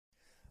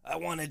I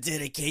want to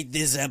dedicate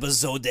this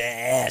episode to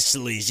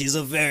Ashley. She's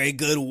a very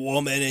good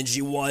woman, and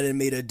she wanted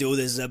me to do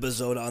this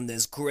episode on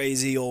this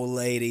crazy old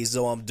lady,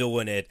 so I'm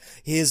doing it.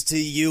 Here's to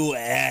you,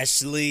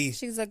 Ashley.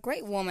 She's a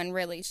great woman,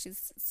 really.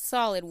 She's a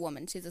solid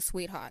woman. She's a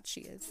sweetheart,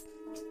 she is.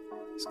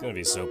 He's gonna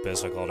be so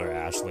pissed I called her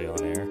Ashley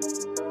on air.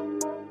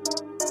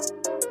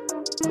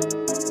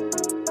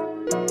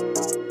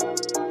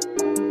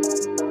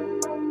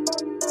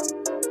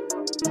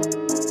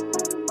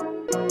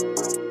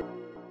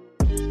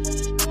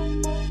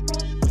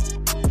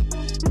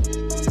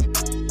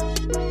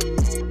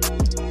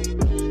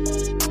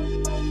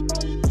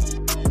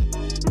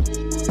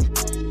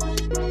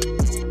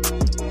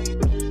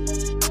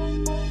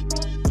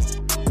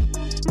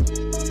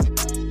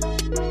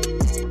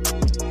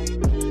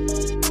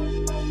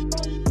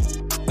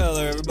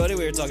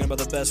 Talking about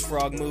the best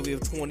frog movie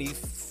of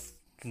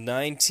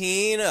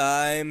 2019.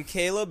 I'm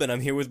Caleb, and I'm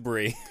here with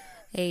Bree.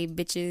 Hey,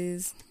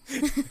 bitches.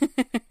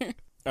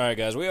 Alright,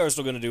 guys, we are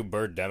still going to do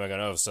Birdemic. I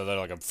know I've said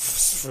that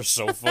for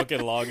so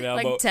fucking long now.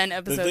 Like but 10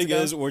 episodes the thing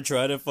ago. is, we're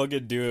trying to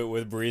fucking do it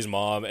with Bree's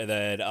mom, and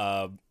then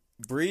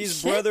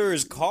Bree's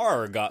brother's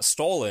car got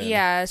stolen.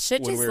 Yeah,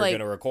 shit when just we were like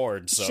going to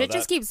record. So shit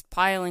just keeps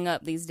piling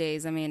up these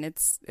days. I mean,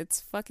 it's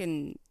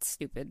fucking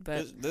stupid,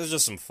 but there's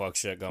just some fuck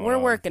shit going on. we're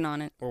working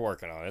on it. We're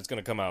working on it. It's going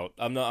to come out.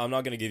 I'm not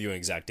going to give you an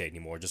exact date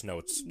anymore. Just know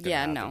it's going to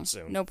happen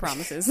soon. No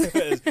promises.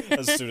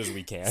 as soon as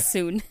we can.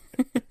 Soon.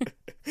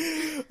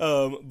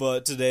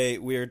 But today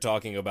we're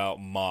talking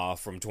about Ma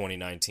from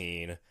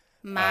 2019.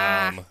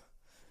 Ma.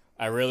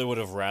 I really would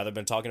have rather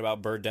been talking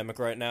about Birdemic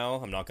right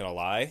now. I'm not gonna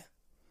lie.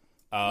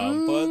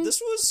 But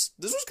this was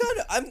kind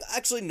of. I'm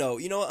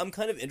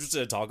kind of interested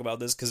to talk about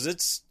this because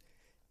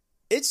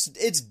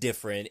it's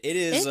different. It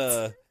is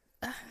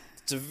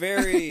it's a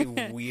very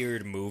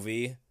weird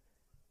movie.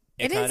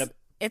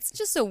 It's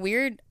just a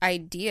weird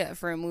idea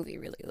for a movie,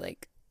 really.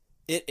 Like.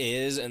 It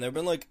is, and there've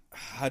been, like,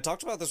 I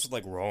talked about this with,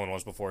 like, Rowan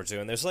once before, too,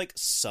 and there's, like,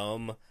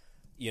 some,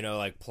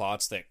 like,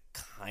 plots that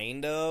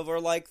kind of are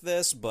like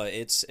this, but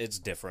it's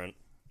different.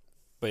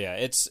 But, yeah,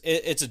 it's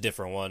a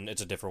different one.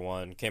 It's a different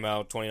one. Came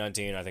out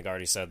 2019, I think I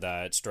already said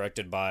that. It's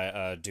directed by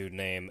a dude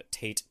named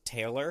Tate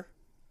Taylor.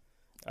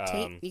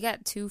 Tate, you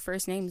got 2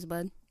 first names,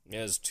 bud.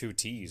 Yeah, it's 2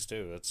 T's,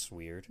 too. That's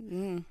weird.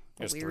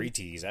 There's weird. 3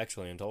 T's,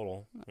 actually, in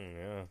total.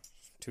 Yeah.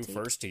 2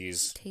 first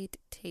T's. Tate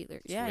Taylor.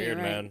 It's yeah, weird, you're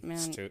right, man.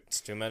 It's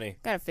too many.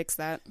 Gotta fix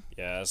that.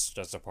 Yeah,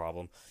 that's a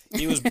problem.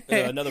 He was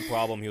another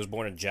problem. He was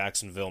born in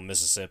Jacksonville,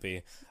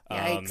 Mississippi.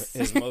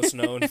 His most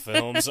known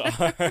films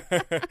are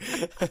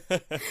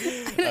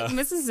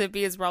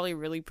Mississippi is probably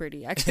really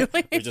pretty,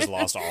 actually. We just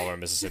lost all our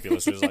Mississippi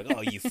listeners. Like,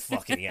 oh, you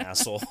fucking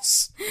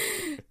assholes.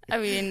 I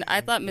mean, I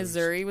thought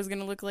Missouri was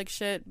gonna look like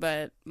shit,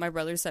 but my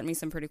brother sent me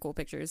some pretty cool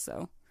pictures,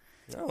 so.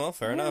 Oh, well,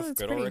 fair enough.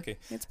 Good old Ricky.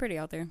 It's pretty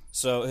out there.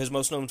 So his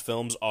most known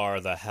films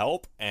are The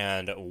Help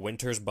and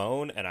Winter's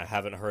Bone, and I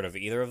haven't heard of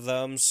either of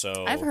them,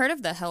 so... I've heard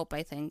of The Help,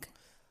 I think.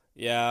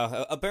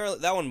 Yeah, apparently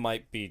that one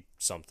might be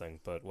something,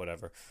 but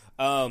whatever.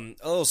 A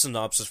little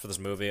synopsis for this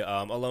movie.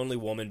 A lonely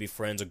woman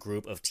befriends a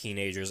group of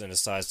teenagers and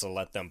decides to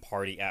let them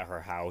party at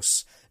her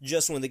house.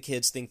 Just when the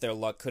kids think their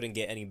luck couldn't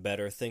get any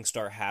better, things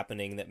start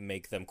happening that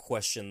make them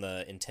question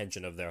the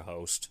intention of their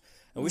host.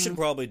 And we should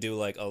probably do,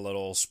 like, a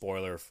little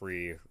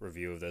spoiler-free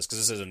review of this, because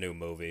this is a new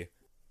movie.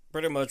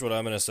 Pretty much what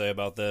I'm going to say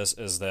about this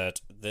is that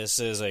this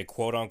is a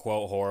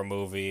quote-unquote horror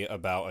movie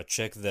about a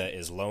chick that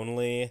is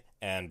lonely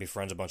and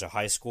befriends a bunch of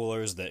high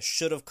schoolers that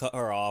should have cut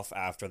her off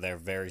after their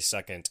very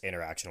second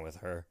interaction with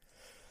her.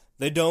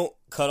 They don't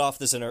cut off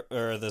this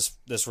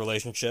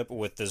relationship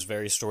with this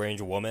very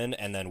strange woman,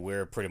 and then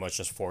we're pretty much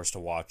just forced to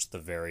watch the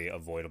very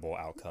avoidable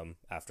outcome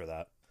after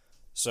that.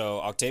 So,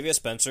 Octavia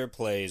Spencer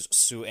plays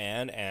Sue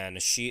Ann,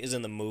 and she is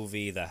in the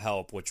movie The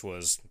Help, which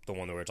was the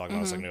one that we were talking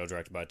about a second ago,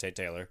 directed by Tate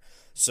Taylor.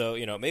 So,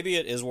 maybe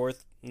it is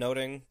worth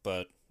noting,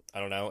 but I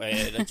don't know.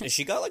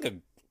 She got,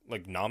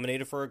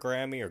 nominated for a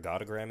Grammy, or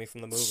got a Grammy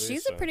from the movie.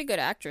 She's a pretty good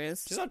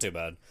actress. She's not too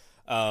bad.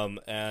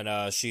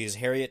 And she's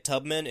Harriet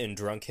Tubman in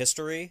Drunk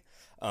History.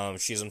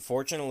 She's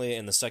unfortunately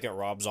in the second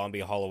Rob Zombie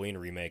Halloween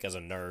remake as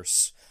a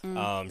nurse.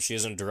 She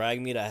is in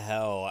Drag Me to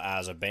Hell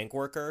as a bank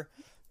worker.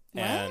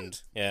 What?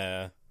 And,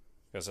 yeah...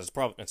 Because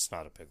it's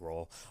not a big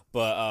role,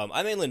 but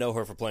I mainly know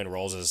her for playing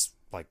roles as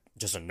like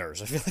just a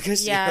nurse. I feel like I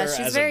see her as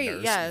a nurse very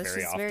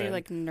often. Very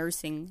like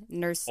nurse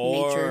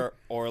nature,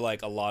 or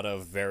like a lot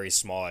of very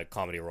small like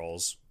comedy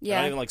roles. Yeah,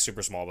 not even like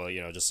super small, but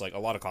just like a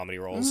lot of comedy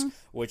roles,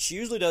 which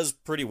usually does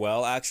pretty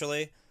well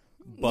actually.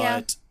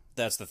 But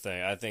that's the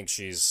thing. I think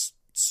she's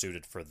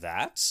suited for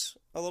that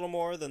a little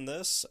more than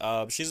this.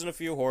 She's in a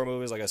few horror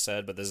movies, like I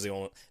said, but this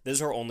is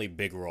her only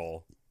big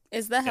role.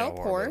 Is The Help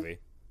horror? Movie.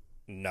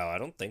 No, I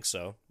don't think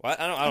so. Well,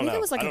 I don't know.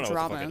 It was like I don't a know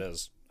drama. what the fuck it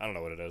is. I don't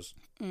know what it is.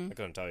 I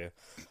couldn't tell you.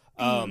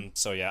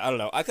 So yeah, I don't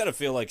know. I kind of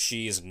feel like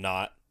she's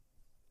not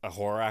a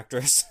horror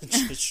actress.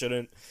 She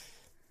shouldn't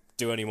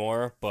do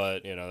anymore,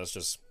 but that's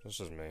just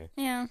me.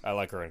 Yeah. I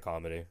like her in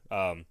comedy.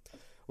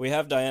 We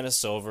have Diana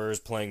Silvers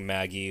playing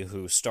Maggie,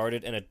 who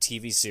started in a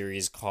TV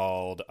series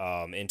called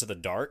Into the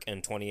Dark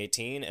in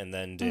 2018, and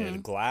then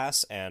did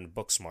Glass and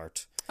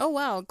Booksmart. Oh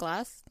wow,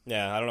 Glass.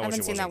 Yeah, I don't know I what she haven't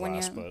was seen in that one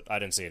Glass, yet. but I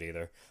didn't see it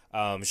either.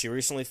 She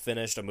recently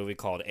finished a movie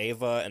called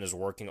Ava and is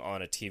working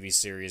on a TV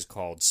series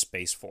called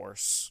Space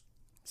Force.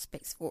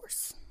 Space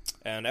Force.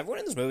 And everyone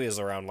in this movie is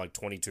around like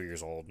 22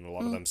 years old, and a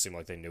lot of them seem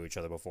like they knew each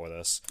other before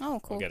this. Oh,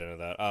 cool. We'll get into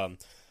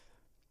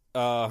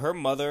that. Her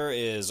mother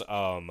is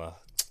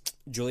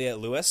Juliette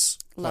Lewis,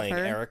 Love playing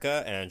her.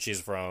 Erica, and she's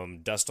from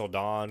Dust Till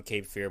Dawn,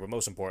 Cape Fear, but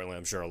most importantly,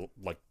 I'm sure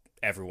like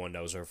everyone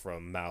knows her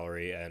from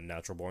Mallory and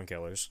Natural Born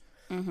Killers.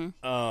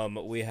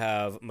 We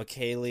have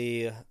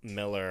McKaylee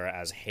Miller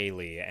as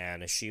Haley,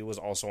 and she was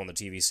also on the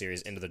TV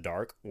series Into the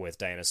Dark with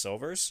Diana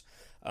Silvers.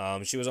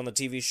 She was on the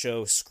TV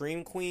show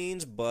Scream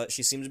Queens, but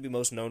she seems to be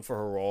most known for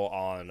her role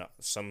on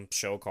some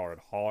show called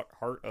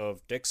Heart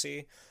of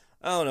Dixie.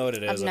 I don't know what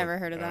it is. I've never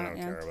heard of that, I don't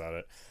yeah. care about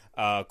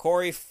it.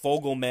 Corey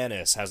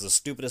Fogelmanis has the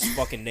stupidest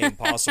fucking name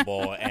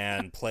possible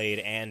and played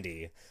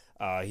Andy.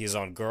 He's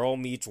on Girl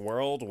Meets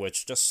World,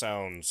 which just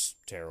sounds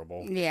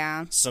terrible.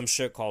 Yeah. Some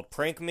shit called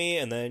Prank Me,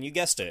 and then you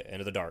guessed it,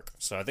 Into the Dark.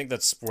 So I think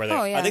that's where they.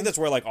 Oh, yeah. I think that's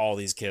where like all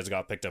these kids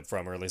got picked up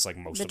from, or at least like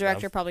most The of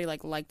director them. probably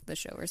liked the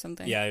show or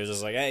something. Yeah, he was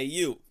just like, "Hey,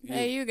 you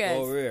guys.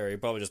 over here." He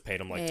probably just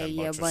paid him like Hey, $10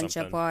 you or bunch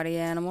something. of party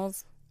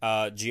animals.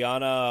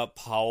 Gianna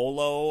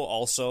Paolo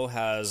also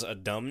has a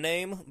dumb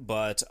name,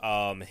 but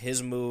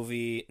his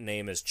movie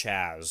name is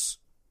Chaz.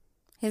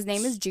 His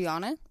name is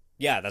Gianna.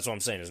 Yeah, that's what I'm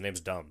saying. His name's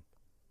dumb.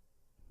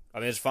 I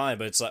mean, it's fine,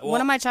 but it's like, well,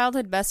 One of my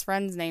childhood best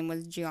friends' name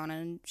was Gianna,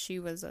 and she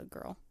was a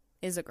girl.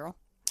 Is a girl.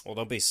 well,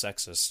 don't be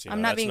sexist. You know,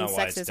 I'm not that's being not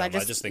why it's sexist. dumb.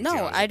 I just think no.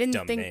 Gianna's I a didn't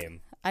dumb think.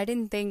 name. I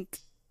didn't think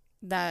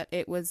that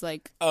it was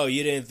like. Oh,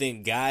 you didn't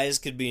think guys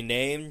could be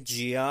named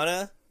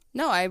Gianna?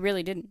 No, I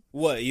really didn't.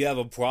 What, you have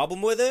a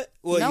problem with it?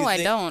 What, No, you I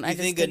think, don't. I You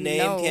just think a didn't name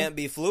know. can't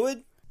be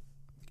fluid?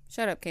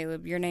 Shut up,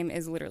 Caleb. Your name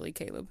is literally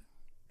Caleb.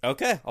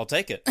 Okay, I'll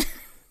take it.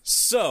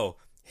 So,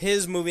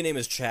 his movie name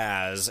is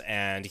Chaz,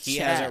 and he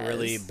hasn't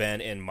really Chaz. been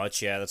in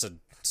much yet. That's a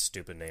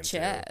stupid name, too.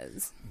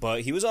 Chaz.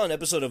 But he was on an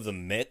episode of The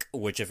Mick,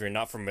 which, if you're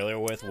not familiar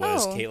with,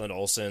 was Oh. Caitlin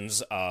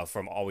Olsen's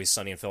from Always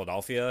Sunny in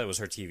Philadelphia. It was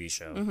her TV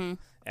show. Mm-hmm.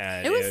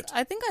 And It was.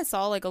 I think I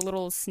saw like a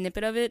little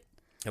snippet of it.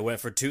 it went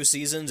for 2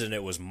 seasons, and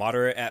it was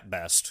moderate at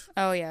best.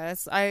 Oh yeah,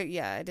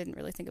 I didn't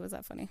really think it was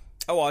that funny.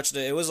 I watched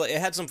it. It was like it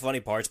had some funny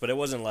parts, but it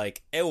wasn't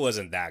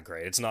that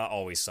great. It's not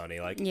Always Sunny.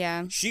 Like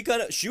Yeah. she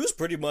was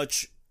pretty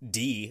much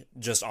D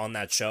just on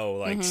that show.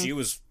 Like she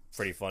was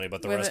pretty funny,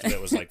 but the With rest it- of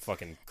it was like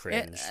fucking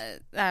cringe.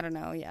 I don't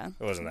know. Yeah.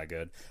 It wasn't that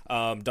good.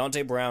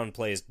 Dante Brown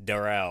plays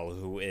Darrell,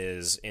 who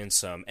is in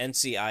some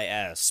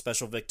NCIS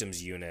Special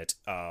Victims Unit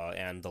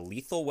and the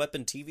Lethal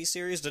Weapon TV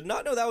series. Did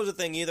not know that was a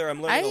thing either.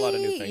 I'm learning a lot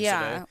of new things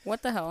today.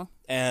 What the hell?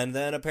 And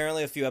then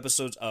apparently a few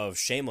episodes of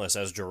Shameless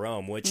as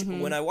Jerome, which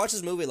when I watched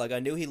this movie, like I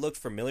knew he looked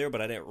familiar,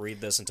 but I didn't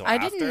read this until I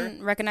after.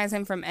 didn't recognize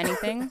him from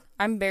anything.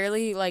 I'm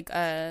barely like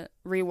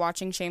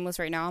rewatching Shameless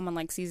right now. I'm on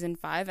like season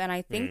 5, and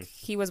I think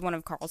he was one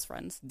of Carl's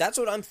friends. That's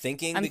what I'm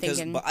thinking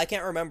thinking. but I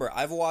can't remember.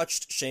 I've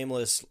watched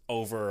Shameless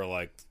over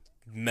like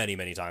many,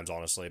 many times,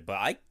 honestly, but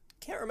I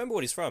can't remember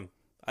what he's from.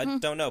 I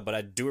don't know, but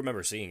I do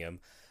remember seeing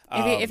him.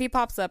 If he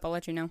pops up, I'll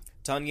let you know.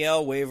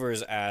 Tanyelle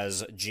Wavers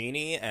as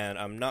Jeannie, and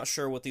I'm not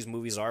sure what these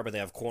movies are, but they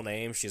have cool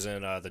names. She's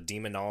in The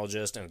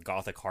Demonologist and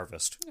Gothic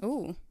Harvest.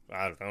 Ooh,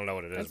 I don't know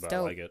what it is, That's but dope.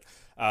 I like it.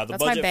 The that's budget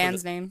my for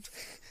band's name.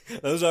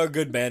 Those are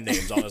good band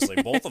names, honestly.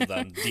 Both of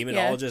them,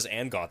 Demonologist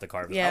and Gothic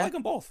Harvest. I Yeah. like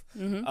them both.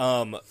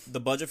 The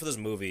budget for this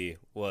movie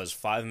was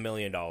 $5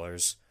 million.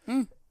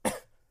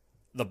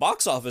 The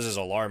box office is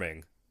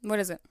alarming. What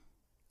is it?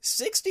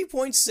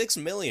 $60.6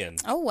 million.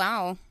 Oh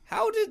wow.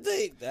 How did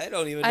they? I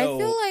don't even I know.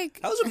 feel like-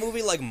 How does a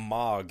movie like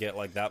Ma get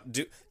like that?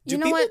 Do You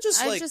know people what?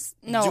 just I like just-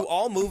 no. do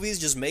all movies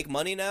just make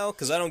money now?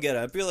 Because I don't get it.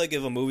 I feel like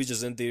if a movie's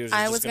just in theaters,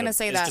 I it's was just gonna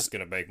say it's that. just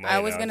gonna make money. I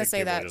was now. gonna think say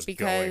people are that just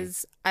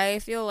because I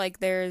feel like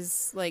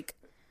there's like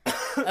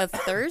a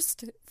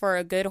thirst for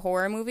a good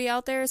horror movie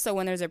out there. So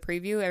when there's a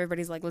preview,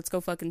 everybody's like, "Let's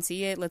go fucking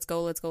see it. Let's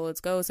go. Let's go. Let's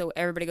go." So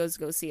everybody goes to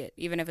go see it,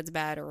 even if it's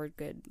bad or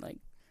good. Like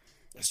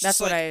It's that's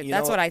just what like, you know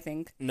that's what I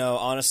think. No,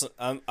 honestly,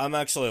 I'm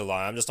actually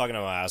lying. I'm just talking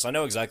to my ass. I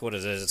know exactly what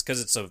it is. It's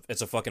because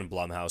it's a fucking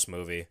Blumhouse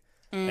movie.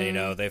 And, you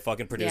know, they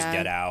fucking produce Yeah.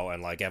 Get Out,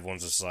 and, like,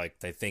 everyone's just, like,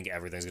 they think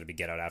everything's gonna be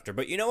Get Out after.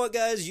 But you know what,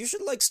 guys? You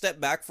should, like,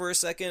 step back for a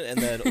second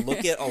and then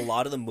look at a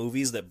lot of the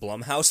movies that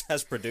Blumhouse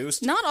has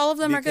produced. Not all of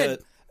them are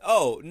good.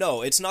 Oh,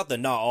 no, it's not that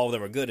not all of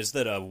them are good. It's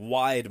that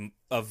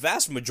a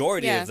vast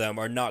majority Yeah. of them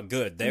are not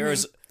good.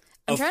 There's...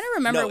 I'm trying to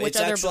remember no, which it's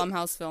other actually-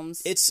 Blumhouse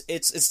films. It's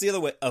the other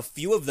way. A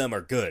few of them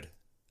are good.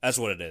 That's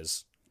what it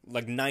is.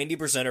 Like,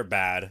 90% are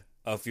bad.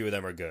 A few of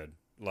them are good.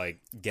 Like,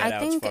 Get I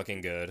Out's think-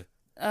 fucking good.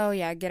 Oh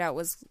yeah, Get Out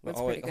was Oh,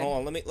 pretty wait, good. hold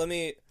on. Let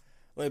me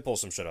pull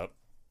some shit up.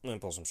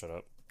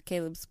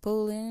 Caleb's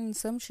pulling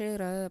some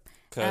shit up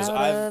 'Cause out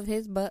I've- of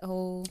his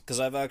butthole. Because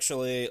I've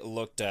actually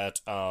looked at,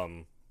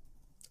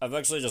 I've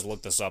actually just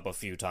looked this up a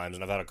few times,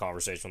 and I've had a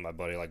conversation with my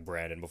buddy, like,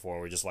 Brandon, before,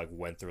 where we just, like,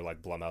 went through,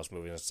 like, Blumhouse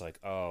movies, and it's like,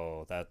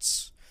 oh,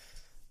 that's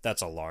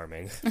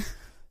alarming.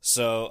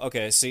 So,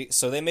 okay,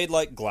 so they made,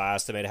 like,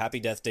 Glass, they made Happy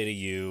Death Day to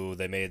You,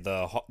 they made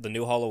the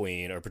new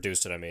Halloween, or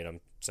produced it, I mean, I'm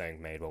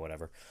saying made, but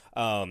whatever.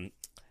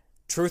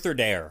 Truth or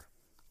Dare.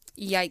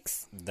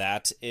 Yikes.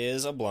 That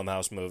is a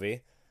Blumhouse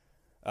movie.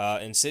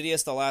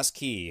 Insidious: The Last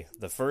Key,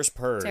 The First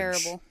Purge.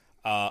 Terrible.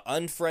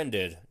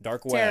 Unfriended,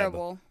 Dark Web.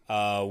 Terrible.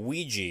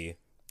 Ouija.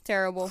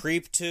 Terrible.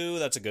 Creep 2,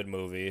 that's a good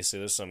movie. See,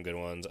 there's some good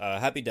ones.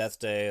 Happy Death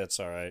Day, that's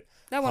alright.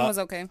 That one was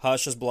okay.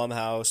 Hush is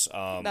Blumhouse.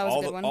 That was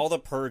a good one. All the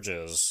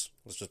Purges.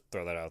 Let's just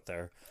throw that out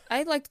there.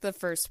 I liked the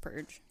first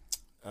Purge.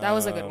 That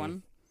was a good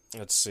one.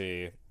 Let's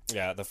see.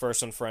 Yeah, the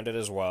first Unfriended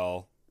as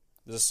well.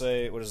 Does it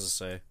say, what does it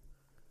say?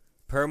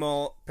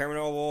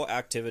 Paranormal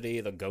Activity,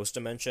 The Ghost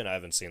Dimension. I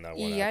haven't seen that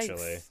one, Yikes.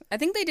 actually. I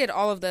think they did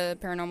all of the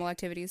Paranormal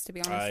Activities, to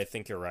be honest. I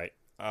think you're right.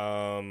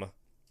 Yeah,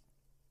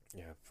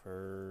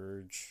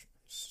 Purge,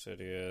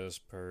 Insidious,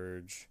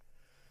 Purge.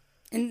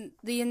 And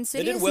the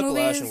Insidious They did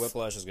Whiplash, movies... and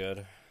Whiplash is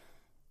good.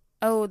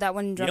 Oh, that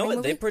one drumming You know what?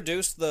 movie? They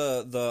produced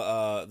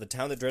the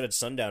Town That Dreaded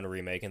Sundown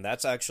remake, and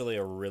that's actually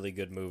a really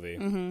good movie.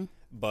 Mm-hmm.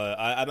 But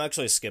I'm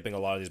actually skipping a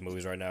lot of these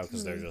movies right now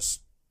because they're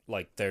just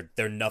like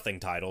they're nothing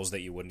titles that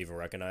you wouldn't even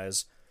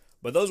recognize.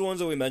 But those ones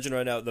that we mentioned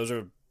right now, those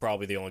are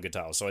probably the only good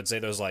titles. So I'd say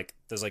there's like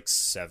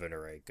 7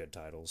 or 8 good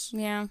titles.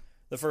 Yeah.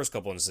 The first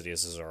couple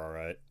Insidiouses are all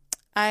right.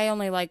 I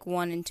only like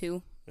 1 and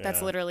 2. That's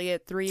Yeah. literally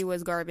it. 3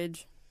 was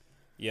garbage.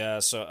 Yeah,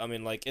 so I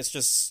mean, like, it's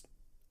just,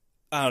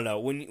 I don't know,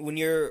 when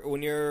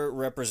you're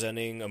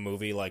representing a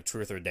movie like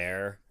Truth or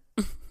Dare,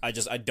 I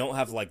don't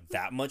have like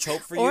that much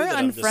hope for you. Or that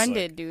I'm just,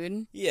 Unfriended, like,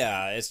 dude.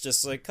 Yeah, it's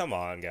just like, come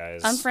on,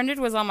 guys. Unfriended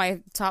was on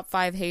my top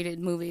 5 hated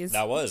movies.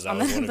 That was on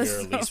one that of your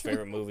episode. least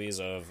favorite movies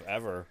of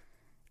ever.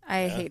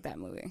 I hate that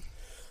movie.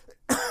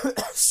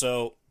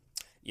 So,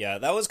 yeah,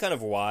 that was kind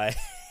of why.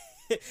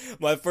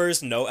 My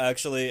first note,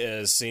 actually,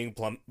 is seeing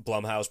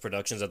Blumhouse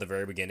Productions at the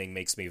very beginning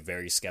makes me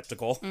very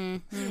skeptical.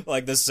 Mm-hmm.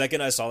 Like, the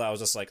second I saw that, I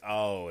was just like,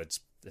 oh, it's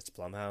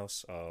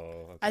Blumhouse?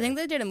 Oh, okay. I think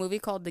they did a movie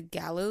called The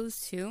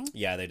Gallows, too.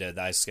 Yeah, they did.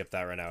 I skipped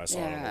that right now. I saw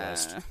it on the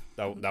list.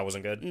 That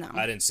wasn't good? No.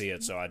 I didn't see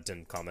it, so I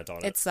didn't comment on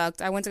it. It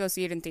sucked. I went to go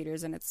see it in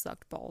theaters, and it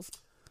sucked balls.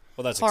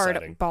 Well, that's Hard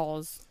exciting.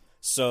 balls.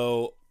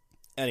 So,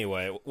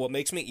 anyway, what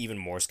makes me even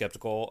more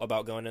skeptical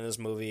about going in this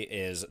movie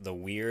is the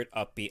weird,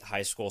 upbeat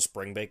high school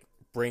spring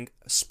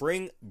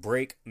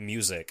break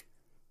music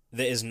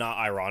that is not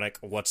ironic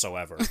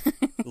whatsoever.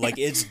 Like,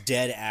 it's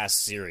dead ass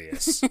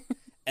serious.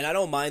 And I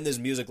don't mind this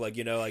music, like,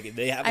 you know, like,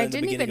 they have it I in the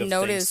didn't beginning even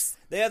of notice.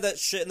 They have that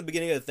shit in the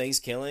beginning of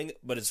Thanksgiving,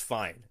 but it's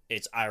fine.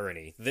 It's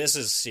irony. This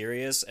is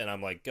serious, and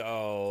I'm like,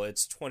 oh,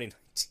 it's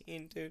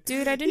 2019, dude.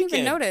 Dude, I didn't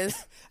even notice.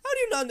 How do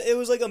you not? It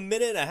was like a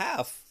minute and a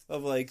half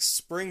of, like,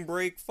 spring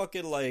break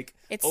fucking, like,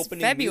 It's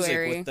opening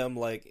February. music with them,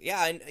 like,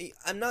 yeah,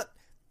 I'm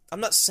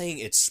not saying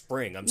it's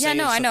spring. I'm Yeah, saying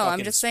no, it's I the know. I'm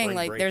fucking just saying, spring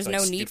like, break, there's like,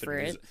 no need stupid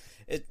for music.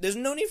 There's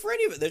no need for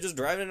any of it. They're just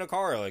driving in a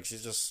car, like,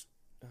 she's just,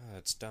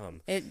 it's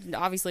dumb. It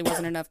obviously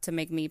wasn't enough to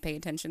make me pay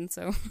attention,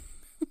 so...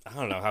 I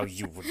don't know how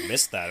you would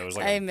miss that. It was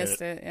like I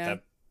missed it, yeah.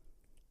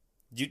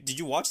 Did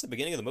you watch the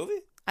beginning of the movie?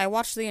 I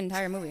watched the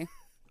entire movie.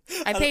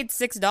 I paid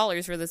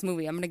 $6 for this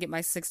movie. I'm gonna get my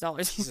 $6 for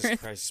Jesus it.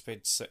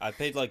 Christ, I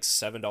paid like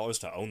 $7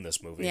 to own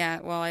this movie. Yeah,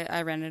 well,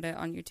 I rented it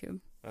on YouTube.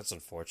 That's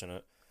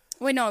unfortunate.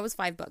 Wait, no, it was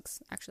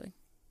 $5, actually.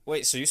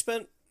 Wait, so you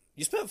spent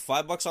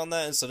 $5 on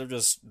that instead of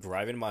just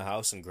driving to my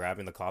house and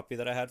grabbing the copy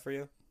that I had for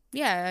you?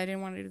 Yeah, I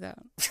didn't want to do that.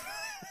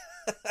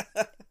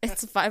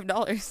 It's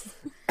 $5.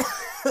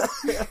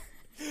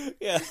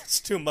 Yeah, it's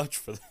too much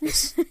for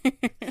this.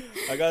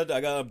 I got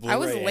a Blu-ray I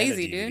was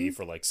lazy, and a DVD dude.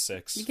 for like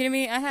 $6. You kidding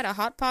me? I had a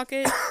Hot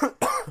Pocket.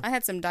 I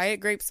had some Diet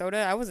Grape soda.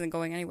 I wasn't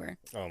going anywhere.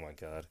 Oh my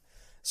god.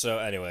 So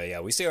anyway,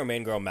 yeah, we see our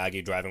main girl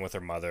Maggie driving with her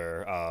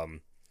mother.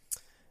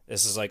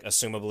 This is like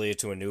assumably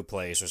to a new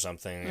place or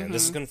something, and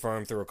this is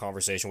confirmed through a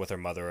conversation with her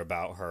mother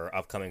about her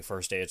upcoming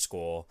first day at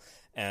school.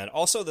 And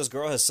also, this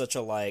girl has such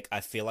a like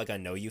I feel like I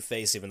know you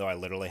face, even though I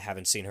literally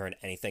haven't seen her in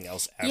anything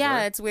else ever.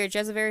 Yeah, it's weird. She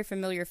has a very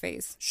familiar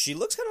face. She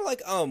looks kind of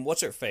like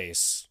what's her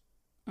face?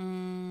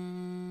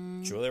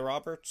 Julia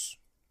Roberts.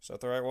 Is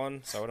that the right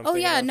one? Is that what I'm Oh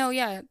thinking yeah, of? no,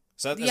 yeah.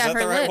 Is that Yeah, her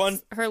the right lips. one?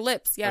 Her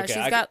lips. Yeah, Okay,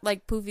 she's got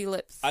like poofy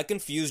lips. I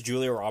confused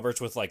Julia Roberts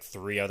with like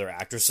 3 other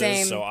actresses,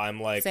 Same. so I'm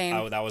like, Same.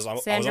 I was on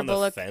Sandra the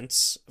Bullock.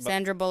 fence.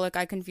 Sandra Bullock.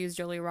 I confused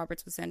Julia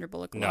Roberts with Sandra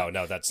Bullock. No,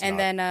 that's and not,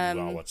 then,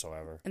 not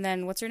whatsoever. And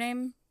then what's her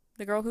name?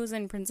 The girl who's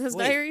in Princess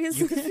Wait, Diaries.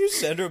 you confused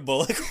Sandra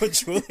Bullock with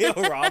Julia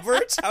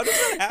Roberts? How did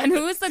that happen? And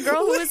who is the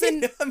girl who was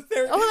in? I'm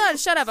very... Oh, hold on,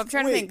 shut up. I'm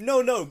trying to think.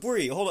 No,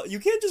 Brie, hold on. You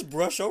can't just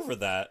brush over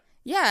that.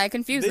 Yeah, I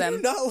confused They them.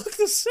 do not look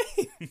the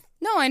same.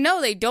 No, I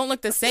know they don't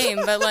look the same,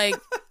 but like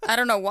I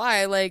don't know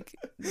why. Like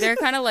they're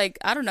kind of like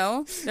I don't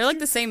know. They're like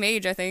the same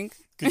age, I think.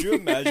 Could you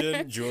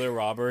imagine Julia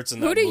Roberts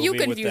in that Who do you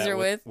movie confuse her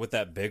with? With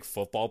that big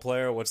football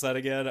player? What's that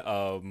again?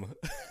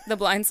 The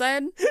Blind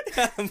Side.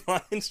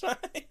 Blindside.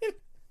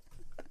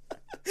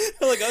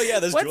 Like, oh yeah,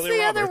 there's What's Julia the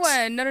Roberts.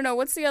 other one? No.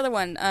 What's the other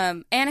one?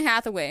 Anne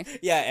Hathaway.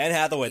 Yeah, Anne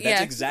Hathaway. That's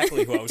Yeah.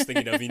 exactly who I was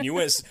thinking of. And you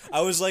went,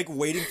 I was like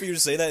waiting for you to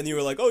say that, and you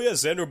were like, "Oh yeah,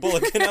 Sandra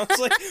Bullock," and I was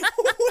like,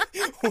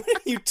 "What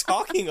are you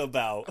talking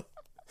about?"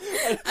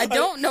 I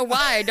don't know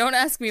why. Don't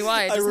ask me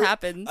why. It just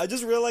happened. I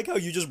just really like how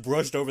you just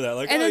brushed over that.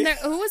 Like, And oh, then yeah.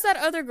 who was that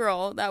other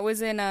girl that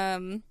was in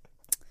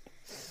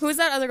Who was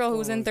that other girl who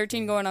was in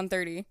 13 Going on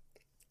 30?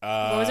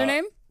 What was her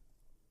name?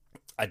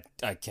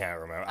 I can't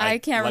remember. I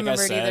can't like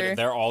remember I it said, either.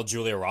 They're all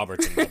Julia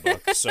Roberts in that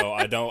book, so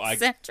I don't.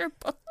 Sandra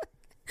Bullock.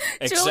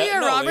 Except, Julia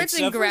no, Roberts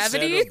in except for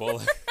Gravity? Sandra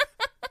Bullock.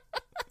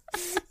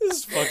 This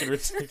is fucking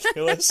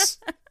ridiculous.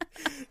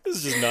 This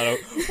is just not a...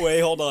 Wait,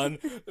 hold on.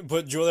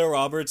 Put Julia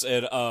Roberts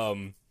in,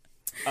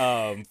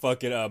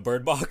 fucking,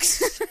 Bird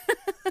Box.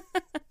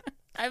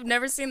 I've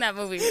never seen that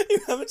movie. You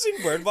haven't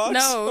seen Bird Box?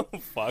 No. Oh,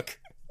 fuck.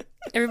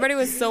 Everybody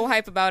was so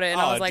hype about it,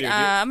 and I was like, dude,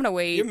 I'm gonna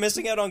wait. You're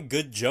missing out on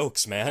good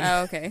jokes, man.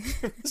 Oh, okay.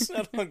 You're missing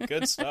out on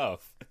good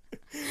stuff.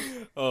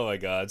 Oh my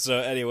god. So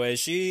anyway,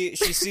 she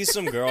sees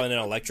some girl in an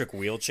electric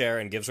wheelchair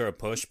and gives her a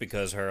push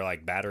because her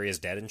like battery is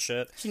dead and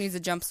shit. She needs a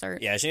jump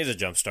start. Yeah, she needs a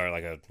jump start.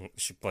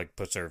 She like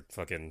puts her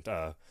fucking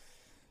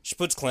she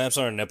puts clamps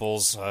on her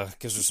nipples,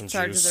 gives her some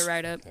Charges juice. her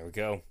right up. There we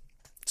go.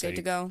 Good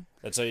to go.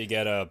 That's how you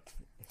get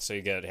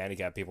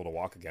handicapped people to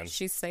walk again.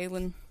 She's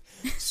sailing.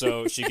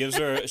 So she gives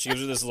her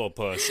this little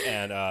push,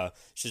 and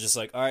she's just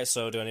like, all right,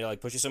 so do I need to like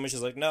push you somewhere?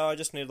 She's like, no, I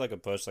just need like a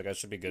push, like I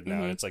should be good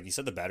now. And it's like, you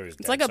said the battery's dead.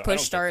 It's like a so I push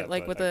don't start, get that,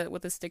 like but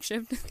with a stick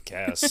shift. I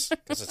guess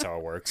that's how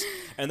it works.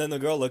 And then the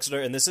girl looks at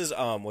her, and this is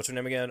what's her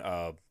name again?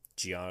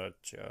 Gianna.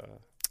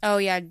 Oh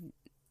yeah,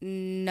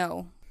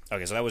 no.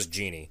 Okay, so that was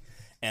Jeannie,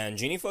 and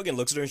Jeannie fucking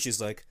looks at her, and she's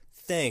like,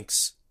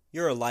 thanks.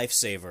 You're a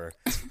lifesaver.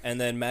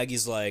 And then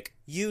Maggie's like,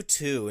 you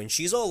too. And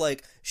she's all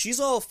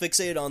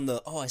fixated on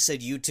the, oh, I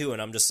said you too. And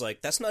I'm just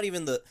like, that's not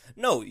even the,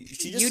 no,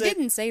 she just You said,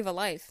 didn't save a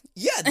life.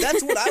 yeah,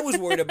 that's what I was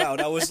worried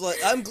about. I was like,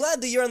 I'm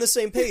glad that you're on the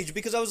same page,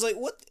 because I was like,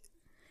 what?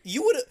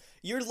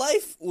 Your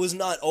life was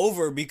not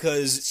over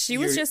because She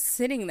was just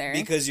sitting there.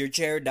 because your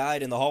chair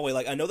died in the hallway.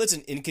 Like, I know that's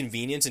an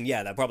inconvenience, and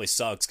yeah, that probably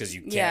sucks because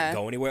you can't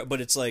go anywhere, but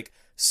it's like,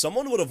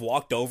 someone would have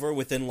walked over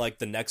within like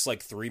the next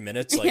like 3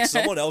 minutes. Like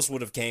someone else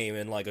would have came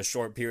in like a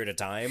short period of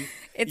time.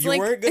 It's you like,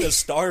 weren't gonna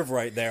starve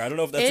right there. I don't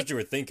know if that's what you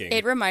were thinking.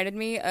 It reminded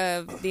me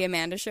of the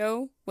Amanda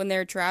Show when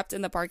they're trapped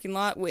in the parking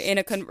lot in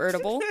a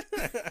convertible.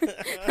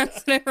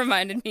 That's what it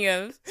reminded me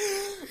of.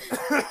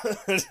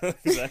 Is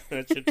that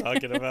what you're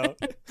talking about?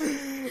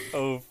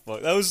 Oh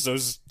fuck, that was so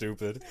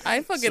stupid.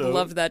 I fucking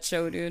loved that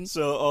show, dude.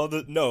 So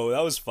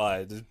that was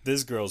fine.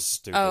 This girl's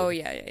stupid. Oh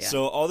yeah.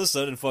 So all of a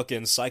sudden,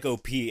 fucking Psycho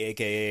P,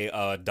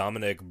 aka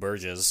Dominic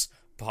Burgess,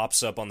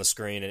 pops up on the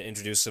screen and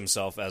introduces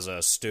himself as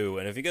a Stu.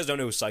 And if you guys don't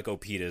know who Psycho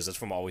Pete is, that's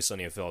from Always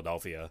Sunny in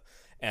Philadelphia.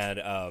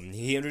 And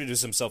he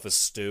introduced himself as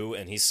Stu,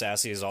 and he's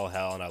sassy as all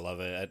hell, and I love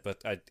it.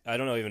 But I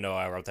don't even know how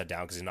I wrote that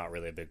down because he's not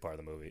really a big part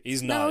of the movie.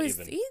 He's not he's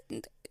there.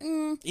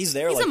 He's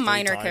like a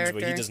minor 3 times, character.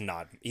 but he does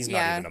not. He's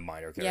not even a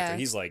minor character. Yeah.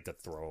 He's like the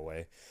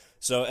throwaway.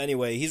 So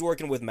anyway, he's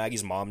working with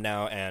Maggie's mom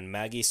now, and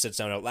Maggie sits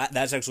down.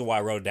 That's actually why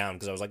I wrote it down,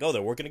 because I was like, oh,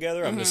 they're working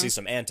together? I'm going to see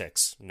some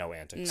antics. No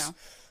antics. No.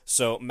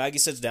 So Maggie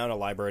sits down at a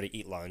library to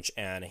eat lunch,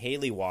 and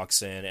Haley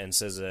walks in and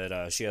says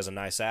that she has a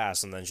nice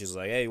ass, and then she's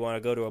like, hey, you want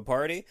to go to a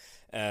party?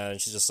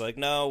 And she's just like,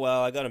 no,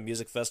 well, I got a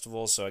music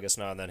festival, so I guess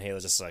not. And then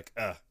Haley's just like,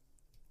 all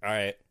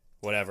right,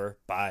 whatever,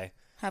 bye.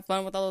 Have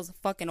fun with all those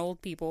fucking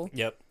old people.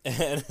 Yep.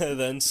 And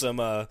then some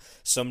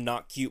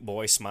not cute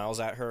boy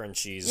smiles at her, and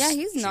he's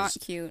not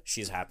cute.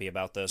 She's happy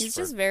about this. He's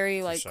just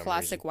very like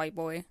classic reason. white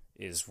boy.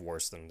 Is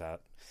worse than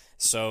that.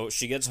 So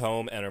she gets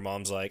home, and her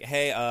mom's like,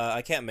 hey,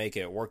 I can't make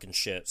it, work and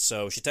shit.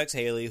 So she texts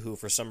Haley, who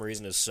for some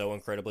reason is so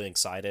incredibly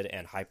excited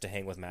and hyped to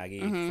hang with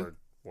Maggie for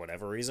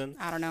whatever reason.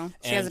 I don't know.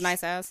 She has a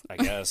nice ass. I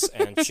guess.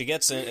 And she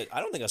gets in. I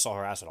don't think I saw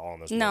her ass at all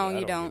in this movie. No, I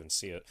you don't even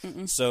see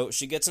it. So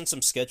she gets in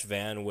some sketch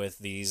van with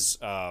these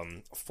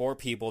 4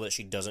 people that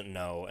she doesn't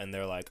know, and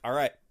they're like, all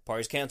right,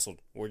 party's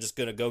canceled. We're just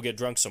gonna go get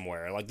drunk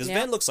somewhere. Like, this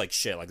van looks like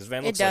shit. Like, this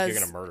van looks like you're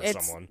gonna murder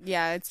someone.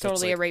 Yeah, it's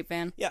totally like, a rape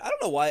van. Yeah, I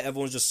don't know why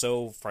everyone's just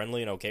so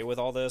friendly and okay with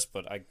all this,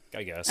 but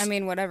I guess. I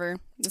mean, whatever.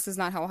 This is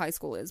not how high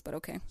school is, but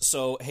okay.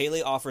 So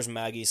Haley offers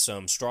Maggie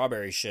some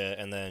strawberry shit,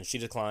 and then she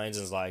declines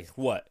and is like,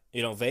 what?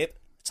 You don't vape?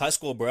 It's high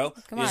school, bro.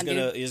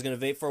 You're just gonna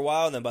vape for a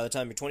while, and then by the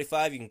time you're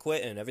 25, you can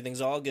quit, and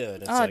everything's all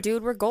good. It's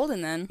dude, we're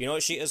golden then. You know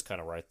what? She is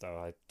kind of right,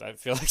 though. I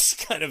feel like she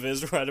kind of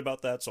is right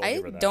about that, so I'll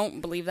give her that.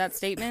 Don't believe that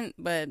statement,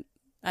 but,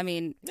 I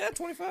mean... Yeah,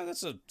 25,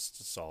 that's a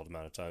solid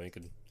amount of time.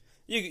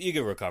 You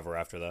could recover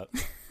after that.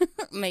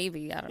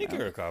 Maybe, I don't know. You can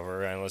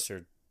recover, unless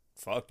you're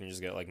fucked and you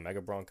just get, like,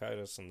 mega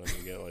bronchitis, and then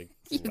you get, like,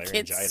 you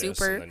laryngitis,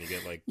 and then you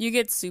get, like... You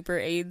get super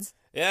AIDS.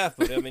 Yeah,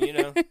 but, I mean, you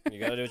know, you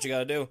gotta do what you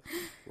gotta do.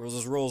 Rules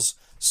is rules.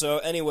 So,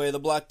 anyway, the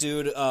black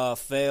dude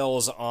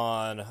fails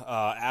on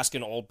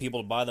asking old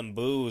people to buy them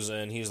booze,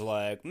 and he's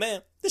like,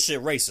 man, this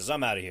shit racist.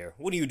 I'm out of here.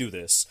 What do you do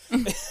this?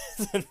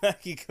 Then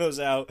Maggie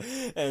goes out,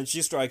 and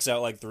she strikes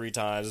out, like, 3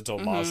 times until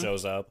Ma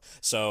shows up.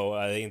 So,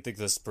 I think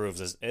this proves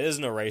this. It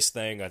isn't a race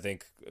thing. I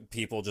think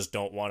people just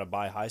don't want to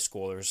buy high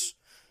schoolers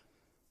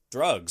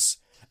drugs.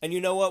 And you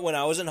know what? When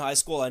I was in high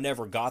school, I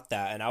never got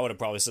that, and I would have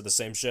probably said the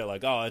same shit,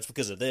 like, oh, it's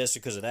because of this, or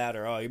because of that,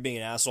 or, oh, you're being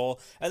an asshole.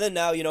 And then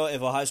now, you know,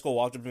 if a high school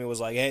walked up to me and was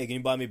like, hey, can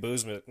you buy me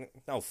booze? I'm like,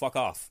 no, fuck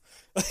off.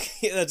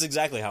 That's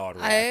exactly how I'd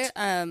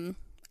react.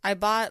 I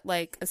bought,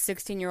 like, a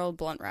 16-year-old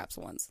blunt wraps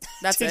once.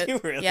 That's Did it.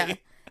 you really? Yeah.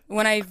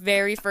 When I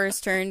very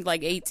first turned,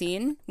 like,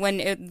 18, when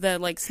the,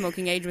 like,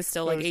 smoking age was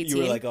still, like, 18.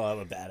 You were like, oh, I'm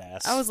a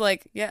badass. I was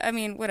like, yeah, I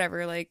mean,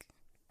 whatever, like...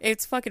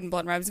 It's fucking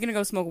blunt wrap. He's gonna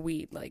go smoke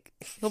weed. Like,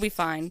 he'll be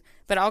fine.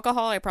 But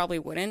alcohol, I probably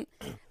wouldn't.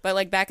 But,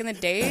 like, back in the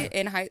day,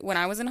 when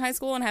I was in high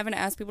school and having to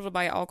ask people to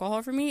buy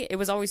alcohol for me, it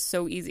was always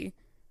so easy.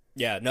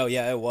 Yeah, no,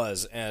 yeah, it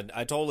was. And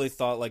I totally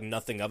thought, like,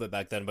 nothing of it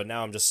back then, but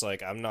now I'm just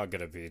like, I'm not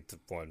gonna be the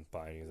one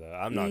buying that.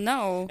 I'm not.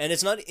 No. And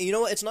it's not, you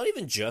know, it's not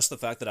even just the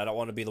fact that I don't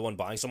want to be the one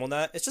buying someone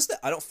that. It's just that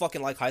I don't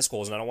fucking like high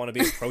schools and I don't want to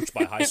be approached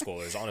by high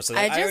schoolers, honestly.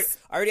 Like, I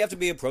already have to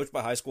be approached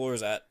by high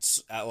schoolers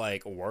at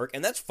like, work,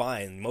 and that's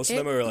fine. Most of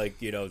them are, like,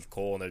 you know,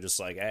 cool, and they're just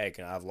like, hey,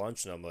 can I have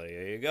lunch? And I'm like,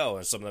 here you go.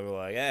 And some of them are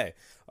like, hey,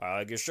 I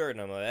like your shirt.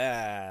 And I'm like,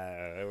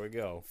 there we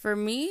go. For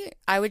me,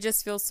 I would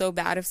just feel so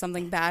bad if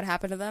something bad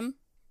happened to them.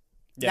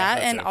 Yeah,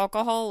 that and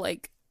alcohol,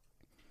 like,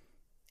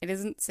 it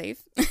isn't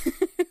safe.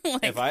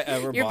 Like, if I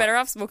ever you're better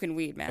off smoking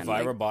weed, man. If I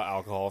ever bought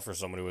alcohol for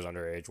someone who was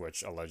underage,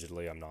 which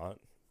allegedly I'm not,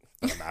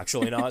 but I'm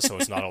actually not, so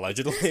it's not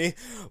allegedly.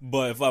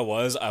 But if I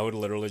was, I would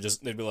literally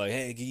they'd be like,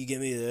 "Hey, can you give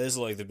me this?"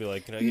 Like, they'd be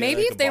like, "Can I get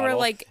maybe like, if they bottle?" were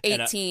like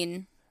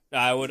 18.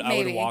 I would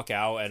walk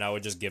out and I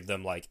would just give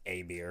them like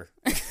a beer.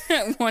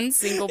 One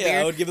single beer.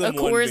 Yeah, I would give them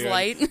a one Coors beer.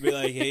 Light. Be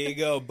like, here you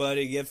go,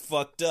 buddy, get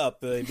fucked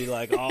up. And they'd be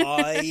like, oh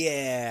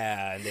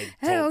and they'd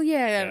hell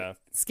yeah.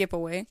 Skip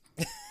away.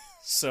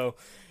 So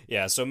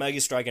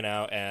Maggie's striking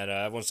out and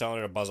everyone's telling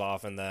her to buzz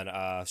off, and then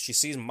she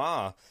sees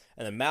Ma,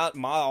 and then Ma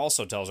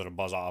also tells her to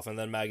buzz off, and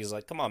then Maggie's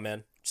like, come on,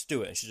 man, just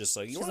do it. And she's just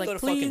like, you want to go to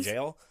fucking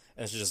jail?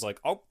 And she's just like,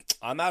 oh,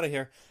 I'm out of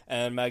here.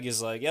 And Maggie's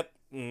like, yep,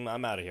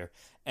 I'm out of here.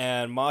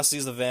 And Ma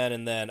sees the van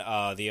and then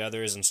the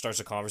others and starts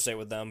to conversate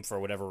with them for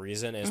whatever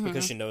reason. And it's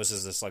because she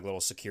notices this like little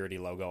security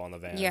logo on the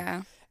van.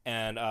 Yeah.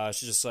 And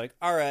she's just like,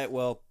 all right,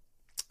 well,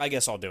 I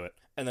guess I'll do it.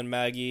 And then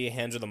Maggie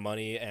hands her the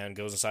money and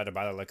goes inside to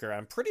buy the liquor.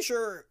 I'm pretty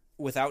sure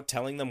without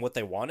telling them what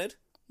they wanted.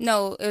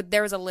 No,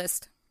 there was a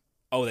list.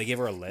 Oh, they gave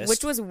her a list?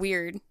 Which was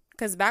weird.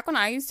 Because back when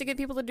I used to get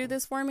people to do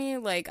this for me,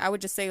 like, I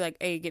would just say, like,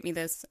 hey, get me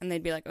this. And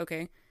they'd be like,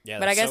 okay. Yeah,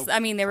 but I guess, so I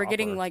mean, they were proper.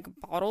 getting, like,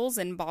 bottles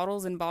and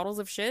bottles and bottles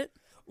of shit.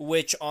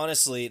 Which,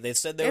 honestly, they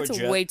said they were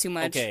just... way too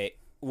much. Okay,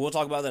 we'll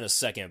talk about that in a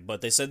second,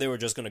 but they said they were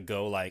just going to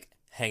go, like,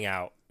 hang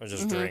out or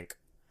just drink.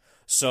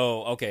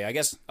 So,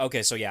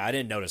 okay, so yeah, I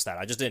didn't notice that.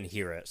 I just didn't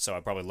hear it, so I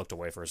probably looked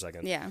away for a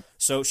second. Yeah.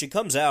 So she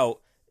comes out,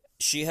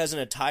 she has an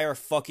entire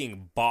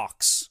fucking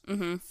box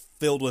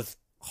filled with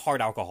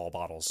hard alcohol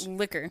bottles.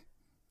 Liquor.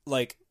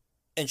 Like...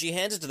 And she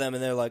hands it to them,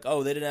 and they're like,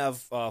 "Oh, they didn't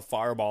have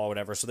Fireball or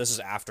whatever, so this is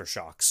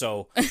Aftershock."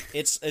 So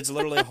it's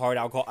literally hard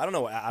alcohol. I don't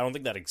know. I don't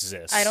think that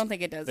exists. I don't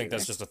think it does. I think either.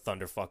 that's just a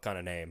thunderfuck kind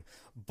of name.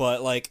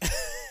 But like,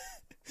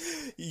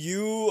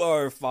 you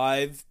are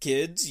 5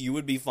 kids. You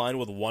would be fine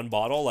with one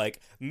bottle.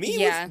 Like me,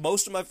 with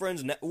most of my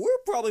friends, we're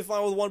probably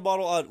fine with one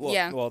bottle.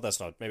 Well,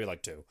 that's not maybe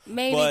like 2.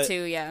 Maybe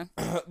 2, yeah.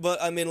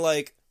 But I mean,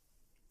 like,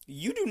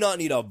 you do not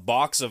need a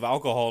box of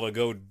alcohol to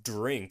go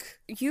drink.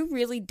 You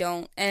really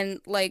don't,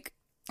 and like.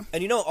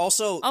 And you know,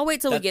 also... I'll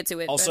wait till we get to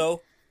it.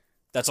 Also,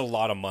 that's a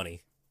lot of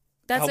money.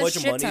 That's How much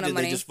shit money ton did of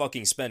money. they just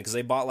fucking spend? Because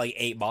they bought like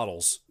 8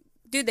 bottles.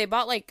 Dude, they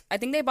bought like... I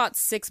think they bought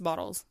 6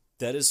 bottles.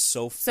 That is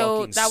so So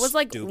fucking that was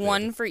like stupid.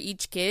 1 for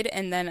each kid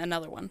and then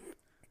another one.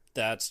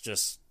 That's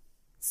just...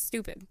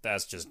 Stupid.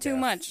 That's just too death.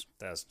 much.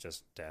 That's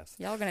just death.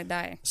 Y'all gonna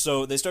die.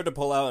 So they start to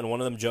pull out, and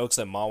one of them jokes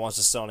that Ma wants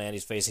to sit on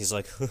Andy's face. He's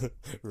like,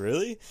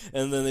 really?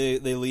 And then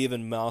they leave,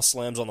 and Ma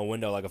slams on the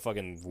window like a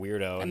fucking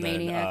weirdo. And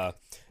maniac.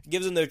 Then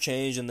gives them their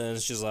change, and then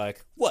she's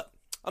like, what?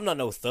 I'm not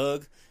no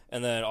thug.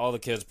 And then all the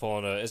kids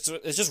pulling it's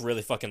just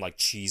really fucking like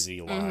cheesy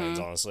lines,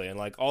 honestly. And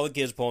like all the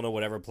kids pulling to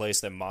whatever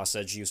place that Ma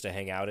said she used to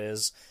hang out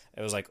is.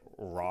 It was like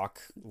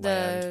Rock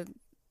Pile.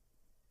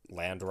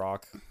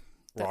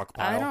 Rock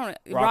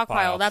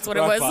Pile, that's what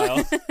it was.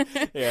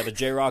 Yeah, the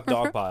J-Rock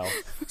dog pile.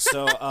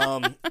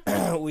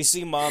 So we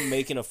see Mom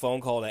making a phone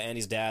call to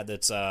Andy's dad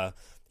that's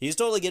he's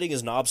totally getting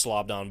his knob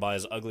slobbed on by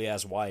his ugly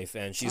ass wife,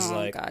 and she's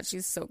like, "Oh God,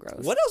 she's so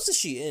gross." What else is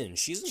she in?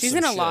 She's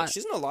in a lot.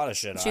 She's in a lot of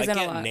shit. I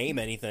can't name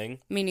anything.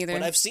 Me neither.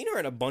 But I've seen her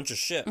in a bunch of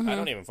shit. I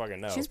don't even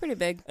fucking know. She's pretty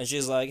big. And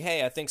she's like,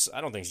 "Hey,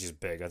 I don't think she's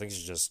big. I think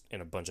she's just in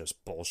a bunch of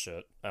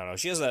bullshit. I don't know.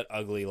 She has that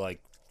ugly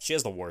she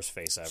has the worst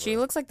face ever. She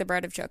looks like the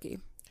bride of Chucky.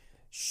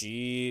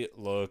 The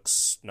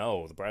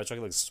Bride of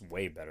Chucky looks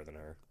way better than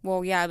her.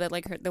 Well, yeah, but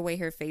like the way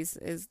her face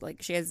is,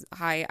 like she has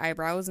high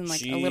eyebrows and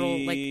like a little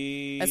like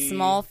a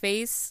small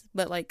face,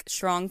 but like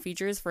strong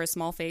features for a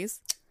small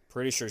face.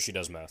 Pretty sure she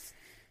does meth.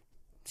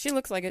 She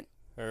looks like it.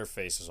 Her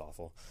face is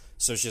awful.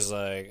 So she's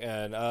like,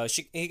 and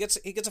he gets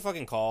a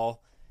fucking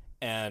call,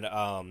 and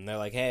they're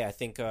like, hey, I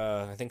think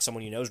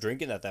someone you know is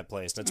drinking at that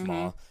place. And it's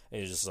Ma,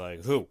 and he's just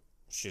like, who?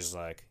 She's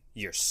like,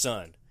 your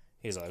son.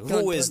 He's like,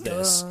 who is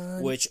this?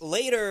 Which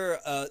later,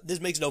 this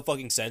makes no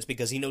fucking sense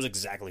because he knows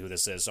exactly who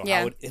this is.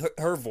 So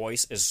her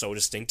voice is so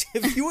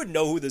distinctive, you would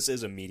know who this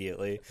is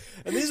immediately.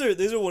 And these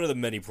are one of the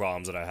many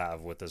problems that I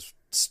have with this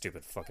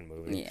stupid fucking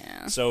movie.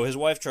 Yeah. So his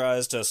wife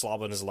tries to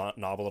slob on his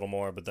knob a little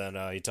more, but then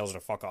he tells her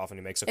to fuck off and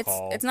he makes a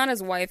call. It's not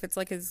his wife. It's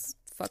like his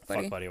fuck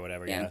buddy or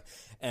whatever. Yeah.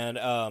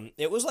 And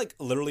it was like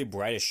literally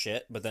bright as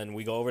shit. But then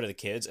we go over to the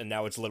kids, and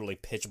now it's literally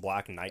pitch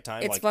black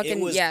nighttime. It's like, fucking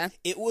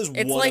it was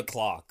it's 1 like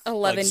o'clock,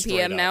 11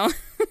 p.m. now.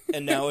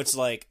 and now it's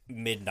like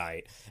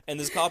midnight, and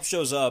this cop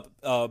shows up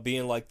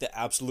being like the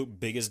absolute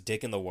biggest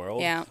dick in the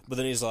world. Yeah. But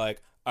then he's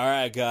like, all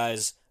right,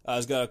 guys, I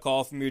just got a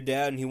call from your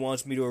dad, and he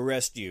wants me to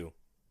arrest you.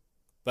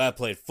 But I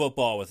played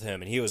football with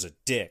him, and he was a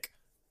dick.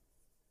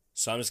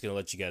 So I'm just gonna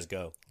let you guys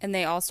go. And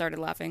they all started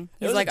laughing.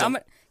 It He's was like, a dumb-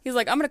 I'm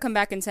gonna come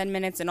back in 10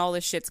 minutes, and all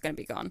this shit's gonna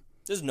be gone.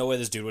 There's no way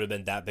this dude would have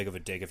been that big of a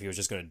dick if he was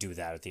just gonna do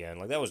that at the end.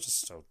 Like, that was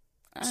just so...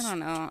 I don't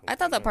know. I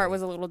thought that part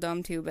was a little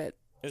dumb too, but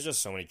There's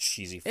just so many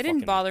cheesy it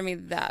didn't bother me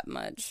that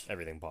much.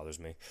 Everything bothers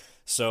me.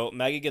 So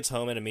Maggie gets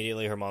home, and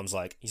immediately her mom's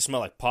like, you smell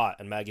like pot.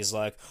 And Maggie's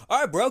like,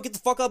 all right, bro, get the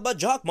fuck out of my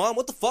jock, Mom.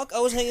 What the fuck? I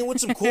was hanging with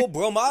some cool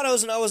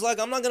bromados, and I was like,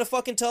 I'm not gonna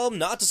fucking tell them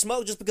not to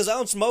smoke just because I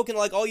don't smoke, and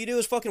like, all you do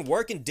is fucking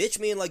work and ditch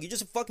me, and like, you're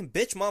just a fucking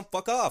bitch, Mom.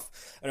 Fuck off.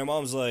 And her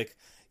mom's like,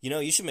 you know,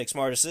 you should make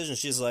smart decisions.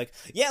 She's like,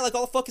 yeah, like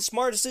all the fucking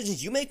smart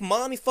decisions you make,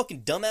 Mom, you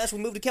fucking dumbass. We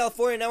moved to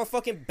California, and now we're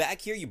fucking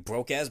back here, you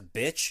broke-ass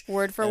bitch.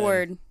 Word for And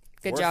word.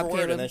 Good job,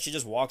 Caleb. And then she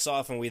just walks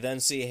off, and we then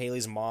see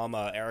Haley's mom,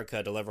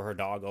 Erica, deliver her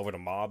dog over to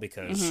Ma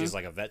because she's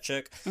like a vet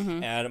chick.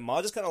 And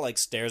Ma just kind of like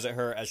stares at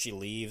her as she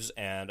leaves,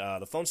 and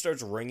the phone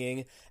starts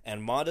ringing,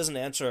 and Ma doesn't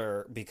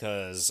answer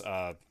because,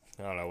 I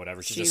don't know,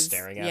 whatever. She's just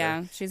staring at her.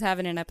 Yeah, she's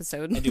having an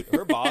episode. And dude,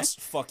 her boss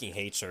fucking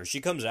hates her.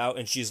 She comes out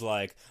and she's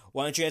like,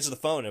 why don't you answer the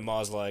phone? And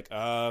Ma's like,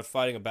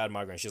 fighting a bad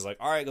migraine. She's like,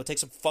 all right, go take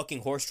some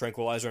fucking horse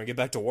tranquilizer and get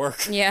back to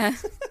work. Yeah.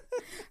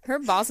 Her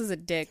boss is a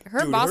dick.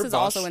 Her Dude, boss her is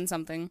boss- also in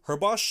something. Her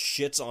boss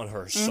shits on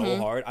her so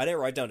hard. I didn't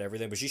write down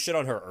everything, but she shit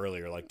on her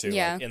earlier, like, too.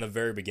 Yeah. Like, in the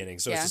very beginning.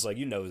 So Yeah. it's just like,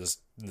 you know this,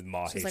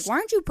 Ma She's hates. like, why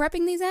aren't you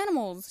prepping these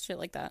animals? Shit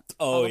like that.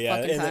 Oh, all the yeah.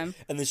 fucking And time.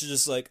 then she's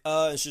just like,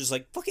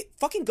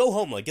 fucking go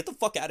home. Like, get the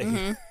fuck out of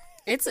here.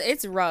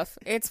 It's rough.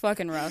 It's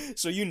fucking rough.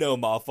 So you know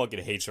Ma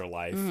fucking hates her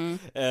life.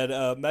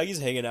 And Maggie's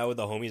hanging out with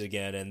the homies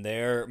again, and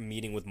they're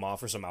meeting with Ma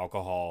for some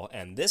alcohol.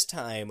 And this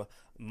time,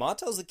 Ma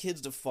tells the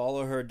kids to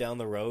follow her down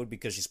the road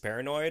because she's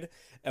paranoid.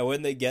 And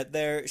when they get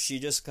there, she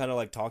just kind of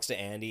like talks to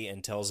Andy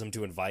and tells him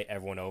to invite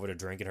everyone over to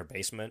drink in her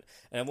basement.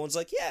 And everyone's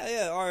like,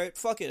 yeah, all right,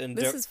 fuck it. And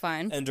This is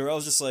fine. And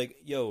Darrell's just like,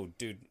 yo,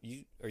 dude,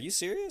 are you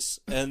serious?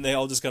 And they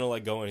all just kind of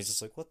like go, and he's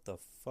just like, what the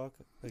fuck?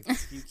 Like, are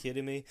you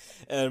kidding me?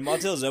 And Ma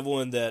tells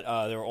everyone that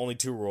there are only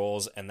two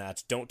rules, and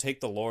that's don't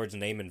take the Lord's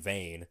name in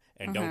vain,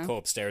 and don't go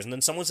upstairs. And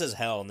then someone says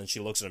hell, and then she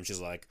looks at him,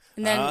 she's like,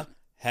 And then-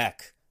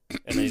 heck.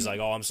 And then he's like,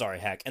 oh, I'm sorry,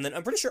 heck. And then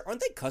I'm pretty sure, aren't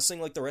they cussing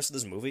like the rest of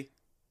this movie?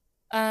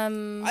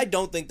 I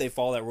don't think they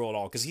follow that rule at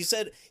all, because he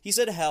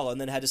said hell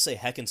and then had to say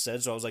heck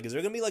instead, so I was like, is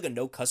there going to be like a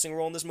no cussing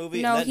rule in this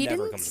movie? No, and that he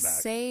never didn't comes back.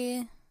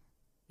 say.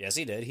 Yes,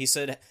 he did. He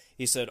said,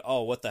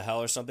 oh, what the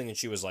hell or something, and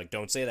she was like,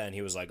 don't say that, and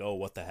he was like, oh,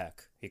 what the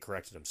heck. He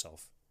corrected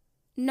himself.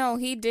 No,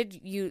 he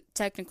did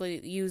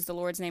technically use the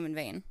Lord's name in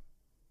vain.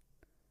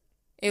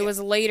 It was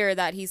later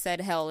that he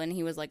said hell, and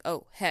he was like,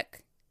 oh,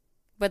 heck.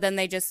 But then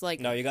they just like...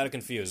 No, you got it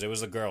confused. It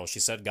was a girl.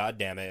 She said, God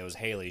damn it. It was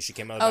Haley. She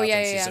came out of the Oh, bathroom.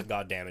 yeah, She yeah. said,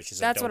 God damn it. She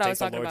said, That's don't what I take was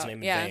the talking Lord's about. name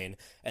in Yeah. vain.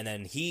 And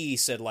then he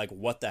said, like,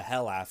 what the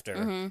hell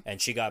after. And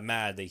she got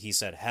mad that he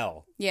said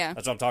hell. Yeah.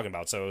 That's what I'm talking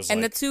about. So it was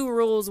And like... the two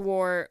rules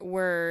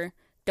were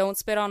don't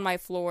spit on my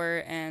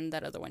floor and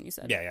that other one you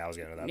said. Yeah, I was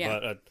getting to that. Yeah.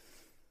 But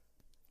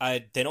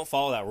they don't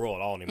follow that rule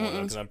at all anymore,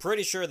 because I'm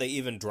pretty sure they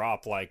even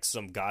drop, like,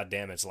 some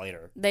goddammits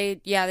later. They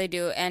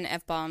do, and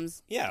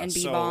F-bombs. Yeah, and so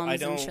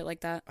B-bombs and shit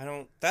like that.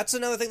 That's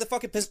another thing that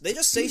fucking pisses... They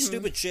just say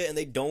stupid shit, and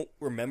they don't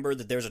remember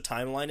that there's a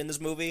timeline in this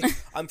movie.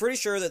 I'm pretty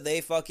sure that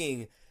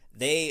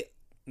they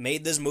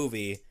made this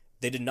movie,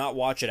 they did not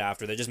watch it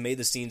after, they just made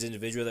the scenes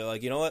individually. They're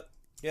like, you know what?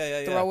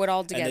 Yeah. Throw it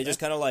all together. And they just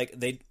kind of like,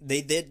 they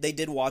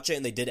did watch it,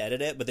 and they did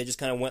edit it, but they just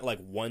kind of went, like,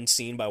 one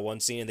scene by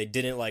one scene, and they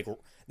didn't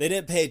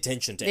pay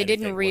attention to anything. They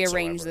didn't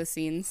rearrange whatsoever. the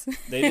scenes.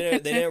 They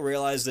didn't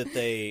realize that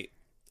they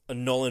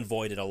null and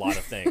voided a lot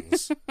of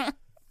things.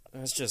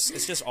 It's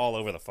just all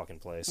over the fucking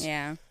place.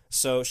 Yeah.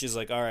 So she's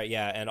like, all right,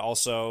 yeah, and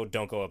also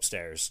don't go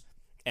upstairs.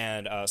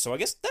 And so I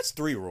guess that's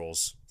 3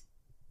 rules.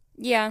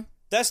 Yeah.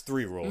 That's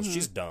 3 rules.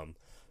 She's dumb.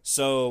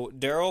 So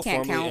Daryl Can't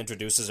formally count.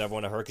 introduces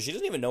everyone to her, because she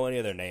doesn't even know any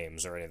of their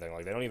names or anything.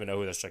 Like, they don't even know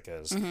who this chick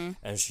is. And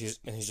he's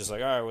just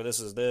like, all right, well, this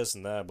is this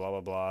and that, blah,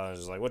 blah, blah. And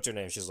she's like, what's your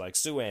name? She's like,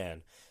 Sue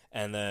Ann.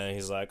 And then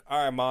he's like,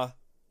 all right, Ma,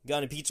 got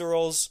any pizza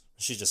rolls?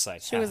 She's just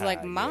like, She was like,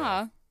 "Ha-ha, Ma.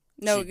 yeah."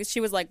 No, she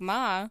was like,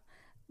 Ma,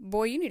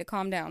 boy, you need to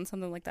calm down.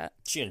 Something like that.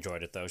 She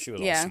enjoyed it, though. She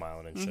was Yeah. all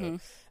smiling and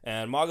shit.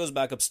 And Ma goes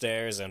back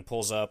upstairs and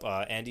pulls up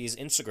Andy's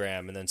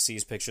Instagram, and then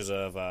sees pictures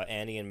of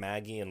Annie and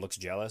Maggie and looks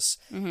jealous.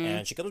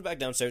 And she comes back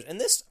downstairs. And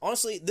this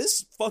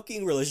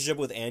fucking relationship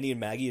with Andy and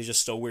Maggie is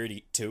just so weird,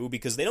 too,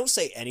 because they don't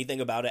say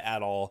anything about it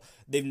at all.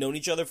 They've known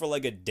each other for,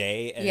 like, a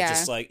day, and Yeah. it's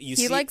just, like,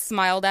 He like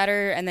smiled at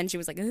her, and then she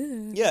was like,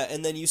 ugh. Yeah,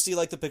 and then you see,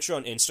 like, the picture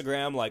on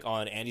Instagram, like,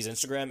 on Andy's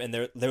Instagram, and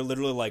they're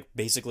literally, like,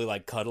 basically,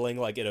 like, cuddling,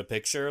 like, in a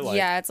picture. Like,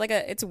 Yeah,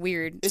 it's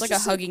weird. It's like a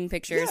just hugging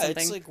picture or something.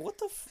 it's like, what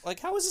the like,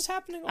 how is this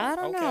happening? I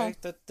don't know.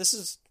 This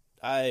is...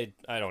 I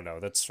don't know.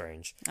 That's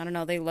strange. I don't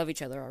know. They love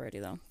each other already,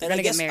 though. They're And gonna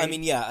I guess, get married.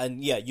 I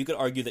mean, you could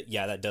argue that,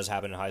 that does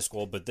happen in high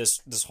school, but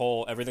this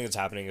whole, everything that's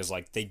happening is,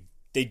 like, they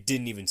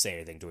didn't even say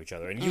anything to each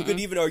other. And you could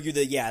even argue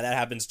that, that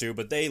happens too,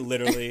 but they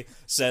literally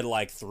said,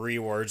 like, 3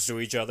 words to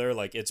each other.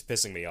 Like, it's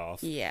pissing me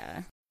off.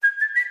 Yeah.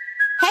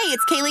 Hey,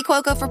 it's Kaylee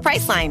Cuoco for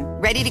Priceline.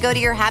 Ready to go to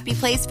your happy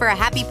place for a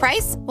happy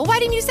price? Well, why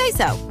didn't you say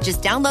so?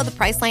 Just download the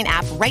Priceline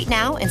app right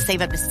now and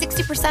save up to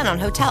 60% on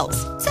hotels.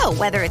 So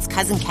whether it's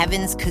Cousin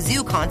Kevin's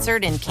Kazoo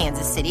Concert in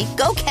Kansas City,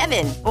 go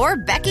Kevin, or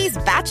Becky's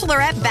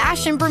Bachelorette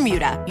Bash in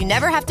Bermuda, you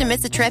never have to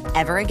miss a trip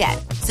ever again.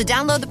 So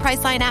download the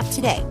Priceline app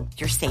today.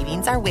 Your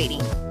savings are waiting.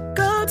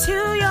 Go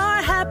to your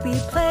happy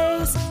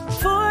place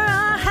for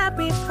a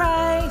happy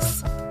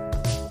price.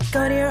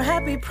 Go to your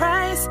happy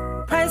price,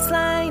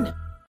 Priceline.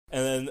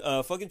 And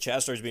then fucking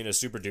Chaz starts being a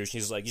super douche.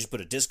 He's like, you should put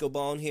a disco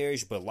ball in here, you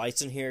should put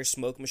lights in here,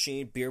 smoke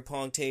machine, beer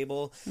pong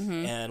table,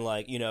 and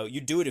like, you know,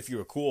 you do it if you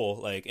were cool.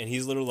 Like, and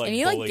he's literally like, and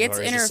he like bullying gets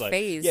her. in He's her just like,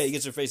 face. yeah, he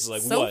gets in her face. He's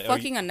like, so what?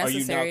 fucking are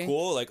unnecessary. you not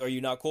cool? Like, are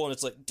you not cool? And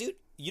it's like, dude,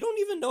 you don't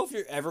even know if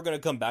you're ever gonna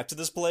come back to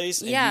this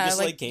place. And Yeah, you just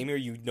like came here.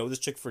 You know this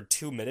chick for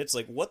 2 minutes.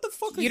 Like, what the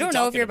fuck? Are you don't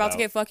know if you're about talking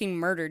to get fucking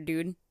murdered,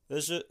 dude.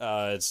 This shit.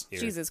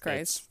 Jesus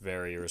Christ. It's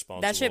very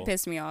irresponsible. That shit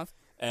pissed me off.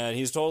 And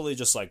he's totally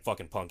just like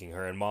fucking punking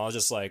her. And Ma's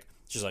just like,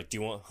 she's like, do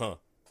you want? You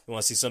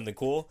want to see something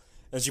cool?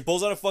 And she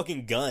pulls out a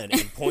fucking gun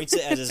and points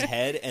it at his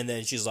head, and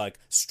then she's like,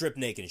 strip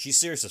naked. And she's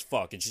serious as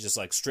fuck, and she's just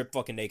like, strip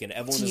fucking naked. And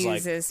everyone is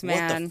like,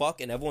 what the fuck?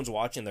 And everyone's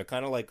watching. They're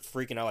kind of like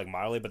freaking out like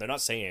mildly, but they're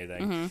not saying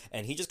anything.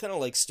 And he just kind of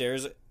like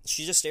stares.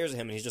 She just stares at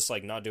him, and he's just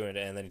like not doing it.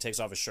 And then he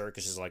takes off his shirt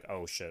because she's like,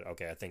 oh shit,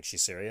 okay, I think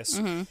she's serious.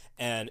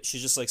 And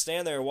she's just like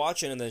standing there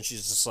watching, and then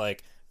she's just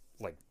like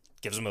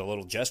gives him a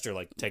little gesture,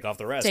 like, take off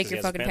the rest. Take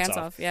your fucking pants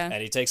off, yeah.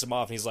 And he takes them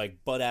off, and he's,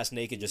 like, butt-ass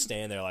naked, just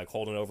standing there, like,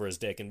 holding over his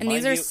dick. And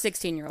these are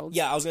 16-year-olds.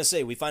 Yeah, I was gonna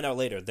say, we find out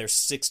later, they're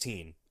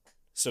 16.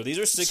 So these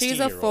are 16-year-olds. She's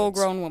a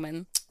full-grown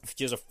woman.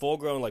 She's a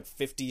full-grown, like,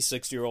 50,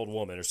 60-year-old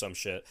woman or some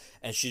shit.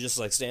 And she just,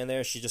 like, standing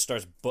there, she just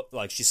starts,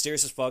 she's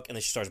serious as fuck, and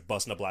then she starts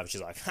busting up laughing.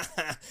 She's like,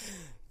 haha,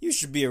 you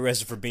should be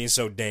arrested for being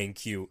so dang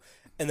cute.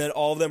 And then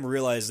all of them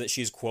realize that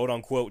she's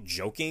quote-unquote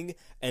joking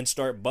and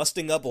start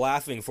busting up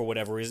laughing for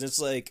whatever reason. It's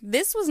like...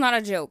 This was not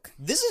a joke.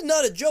 This is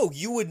not a joke.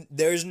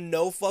 There's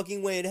no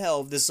fucking way in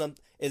hell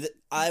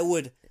I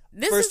would...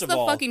 This is the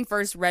fucking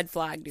first red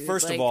flag, dude.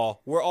 First of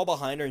all, we're all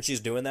behind her and she's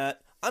doing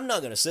that. I'm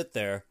not gonna sit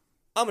there.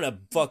 I'm gonna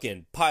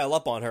fucking pile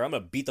up on her. I'm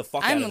gonna beat the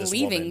fuck out of this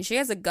woman. I'm leaving. She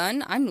has a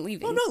gun. I'm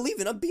leaving. I'm not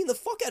leaving. I'm beating the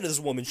fuck out of this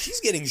woman.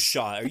 She's getting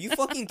shot. Are you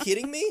fucking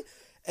kidding me?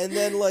 And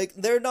then, like,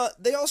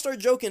 they all start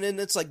joking, and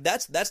it's like,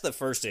 that's the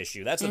first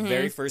issue. That's the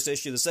very first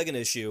issue. The second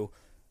issue,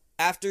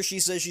 after she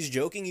says she's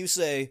joking, you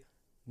say,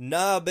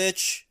 nah,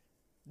 bitch,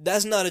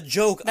 that's not a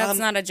joke. That's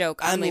not a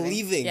joke. I'm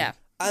leaving. Yeah.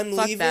 I'm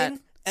fuck leaving, that.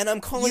 and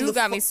I'm calling You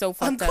got me so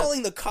fucked up. I'm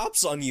calling the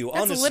cops on you,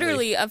 honestly. That's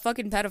literally a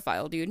fucking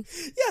pedophile, dude.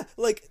 Yeah,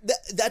 like,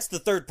 that's the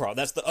third problem.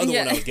 That's the other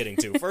one I was getting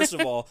to. First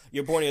of all,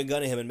 you're pointing a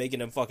gun at him and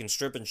making him fucking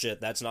strip and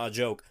shit. That's not a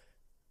joke.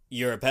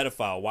 You're a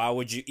pedophile. Why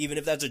would you, even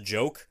if that's a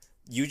joke...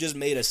 You just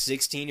made a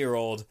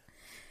 16-year-old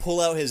pull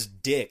out his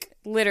dick.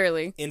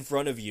 Literally. In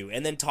front of you,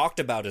 and then talked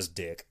about his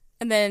dick.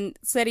 And then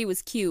said he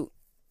was cute.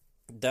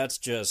 That's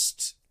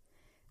just...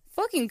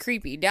 Fucking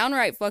creepy.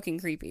 Downright fucking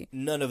creepy.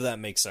 None of that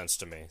makes sense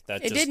to me.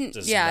 That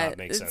does not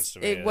make sense to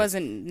me. It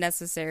wasn't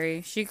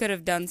necessary. She could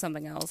have done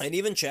something else. And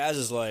even Chaz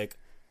is like,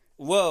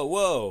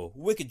 whoa,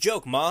 wicked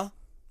joke, ma.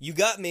 You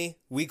got me.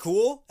 We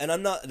cool?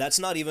 And that's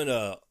not even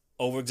a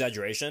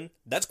over-exaggeration.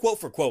 That's quote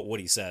for quote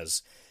what he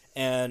says.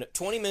 And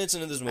 20 minutes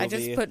into this movie... I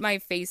just put my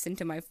face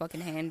into my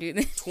fucking hand,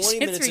 dude. 20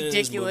 minutes into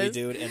this movie,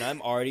 dude, and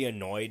I'm already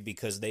annoyed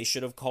because they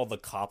should have called the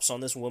cops on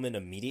this woman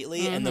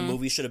immediately, and the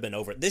movie should have been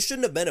over. This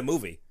shouldn't have been a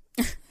movie.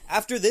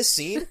 After this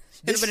scene...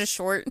 Should have been a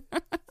short.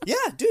 Yeah,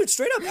 dude,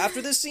 straight up.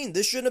 After this scene,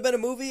 this shouldn't have been a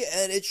movie,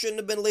 and it shouldn't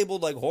have been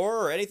labeled like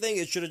horror or anything.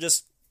 It should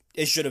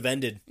have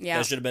ended. Yeah.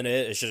 That should have been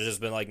it. It should have just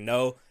been like,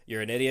 no,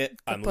 you're an idiot.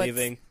 I'm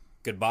leaving.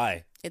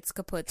 Goodbye. It's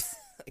kaput.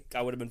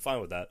 I would have been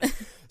fine with that.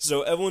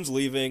 So everyone's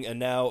leaving, and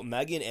now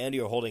Maggie and Andy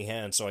are holding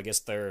hands, so I guess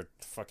they're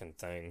fucking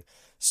thing.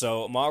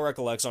 So Ma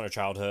recollects on her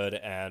childhood,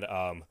 and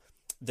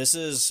this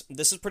is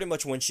pretty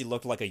much when she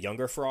looked like a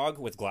younger frog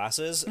with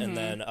glasses, and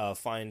then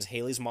finds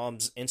Haley's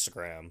mom's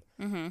Instagram.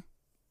 Mm-hmm.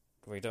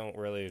 We don't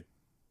really...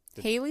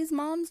 Haley's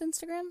mom's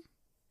Instagram?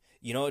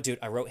 You know what, dude?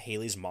 I wrote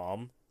Haley's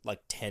mom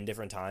like 10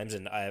 different times,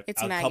 and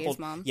it's Maggie's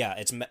mom. Yeah,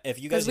 it's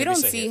if you guys because we don't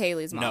see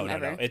Haley's mom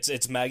ever. No.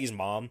 It's Maggie's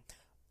mom.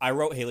 I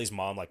wrote Haley's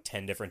mom like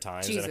 10 different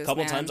times, and a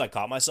couple times I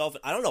caught myself.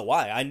 I don't know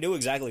why. I knew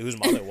exactly whose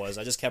mom it was.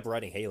 I just kept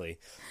writing Haley.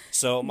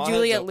 So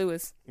Juliette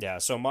Lewis. Yeah,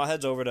 so Ma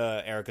heads over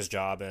to Erica's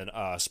job and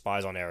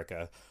spies on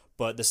Erica.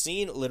 But the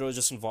scene literally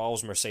just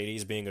involves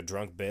Mercedes being a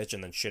drunk bitch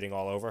and then shitting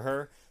all over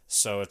her.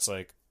 So it's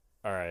like,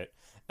 all right.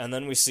 And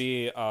then we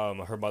see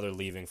her mother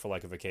leaving for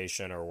like a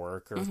vacation or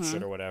work or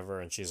shit or whatever,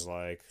 and she's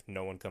like,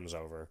 no one comes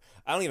over.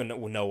 I don't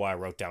even know why I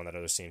wrote down that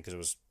other scene because it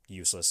was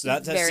useless.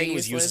 That scene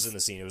was useless in the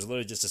scene. It was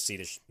literally just to see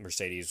that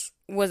Mercedes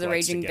was a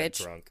raging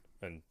bitch. Drunk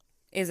and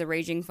is a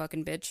raging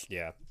fucking bitch.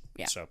 Yeah.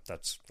 So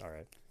that's all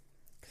right.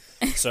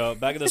 So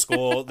back at the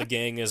school, the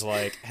gang is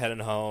like heading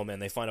home,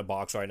 and they find a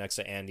box right next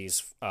to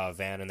Andy's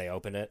van, and they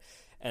open it.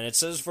 And it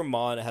says from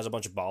Ma, and it has a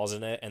bunch of balls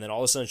in it, and then all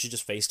of a sudden she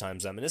just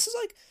FaceTimes them. And this is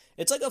like,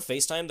 it's like a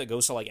FaceTime that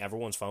goes to like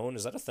everyone's phone.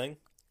 Is that a thing?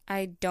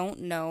 I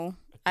don't know.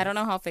 I don't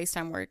know how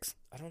FaceTime works.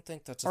 I don't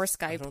think that's Or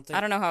Skype. I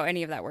don't know how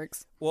any of that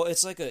works. Well,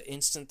 it's like an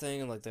instant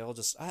thing, and like they all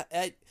just.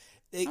 I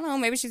don't know.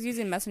 Maybe she's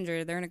using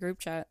Messenger. They're in a group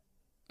chat.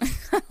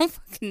 I don't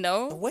fucking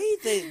know. The way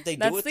they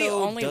do it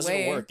though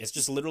doesn't work. It's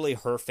just literally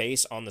her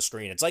face on the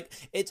screen. It's like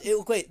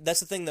wait.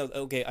 That's the thing though.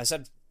 Okay, I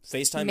said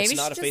FaceTime. Maybe it's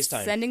not a she's just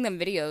FaceTime. sending them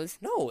videos.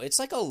 No, it's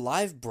like a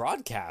live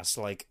broadcast.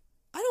 Like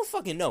I don't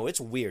fucking know. It's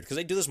weird because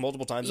they do this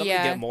multiple times. I'm gonna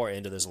Yeah. get more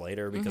into this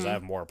later because I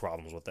have more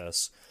problems with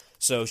this.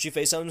 So she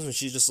FaceTimes and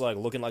she's just like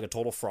looking like a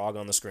total frog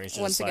on the screen. She's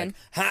Once just again.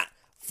 like, ha,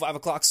 5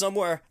 o'clock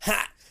somewhere,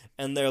 ha,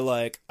 and they're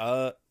like,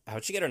 how'd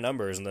she get her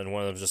numbers? And then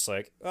one of them's just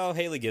like, oh,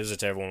 Haley gives it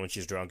to everyone when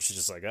she's drunk. She's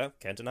just like, oh,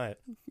 can't deny it.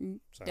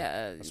 So,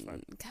 Yeah, that's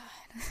fine.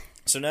 God.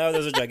 So now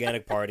there's a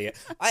gigantic party.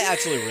 I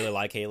actually really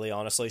like Haley,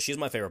 honestly. She's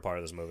my favorite part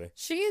of this movie.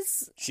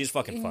 She's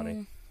fucking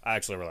funny. I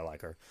actually really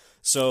like her.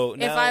 So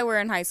now, if I were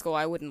in high school,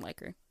 I wouldn't like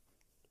her.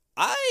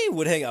 I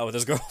would hang out with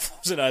this girl if I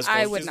was in high school.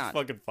 I would she's not.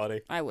 Fucking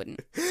funny. I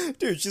wouldn't.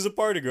 Dude, she's a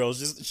party girl.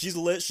 She's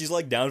lit. She's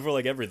like down for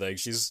like everything.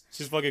 She's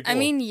fucking cool. I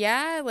mean,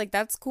 yeah, like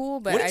that's cool,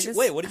 but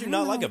what did you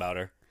not like about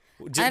her?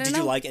 Did you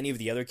know. like any of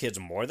the other kids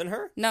more than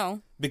her?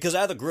 No. Because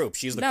out of the group,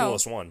 she's the No.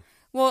 coolest one.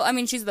 Well, I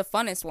mean, she's the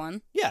funnest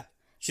one, Yeah.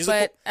 She's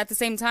but at the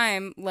same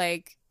time,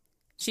 like,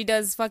 she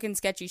does fucking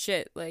sketchy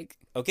shit. Like,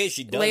 okay,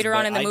 she does. later but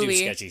on in the I do movie-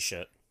 sketchy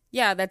shit.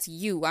 yeah, that's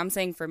you. I'm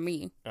saying for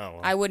me, Oh,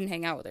 well. I wouldn't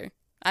hang out with her.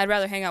 I'd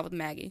rather hang out with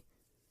Maggie.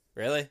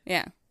 Really?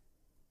 Yeah.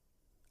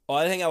 Oh,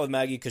 I'd hang out with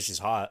Maggie because she's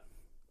hot.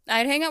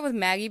 I'd hang out with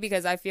Maggie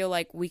because I feel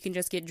like we can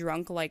just get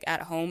drunk, like,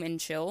 at home and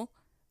chill.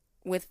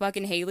 With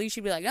fucking Haley,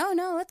 she'd be like, oh,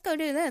 no, let's go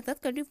do this. Let's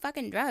go do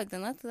fucking drugs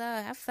and let's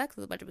have sex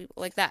with a bunch of people.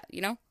 Like that,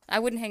 you know? I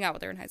wouldn't hang out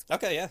with her in high school.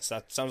 Okay, yes,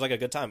 that sounds like a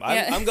good time.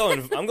 Yeah. I'm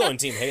going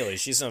Team Haley.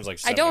 She sounds like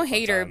she's I having a don't fun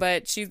hate her, time.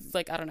 but she's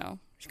like, I don't know.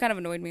 She kind of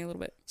annoyed me a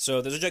little bit.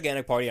 So there's a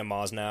gigantic party at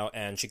Ma's now,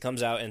 and she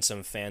comes out in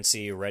some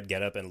fancy red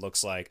getup and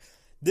looks like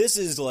this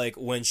is like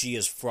when she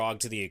is frog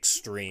to the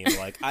extreme.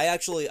 Like I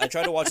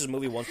tried to watch this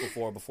movie once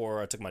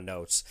before I took my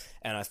notes,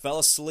 and I fell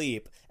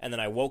asleep, and then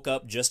I woke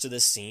up just to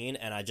this scene,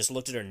 and I just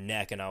looked at her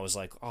neck, and I was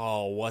like,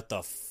 oh, what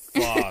the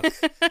fuck?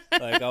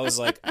 Like I was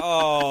like,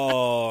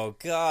 oh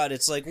god,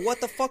 it's like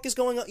what the fuck is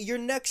going on? Your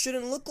neck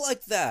shouldn't look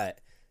like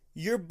that.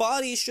 Your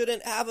body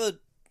shouldn't have a.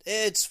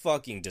 It's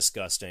fucking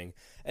disgusting.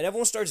 And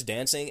everyone starts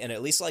dancing, and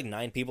at least like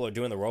 9 people are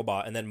doing the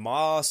robot, and then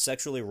Ma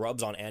sexually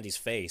rubs on Andy's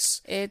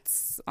face.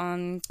 It's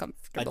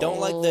uncomfortable. I don't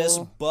like this,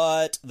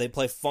 but they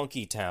play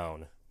Funky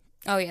Town,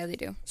 Oh, yeah, they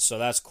do. so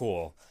that's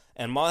cool.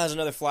 And Ma has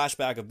another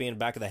flashback of being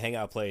back at the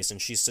hangout place,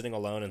 and she's sitting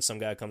alone, and some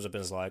guy comes up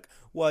and is like,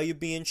 why are you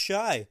being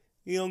shy?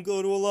 You don't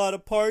go to a lot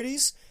of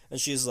parties?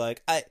 And she's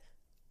like,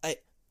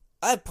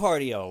 I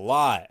party a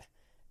lot.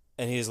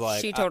 And he's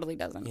like... She totally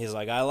doesn't. He's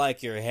like, I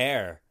like your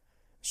hair.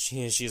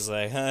 She's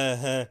like,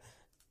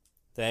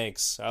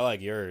 thanks, I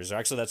like yours. Or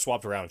actually, that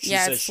swapped around. She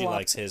Yeah, says it's she swapped.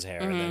 likes his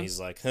hair, and then he's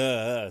like,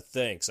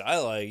 thanks, I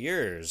like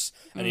yours.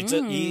 And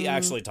he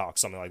actually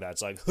talks something like that.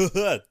 It's like,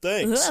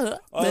 thanks,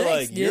 I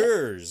like yeah.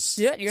 yours.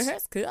 Yeah, your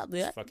hair's good.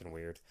 Yeah. It's fucking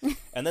weird.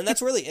 And then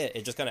that's really it.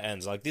 It just kind of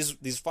ends. Like, these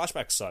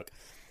flashbacks suck.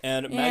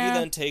 And Maggie Yeah.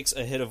 then takes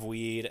a hit of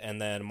weed, and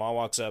then Ma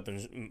walks up,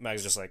 and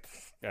Maggie's just like,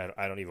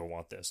 I don't even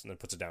want this, and then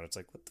puts it down. It's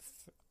like, what the fuck?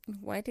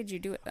 Why did you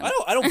do it then?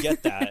 I don't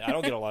get that. I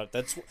don't get a lot.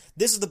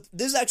 This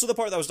is actually the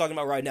part that I was talking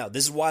about right now.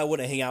 This is why I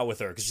wouldn't hang out with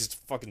her because she's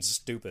fucking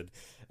stupid.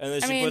 And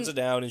then she puts it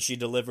down and she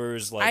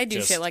delivers like I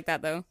do shit like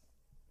that though.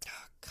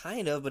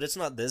 kind of, but it's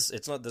not this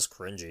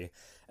cringy.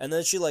 And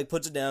then she like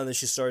puts it down and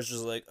she starts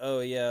just like,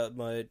 oh yeah,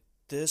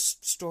 this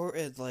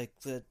story like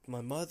that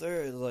my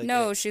mother like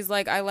No, she's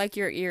like, I like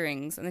your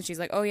earrings, and then she's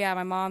like, oh yeah,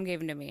 my mom gave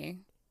them to me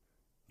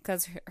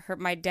because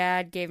my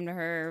dad gave them to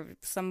her.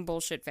 Some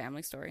bullshit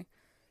family story.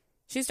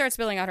 She starts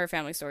spilling out her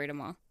family story to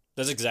Ma.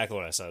 That's exactly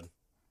what I said.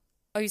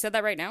 Oh, you said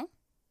that right now?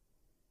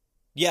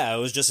 Yeah, it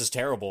was just as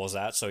terrible as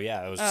that. So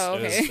yeah, it was. Oh,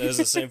 okay. It was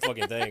the same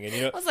fucking thing. And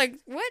you know, I was like,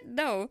 what?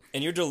 No.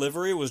 and your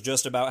delivery was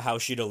just about how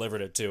she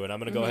delivered it too. And I'm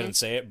gonna go Mm-hmm. ahead and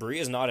say it. Brie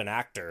is not an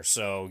actor,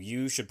 so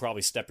you should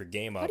probably step your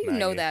game up. How do you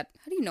know Maggie. that?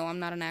 How do you know I'm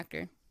not an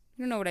actor?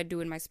 You don't know what I do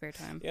in my spare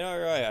time. You know,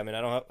 you're right. I mean,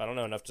 I don't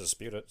know enough to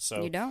dispute it.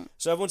 So You don't?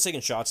 So everyone's taking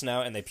shots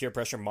now, and they peer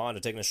pressure Ma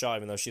into taking a shot,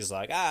 even though she's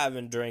like, I've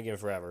been drinking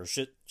forever.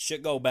 Shit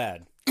go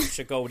bad.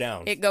 Shit go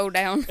down. It go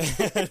down.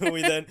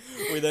 we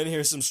then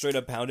hear some straight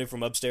up pounding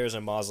from upstairs,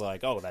 and Ma's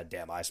like, "Oh, that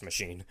damn ice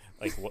machine!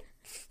 Like what?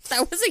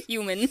 That was a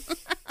human.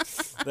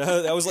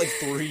 that was like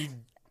 3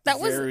 That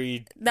was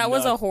very that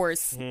was a nut-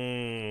 horse.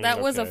 That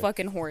was a okay.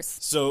 fucking horse.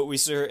 So we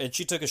see her, and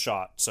she took a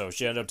shot. So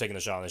she ended up taking the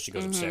shot, and then she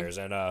goes upstairs.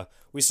 And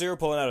we see her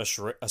pulling out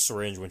a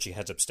syringe when she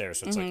heads upstairs.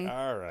 So it's like,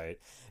 all right.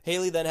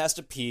 Haley then has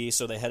to pee,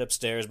 so they head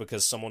upstairs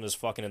because someone is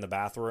fucking in the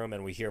bathroom,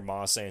 and we hear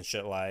Ma saying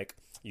shit like,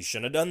 "You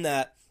shouldn't have done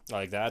that.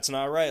 Like, that's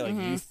not right. Like,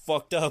 you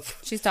fucked up."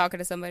 She's talking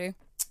to somebody.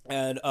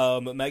 And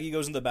Maggie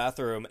goes in the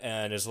bathroom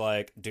and is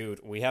like, dude,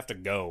 we have to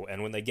go.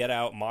 And when they get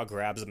out, Ma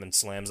grabs them and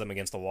slams them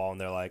against the wall, and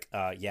they're like,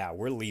 yeah,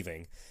 we're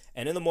leaving.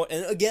 And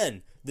and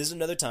again, this is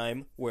another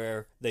time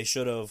where they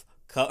should have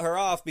cut her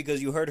off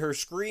because you heard her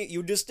scream.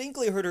 You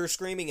distinctly heard her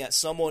screaming at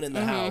someone in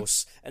the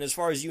house, and as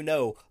far as you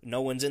know,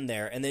 no one's in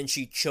there. And then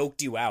she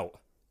choked you out.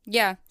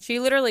 Yeah, she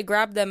literally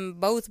grabbed them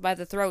both by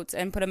the throats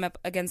and put them up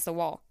against the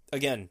wall.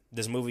 Again,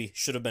 this movie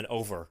should have been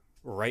over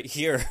right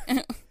here.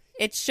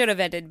 It should have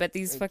ended, but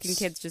these fucking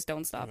kids just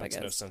don't stop, I Makes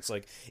guess. no sense.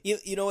 Like,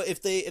 you know,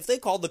 if they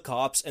called the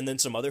cops and then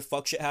some other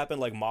fuck shit happened,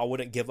 like Ma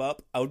wouldn't give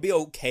up, I would be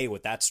okay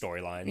with that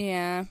storyline.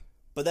 Yeah.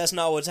 But that's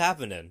not what's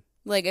happening.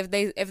 Like, if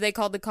they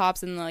called the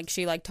cops and, like,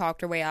 she, like, talked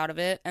her way out of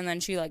it, and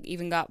then she, like,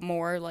 even got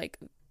more, like...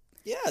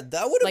 Yeah,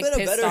 that would have Like, been a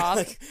pissed better off.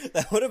 like,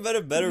 that would have been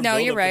a better No,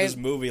 build you're up right. for this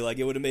movie. Like,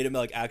 it would have made him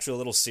like actually a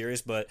little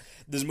serious, but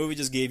this movie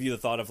just gave you the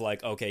thought of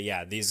like, okay,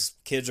 yeah, these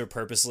kids are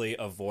purposely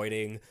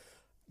avoiding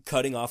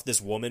cutting off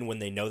this woman when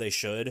they know they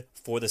should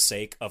for the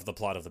sake of the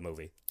plot of the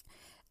movie.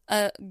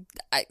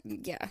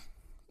 Yeah.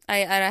 I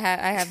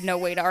have no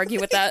way to argue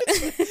with that.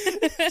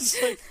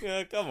 It's like,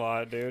 yeah, come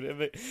on,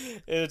 dude.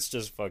 It's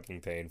just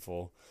fucking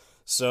painful.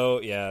 So,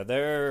 yeah,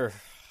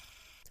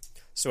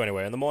 So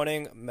anyway, in the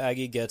morning,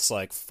 Maggie gets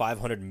like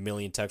 500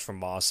 million texts from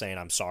Ma saying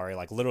I'm sorry,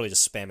 like literally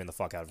just spamming the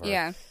fuck out of her.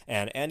 Yeah.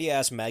 And Andy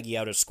asks Maggie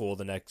out at school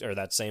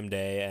that same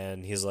day,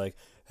 and he's like,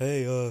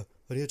 "Hey, I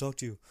need to talk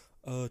to you.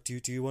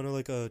 Do you want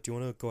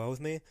to go out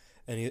with me?"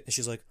 And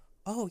she's like,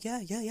 "Oh yeah,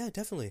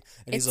 definitely."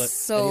 And It's he's like,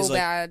 so and he's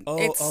bad.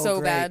 Like, It's so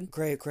great, bad.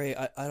 Great.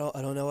 I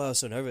don't know why I was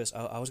so nervous.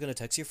 I was gonna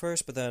text you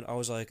first, but then I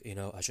was like,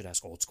 I should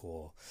ask old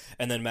school.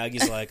 And then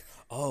Maggie's like,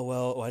 "Oh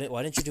well, why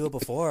didn't you do it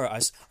before?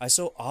 I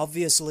so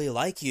obviously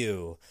like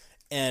you."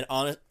 And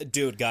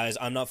dude, guys,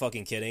 I'm not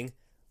fucking kidding.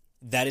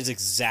 That is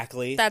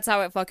exactly. That's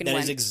how it fucking went.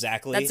 That's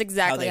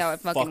exactly how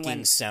it fucking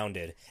went.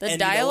 sounded. The And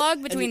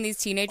dialogue between these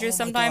teenagers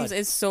oh my sometimes God.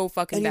 is so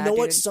fucking And bad, you know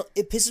what? dude.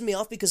 It pisses me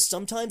off because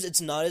sometimes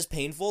it's not as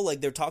painful.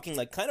 Like they're talking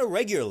like kind of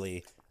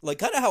regularly, like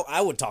kind of how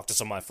I would talk to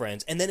some of my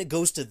friends, and then it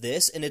goes to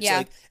this, and it's Yeah.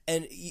 like,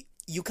 and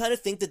you kind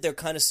of think that they're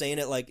kind of saying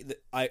it like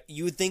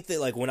you would think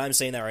that like when I'm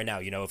saying that right now,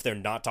 if they're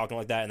not talking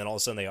like that, and then all of a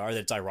sudden they are,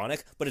 that it's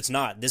ironic, but it's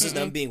not. This is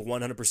them being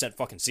 100%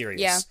 fucking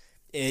serious. Yeah.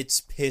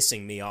 It's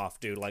pissing me off,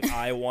 dude. Like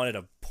I wanted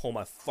to pull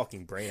my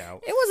fucking brain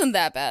out. It wasn't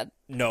that bad.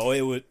 No,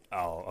 it would.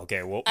 Oh,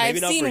 okay. Well, maybe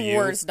I've not seen for you.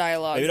 worse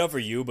dialogue. Maybe not for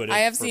you, but I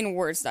have seen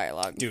worse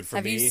dialogue. Dude, for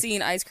have you me-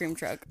 seen Ice Cream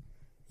Truck?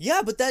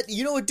 Yeah, but that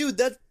what, dude?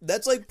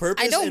 That's like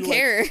purpose. I don't and, like,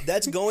 care.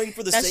 that's going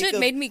for the That sake shit of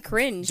made me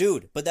cringe.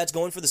 dude. But that's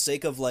going for the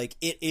sake of like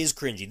it is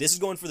cringy. This is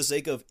going for the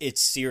sake of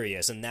it's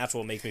serious, and that's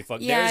what makes me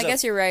fuck. Yeah, I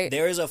guess you're right.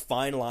 There is a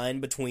fine line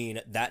between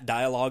that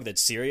dialogue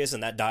that's serious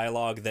and that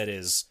dialogue that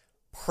is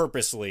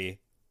purposely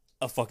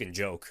a fucking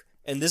joke.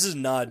 And this is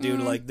not, dude.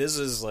 Like this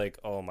is like,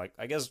 oh my.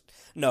 I guess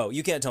no,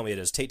 you can't tell me it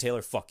is. Tate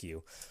Taylor, fuck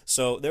you.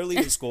 So they're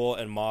leaving school,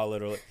 and Ma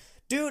literally.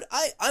 Dude,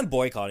 I'm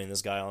boycotting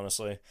this guy,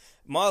 honestly.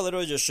 Ma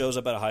literally just shows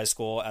up at a high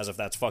school as if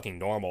that's fucking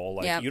normal.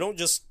 Like, Yeah.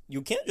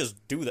 you can't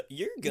just do that.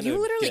 You're gonna You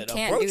literally get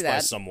can't approached do by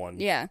that. someone.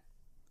 Yeah.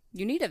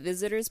 You need a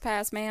visitor's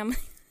pass, ma'am.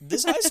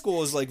 This high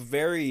school is, like,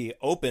 very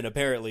open,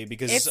 apparently,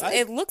 because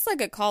It looks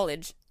like a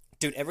college.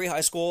 dude, every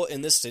high school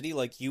in this city,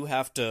 like, you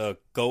have to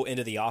go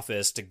into the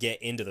office to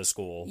get into the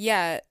school.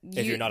 Yeah.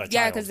 If you're not a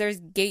Yeah, child. because there's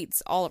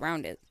gates all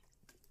around it.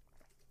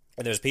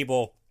 And there's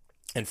people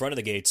in front of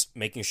the gates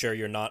making sure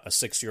you're not a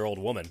 6-year-old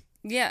woman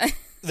Yeah.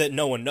 that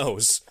no one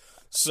knows.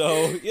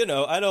 So,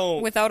 I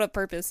don't... Without a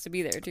purpose to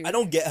be there, too. I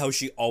don't get how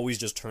she always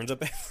just turns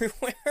up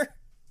everywhere.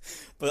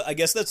 But I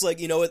guess that's like,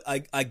 you know what?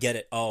 I get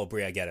it. Oh,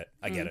 Brie, I get it.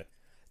 I get it.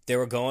 They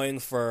were going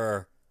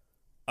for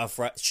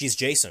she's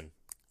Jason.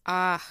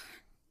 Ah.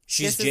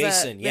 She's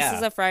Jason, yeah. This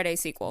is a Friday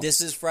sequel.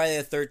 This is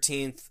Friday the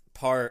 13th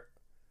part.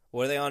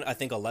 What are they on? I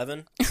think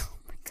 11? Oh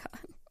my god.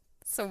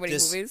 So many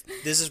movies.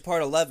 This is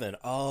part 11.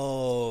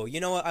 Oh, you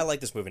know what? I like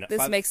this movie now.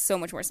 This makes so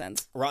much more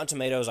sense. Rotten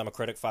Tomatoes, I'm a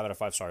critic, 5 out of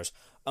 5 stars.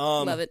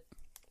 Love it.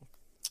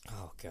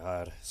 Oh,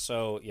 God.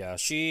 So, yeah,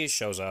 she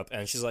shows up,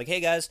 and she's like, hey,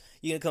 guys,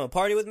 you gonna come and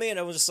party with me? And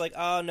everyone's just like,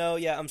 oh, no,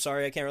 yeah, I'm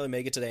sorry, I can't really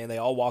make it today. And they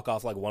all walk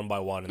off, like, one by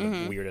one in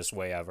the weirdest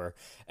way ever.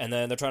 And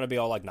then they're trying to be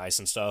all, like, nice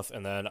and stuff.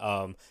 And then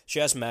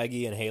she asks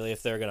Maggie and Haley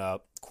if they're gonna,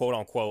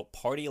 quote-unquote,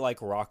 party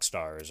like rock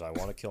stars. I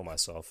want to kill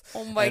myself.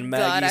 Oh my And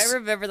god, I Maggie's-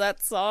 remember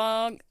that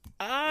song.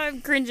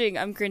 I'm cringing.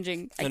 I And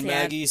can't.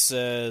 Maggie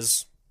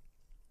says,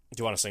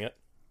 do you want to sing it?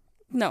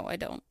 No, I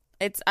don't.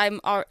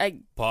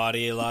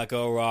 Party like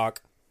a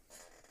rock.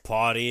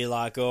 Party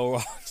like a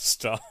rock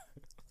star.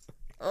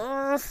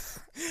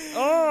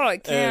 I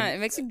can't. It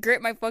makes me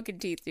grit my fucking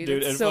teeth, dude. Dude,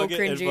 It's and so fucking,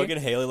 cringy. and fucking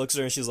Haley looks at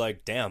her and she's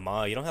like, damn,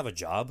 Ma, you don't have a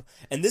job?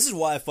 And this is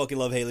why I fucking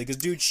love Haley, because,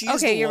 dude, she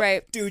is Okay, the you're one-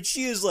 right. Dude,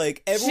 she is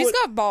like, everyone... She's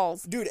got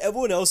balls. Dude,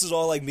 everyone else is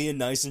all like being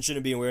nice and shit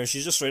and being weird, and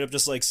she's just straight up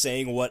just like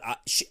saying what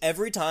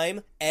every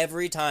time.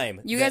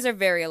 You guys are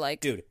very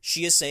alike. Dude,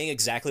 she is saying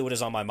exactly what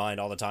is on my mind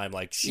all the time.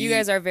 Like, You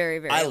guys are very,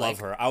 very I alike. love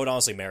her. I would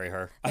honestly marry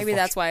her. Maybe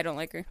that's why I don't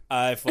like her.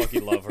 I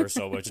fucking love her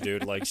so much,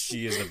 dude. Like,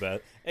 she is the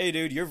best. Hey,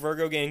 dude, you're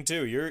Virgo gang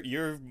too.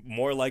 You're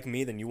more like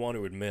me than you want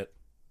to admit.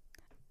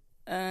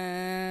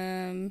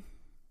 In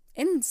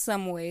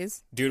some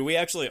ways. Dude, we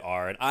actually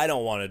are, and I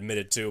don't want to admit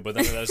it too, but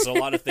then there's a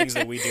lot of things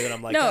that we do, and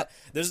I'm like, No. God,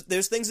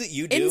 there's things that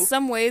you do. In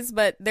some ways,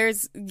 but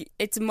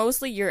it's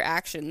mostly your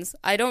actions.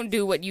 I don't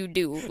do what you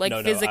do. Like,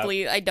 No,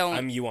 physically, I don't.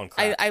 I'm you on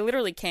crack. I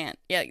literally can't.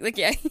 Yeah, you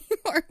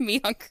are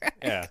me on crack.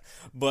 Yeah,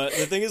 but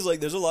the thing is, like,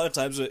 there's a lot of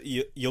times that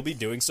you'll be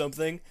doing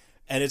something,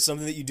 And it's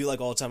something that you do like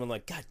all the time. I'm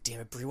like, God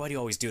damn it, Brie, why do you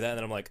always do that? And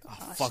then I'm like,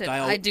 oh fuck, shit,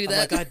 I do I'm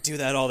that. like, I do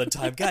that all the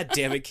time. God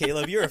damn it,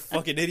 Caleb, you're a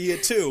fucking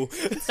idiot too.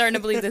 Starting to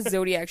believe this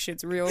Zodiac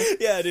shit's real.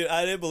 Yeah, dude,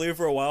 I didn't believe it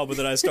for a while, but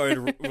then I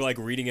started like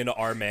reading into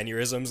our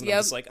mannerisms, and I'm Yep.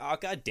 just like, oh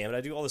god damn it,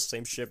 I do all the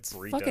same shit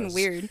Brie Fucking does.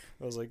 weird.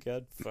 I was like,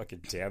 God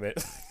fucking damn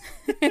it.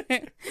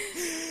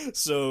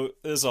 So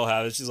this all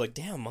happens. She's like,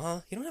 damn,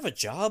 Ma, you don't have a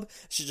job?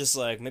 She's just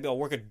like, maybe I'll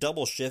work a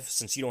double shift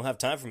since you don't have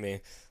time for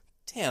me.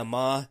 Damn,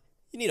 Ma,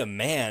 you need a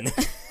man.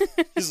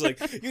 She's like,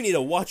 you need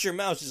to watch your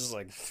mouth. She's just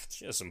like,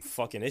 she has some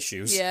fucking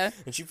issues. Yeah.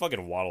 And she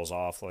fucking waddles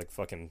off like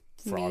fucking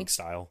frog Me.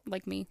 style.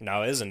 Like me.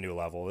 No, it is a new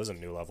level. It is a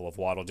new level of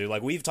waddle, dude.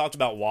 Like, we've talked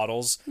about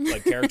waddles,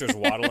 like characters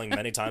waddling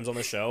many times on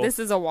the show. This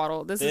is a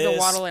waddle. This is a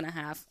waddle and a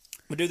half.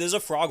 But dude, there's a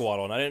frog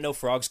waddle, and I didn't know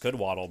frogs could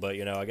waddle, but,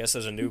 you know, I guess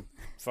there's a new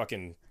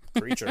fucking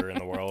creature in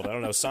the world. I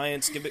don't know.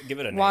 Science, give it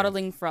a name.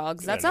 Waddling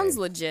frogs. That a sounds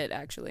name. legit,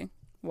 actually.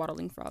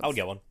 Waddling frogs. I would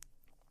get one.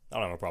 I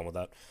don't have a problem with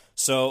that.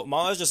 So,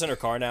 Ma's just in her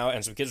car now,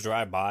 and some kids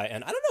drive by,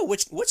 and I don't know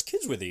which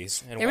kids were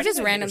these. And They why were do just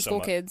hate random her so school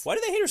much? kids. Why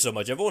do they hate her so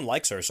much? Everyone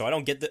likes her, so I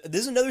don't get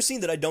this is another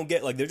scene that I don't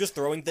get. Like, they're just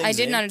throwing things I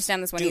didn't in.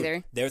 understand this one Dude,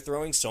 either. They're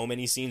throwing so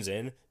many scenes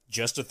in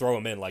just to throw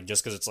them in, like,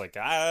 just because it's like,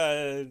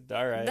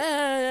 all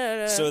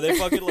right. So they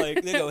fucking,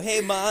 like, they go,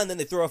 hey, Ma, and then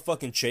they throw a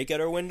fucking shake at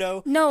her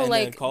window. No, and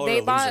like then call her they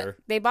a bought loser.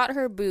 they bought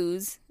her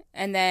booze,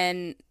 and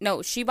then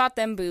no, she bought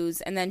them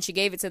booze, and then she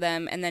gave it to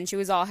them, and then she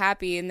was all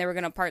happy, and they were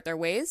gonna part their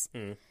ways.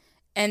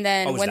 And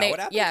then Oh, is when that they what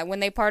happened? when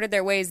they parted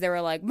their ways, they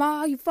were like,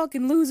 "Ma, you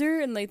fucking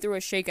loser!" And they threw a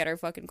shake at her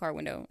fucking car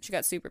window. She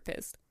got super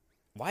pissed.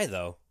 Why,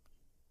 though?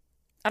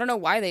 I don't know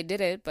why they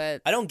did it,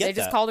 but I don't get they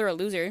just that. called her a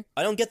loser.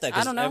 I don't get that, I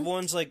because don't know.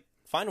 everyone's, like,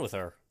 fine with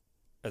her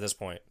at this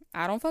point.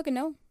 I don't fucking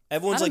know.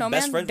 Everyone's, I don't like, know,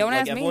 best man. friends. Don't Like,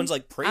 ask me. everyone's,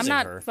 like, praising I'm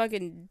not her.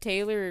 fucking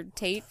Taylor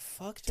Tate.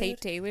 Fuck, dude.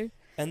 Tate Taylor.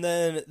 And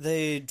then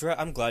they drive.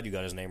 I'm glad you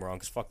got his name wrong,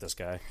 because fuck this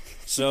guy.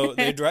 So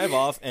they drive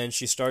off, and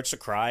she starts to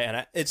cry.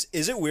 And is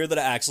it weird that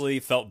I actually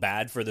felt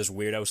bad for this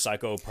weirdo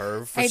psycho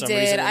perv for I some did.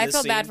 reason? in I this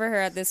felt scene? bad for her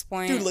at this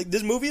point. Dude, like,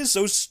 this movie is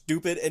so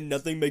stupid and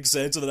nothing makes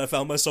sense. And then I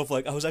found myself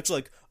like, I was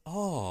actually like,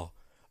 oh.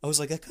 I was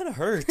like, that kind of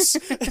hurts.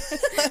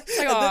 like,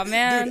 oh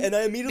man, dude, and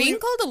I immediately being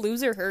called a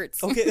loser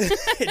hurts. Okay,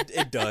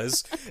 it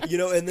does, you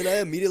know. And then I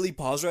immediately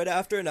paused right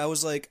after, and I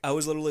was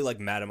literally like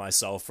mad at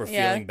myself for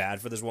Yeah. feeling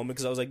bad for this woman,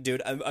 because I was like,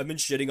 dude, I've been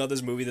shitting on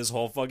this movie this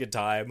whole fucking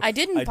time. I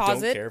didn't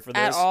pause don't it care for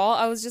at this. all.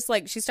 I was just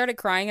like, she started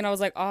crying, and I was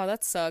like, oh,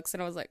 that sucks.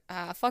 And I was like,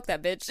 fuck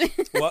that bitch.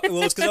 Well,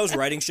 it's because I was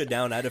writing shit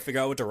down. I had to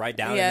figure out what to write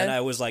down, Yeah. and then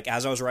I was like,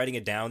 as I was writing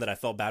it down, that I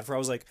felt bad for. I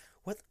was like,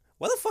 what?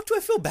 Why the fuck do I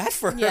feel bad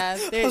for her? Yeah,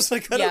 I was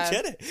like, I yeah.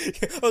 don't get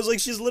it. I was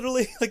like, she's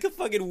literally like a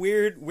fucking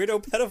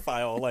weirdo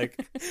pedophile. Like,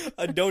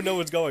 I don't know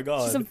what's going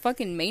on. She's a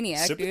fucking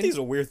maniac, Sympathy's dude.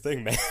 a weird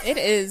thing, man. It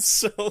is.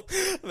 So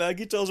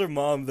Maggie tells her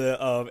mom that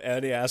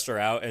Annie asked her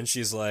out, and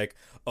she's like,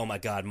 "Oh my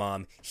god,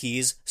 Mom,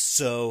 he's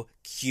so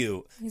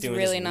cute." He's doing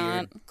really this not.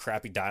 weird,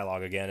 crappy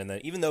dialogue again, and then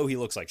even though he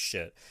looks like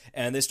shit,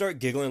 and they start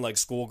giggling like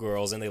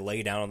schoolgirls, and they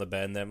lay down on the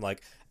bed, and then I'm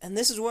like, and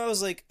this is where I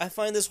was like, I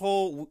find this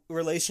whole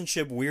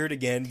relationship weird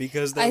again,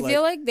 because I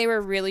feel like they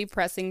were really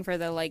pressing for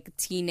the like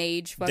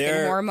teenage fucking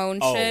they're- hormone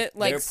oh, shit,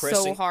 like they're so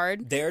pressing-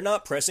 hard. They're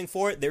not pressing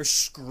for it. They're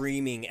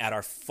screaming at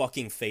our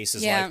fucking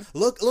faces. Yeah.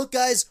 Like, look,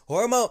 guys,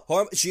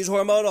 she's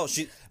hormonal.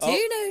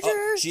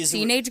 Teenager, she's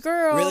teenage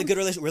girl. Really good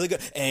relation. Really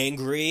good.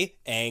 Angry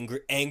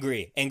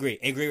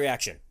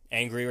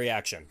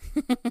reaction.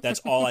 That's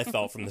all I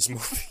felt from this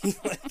movie.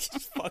 Like,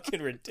 it's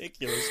fucking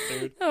ridiculous,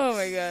 dude. Oh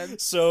my god.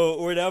 So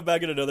we're now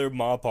back at another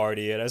Ma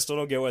party, and I still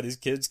don't get why these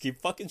kids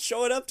keep fucking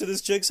showing up to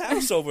this chick's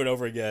house over and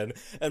over again.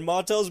 And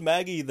Ma tells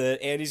Maggie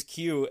that Annie's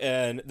cute,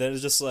 and then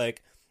it's just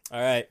like,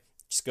 all right,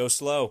 just go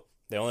slow.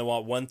 They only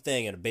want one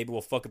thing, and a baby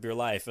will fuck up your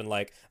life. And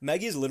like,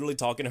 Maggie's literally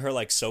talking to her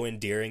like so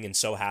endearing and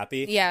so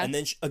happy. Yeah. And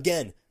then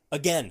again.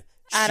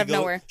 Out of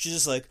nowhere. She's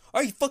just like,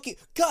 are you fucking...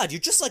 God,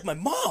 you're just like my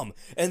mom.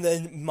 And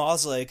then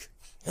Ma's like...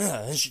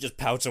 "Ugh," and she just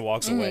pouts and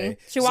walks away.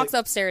 She walks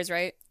upstairs,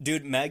 right?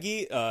 Dude,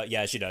 Maggie...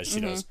 yeah, she does.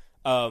 She Mm-hmm. does.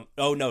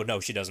 Oh, no,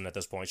 she doesn't at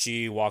this point.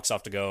 She walks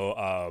off to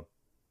go,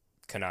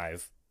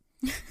 connive.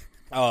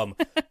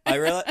 I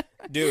realize...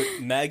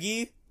 Dude,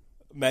 Maggie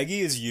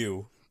is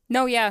you.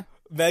 No, yeah.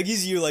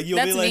 Maggie's you. Like, you'll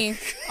That's be like... me.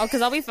 Oh,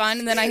 because I'll be fine,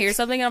 and then I hear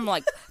something, and I'm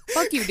like,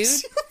 fuck you, dude.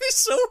 You'll be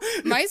so...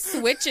 My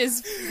switch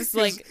is just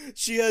like...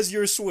 She has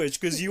your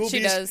switch, because you will She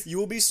be does. you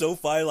will be so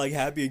fine, like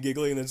happy and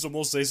giggling, and then someone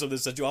will say something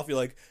that sets you off. You're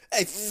like,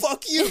 "Hey,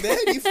 fuck you, man!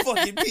 You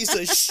fucking piece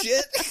of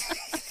shit!"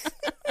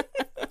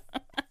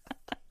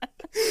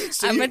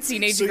 So I'm a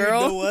teenage so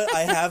girl. You know what?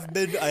 I have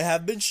been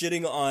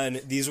shitting on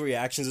these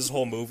reactions this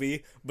whole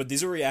movie, but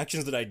these are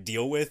reactions that I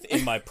deal with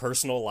in my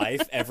personal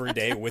life every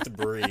day with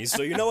Brie.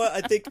 So you know what?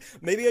 I think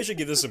maybe I should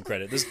give this some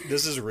credit.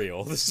 This is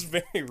real. This is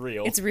very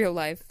real. It's real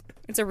life.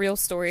 It's a real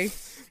story.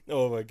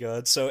 Oh my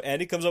god. So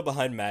Andy comes up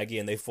behind Maggie,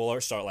 and they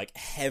start like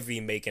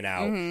heavy making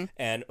out,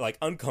 and like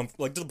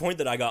uncomfortable, like to the point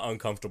that I got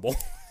uncomfortable.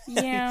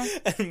 Yeah.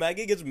 And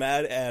Maggie gets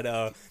mad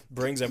and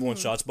brings everyone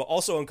shots, but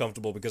also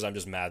uncomfortable because I'm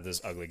just mad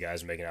this ugly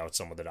guy's making out with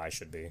someone that I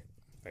should be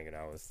hanging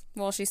out with.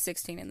 Well, she's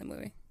 16 in the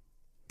movie.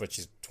 But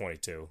she's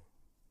 22.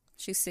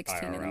 She's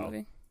 16 in the IRL.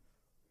 movie.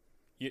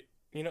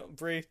 You know,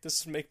 Brie, this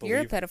is make believe.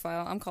 You're a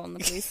pedophile. I'm calling the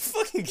police.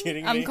 Fucking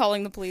kidding me? I'm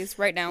calling the police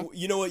right now.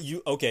 You know what?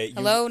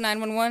 Hello,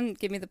 911.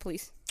 Give me the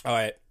police. All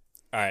right.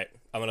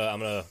 I'm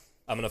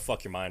gonna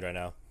fuck your mind right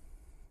now.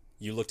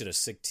 You looked at a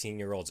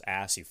 16-year-old's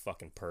ass, you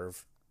fucking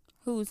perv.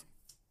 Who's?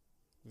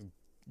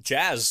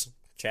 Chaz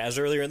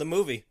earlier in the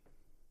movie.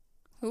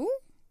 Who?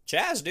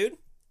 Chaz, dude,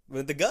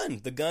 with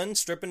the gun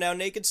stripping down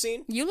naked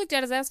scene. You looked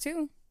at his ass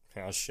too.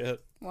 Oh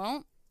shit.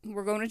 Well,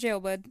 we're going to jail,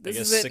 bud. I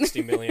guess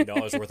 $60 million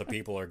worth of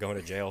people are going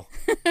to jail.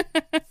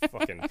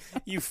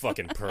 You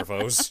fucking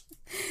pervos.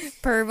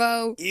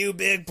 Pervo. You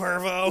big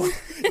pervo.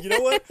 You know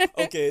what?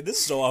 Okay, this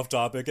is so off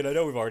topic, and I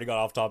know we've already got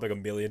off topic a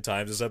million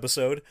times this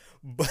episode,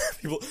 but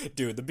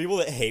the people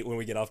that hate when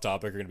we get off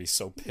topic are going to be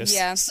so pissed.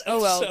 Yeah.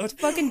 Oh, well.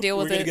 Fucking deal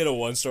with it. We're going to get a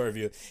one-star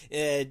review.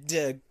 It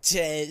took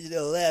 10,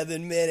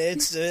 11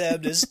 minutes for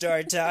them to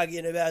start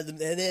talking about them,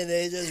 and then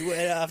they just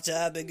went off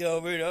topic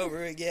over and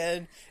over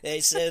again.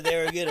 They said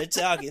they were going to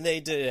talk, and they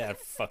did.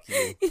 Fuck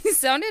you. He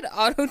sounded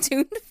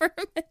auto-tuned for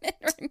a minute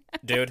right now.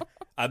 Dude,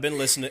 I've been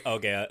listening.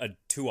 Okay,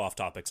 two off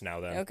topics now.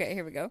 Then okay,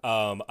 here we go.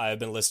 I've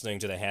been listening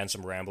to the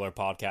Handsome Rambler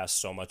podcast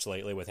so much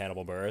lately with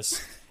Hannibal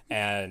Buress,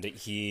 and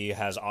he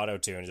has auto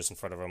tune just in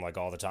front of him like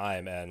all the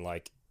time, and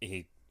like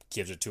he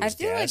gives it to his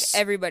guests. I feel like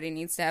everybody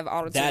needs to have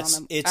auto tune on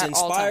them. It's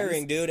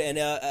inspiring, dude. And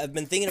I've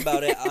been thinking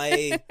about it.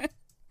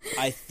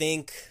 I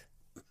think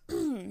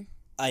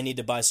I need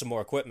to buy some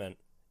more equipment,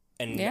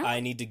 and I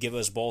need to give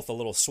us both a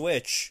little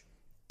switch.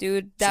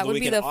 Dude, that would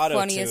be the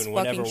funniest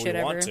fucking shit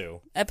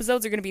ever.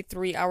 Episodes are going to be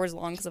 3 hours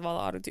long because of all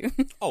the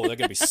auto-tune. Oh, they're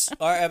going to be...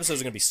 Our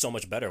episodes are going to be so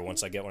much better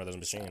once I get one of those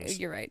machines.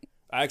 You're right.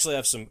 I actually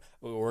have some... Guys,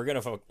 we're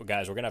going to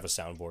have a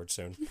soundboard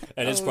soon.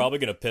 And it's probably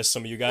going to piss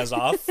some of you guys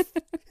off.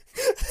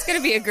 It's going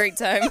to be a great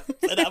time.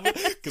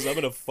 Because I'm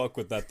going to fuck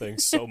with that thing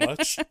so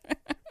much.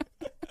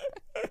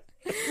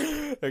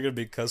 They're going to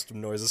be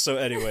custom noises. So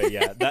anyway,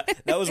 yeah.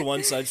 That was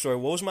one side story.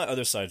 What was my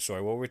other side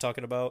story? What were we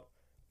talking about?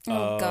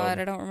 Oh, God,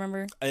 I don't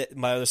remember.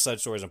 My other side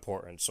story is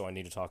important, so I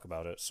need to talk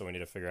about it, so we need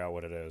to figure out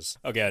what it is.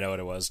 Okay, I know what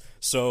it was.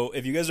 So,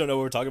 if you guys don't know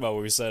what we're talking about,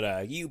 when we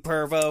said, you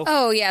pervo.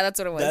 Oh, yeah, that's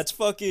what it was.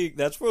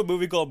 That's for a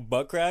movie called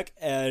Butt Crack,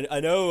 and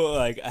I know,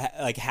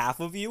 like half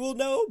of you will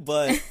know,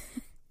 but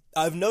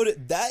I've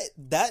noted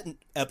that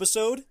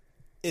episode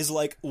is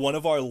like one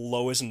of our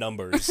lowest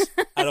numbers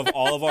out of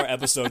all of our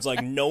episodes.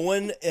 Like, no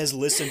one has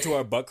listened to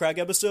our Butt Crack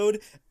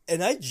episode,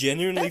 and I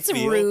genuinely feel...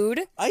 That's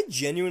rude. I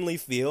genuinely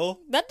feel...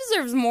 That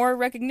deserves more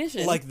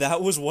recognition. Like,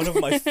 that was one of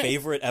my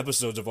favorite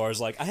episodes of ours.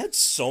 Like, I had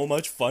so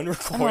much fun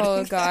recording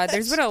Oh, God. that.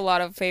 There's been a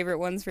lot of favorite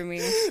ones for me.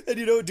 And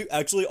you know,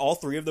 actually, all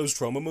three of those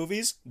Troma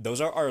movies,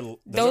 those were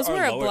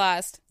a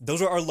blast.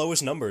 Those are our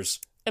lowest numbers.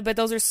 But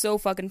those are so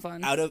fucking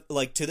fun. Out of,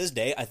 like, to this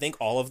day, I think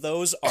all of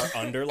those are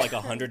under, like,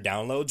 100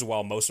 downloads,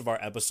 while most of our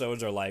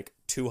episodes are, like,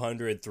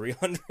 200,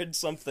 300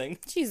 something.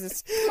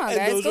 Jesus. Come on,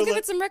 guys. Go give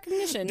it some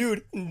recognition.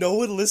 Dude, no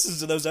one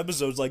listens to those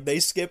episodes. Like, they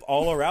skip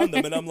all around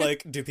them, and I'm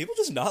like, do people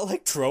just not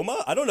like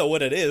Troma? I don't know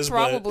what it is,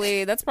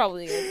 Probably. That's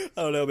probably it.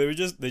 I don't know. Maybe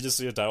they just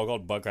see a title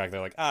called Butt Crack.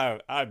 They're like,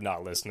 I'm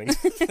not listening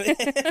to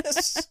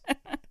this.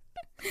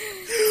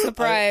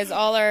 Surprise,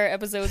 all our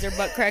episodes are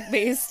butt crack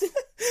based.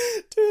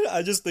 Dude,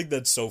 I just think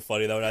that's so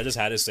funny though, and I just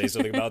had to say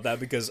something about that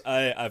because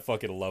I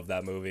fucking love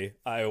that movie.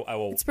 I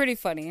will. It's pretty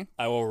funny.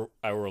 I will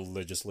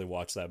religiously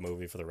watch that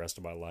movie for the rest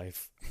of my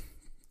life.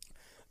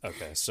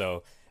 Okay,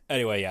 so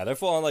anyway, yeah, they're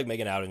full on like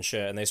making out and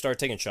shit, and they start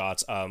taking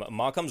shots.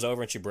 Ma comes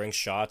over and she brings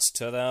shots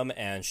to them,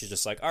 and she's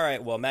just like, "All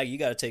right, well, Maggie, you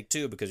got to take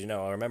two because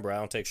remember I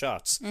don't take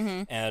shots."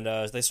 Mm-hmm.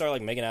 And they start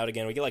like making out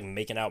again. We get like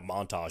making out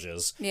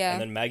montages. Yeah.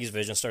 And then Maggie's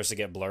vision starts to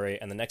get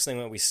blurry, and the next thing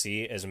that we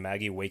see is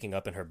Maggie waking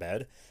up in her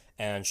bed,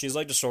 and she's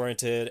like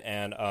disoriented,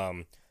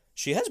 and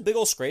she has big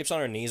old scrapes on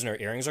her knees, and her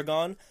earrings are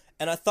gone.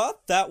 And I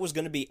thought that was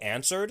going to be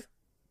answered.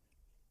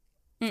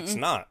 It's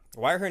not.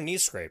 Why are her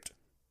knees scraped?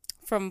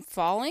 From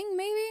falling,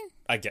 maybe?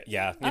 I get,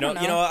 yeah. I don't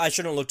know. I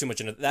shouldn't look too much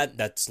into that.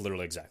 That's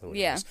literally exactly what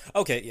it is.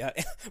 Okay, yeah.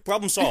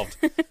 Problem solved.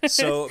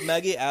 So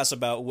Maggie asks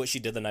about what she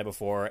did the night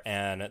before,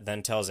 and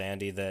then tells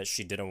Andy that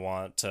she didn't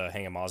want to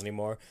hang at Moz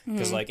anymore.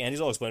 Because, like,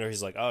 Andy's all explaining to her,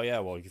 he's like, oh, yeah,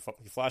 well, you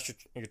flashed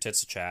your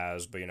tits to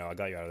Chaz, but, I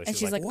got you out of there. And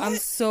she's like, what? I'm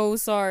so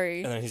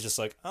sorry. And then he's just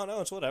like, oh,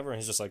 no, it's whatever. And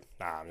he's just like,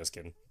 nah, I'm just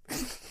kidding.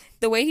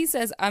 The way he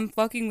says, I'm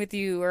fucking with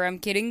you, or I'm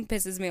kidding,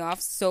 pisses me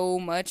off so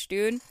much,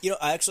 dude.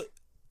 I actually...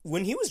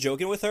 When he was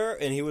joking with her,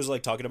 and he was,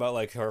 like, talking about,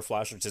 like, her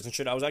flash her tits and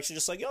shit, I was actually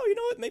just like, oh, you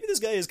know what? Maybe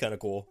this guy is kind of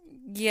cool.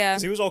 Yeah.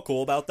 'Cause he was all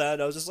cool about that,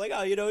 and I was just like,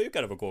 oh, you're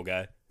kind of a cool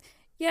guy.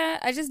 Yeah,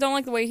 I just don't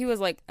like the way he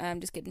was like, I'm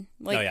just kidding.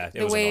 Like,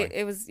 it was annoying.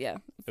 It was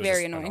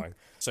very annoying.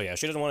 So, yeah,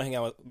 she doesn't want to hang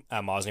out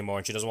at Moz anymore,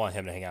 and she doesn't want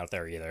him to hang out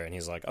there either. And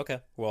he's like,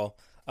 okay, well,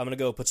 I'm going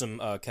to go put some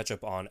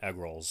ketchup on egg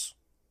rolls.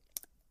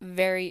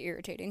 Very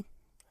irritating.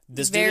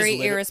 This very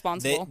dude is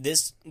irresponsible.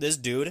 This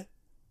dude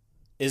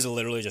is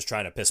literally just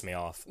trying to piss me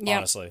off,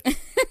 honestly.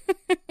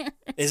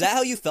 Is that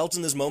how you felt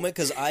in this moment?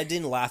 Because I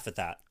didn't laugh at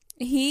that.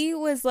 He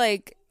was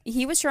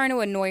trying to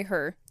annoy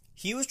her.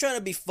 He was trying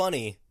to be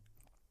funny.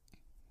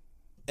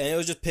 and it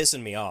was just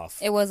pissing me off.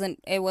 It wasn't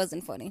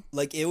funny.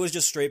 Like, it was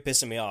just straight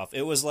pissing me off.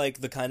 It was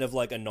like the kind of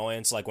like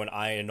annoyance like when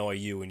I annoy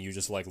you and you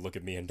just like look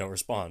at me and don't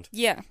respond.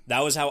 Yeah.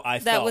 That was how I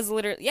felt. That was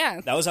literally,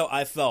 yeah. That was how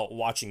I felt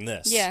watching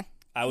this. Yeah.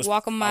 I was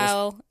walk a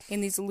mile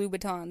in these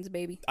Louboutins,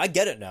 baby. I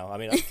get it now. I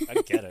mean, I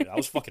get it. I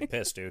was fucking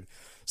pissed, dude.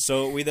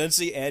 So we then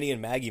see Andy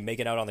and Maggie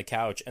making out on the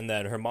couch, and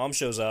then her mom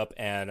shows up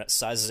and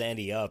sizes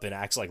Andy up and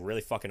acts like really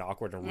fucking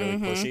awkward and really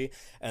pushy.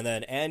 And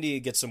then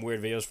Andy gets some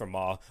weird videos from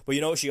Ma. But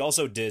you know, she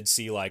also did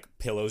see like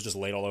pillows just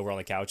laid all over on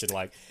the couch and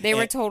like they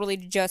were totally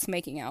just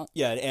making out.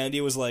 Yeah, and Andy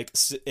was like,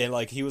 and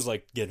like he was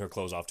like getting her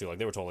clothes off too. Like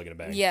they were totally gonna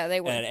bang. Yeah,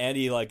 they were. And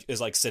Andy like is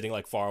like sitting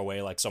like far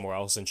away, like somewhere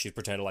else, and she's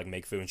pretending to like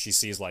make food, and she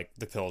sees like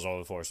the pillows all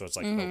over the floor. So it's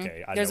like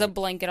okay, I there's know a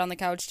blanket on the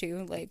couch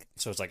too. Like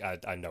so it's like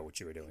I know what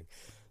you were doing.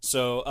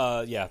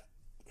 So yeah.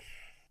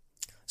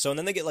 So, and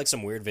then they get, like,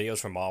 some weird videos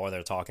from Ma where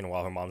they're talking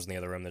while her mom's in the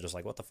other room. They're just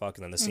like, what the fuck?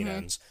 And then the scene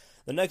ends.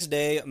 The next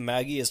day,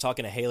 Maggie is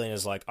talking to Haley and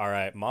is like, all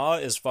right, Ma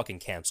is fucking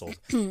canceled.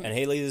 And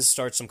Haley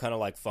starts some kind of,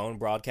 like, phone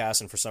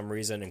broadcast and for some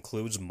reason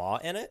includes Ma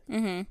in it.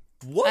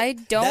 What? I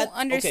don't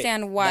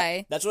understand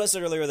why. That's what I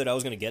said earlier that I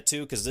was going to get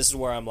to, because this is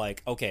where I'm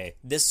like, okay,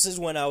 this is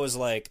when I was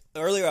like,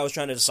 earlier I was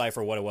trying to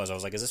decipher what it was. I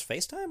was like, is this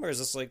FaceTime or is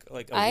this like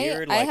a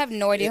weird... I have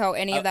no idea how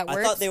any of that works.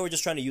 I thought they were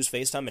just trying to use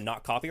FaceTime and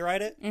not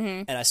copyright it.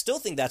 And I still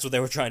think that's what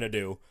they were trying to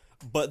do.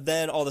 But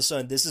then all of a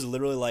sudden, this is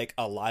literally like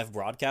a live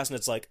broadcast, and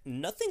it's like,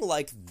 nothing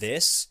like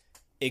this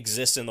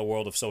exists in the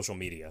world of social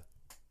media.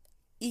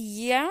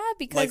 Yeah,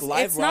 because like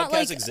live it's not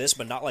broadcasts like, exist,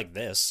 but not like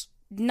this.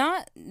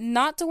 Not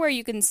to where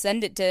you can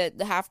send it to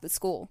half the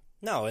school.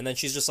 No, and then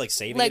she's just like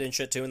saving Like- it and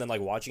shit too, and then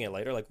like watching it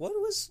later. Like, what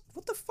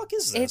the fuck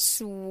is this?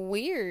 It's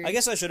weird. I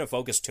guess I shouldn't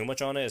focus too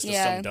much on it. It's just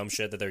Yeah. some dumb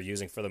shit that they're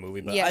using for the movie.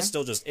 But Yeah. I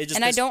still just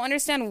and I don't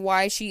understand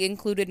why she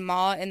included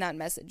Ma in that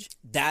message.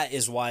 That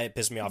is why it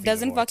pissed me off.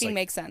 Doesn't even more. It's fucking like,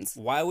 make sense.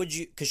 Why would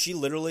you? Because she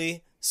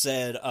literally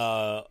said,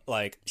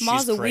 like,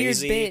 Ma's she's a weird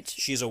crazy. bitch.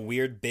 She's a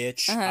weird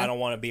bitch. I don't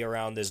want to be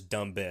around this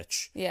dumb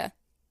bitch. Yeah.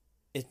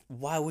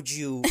 Why would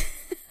you?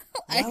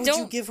 I Why would you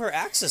don't- give her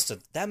access to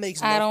that?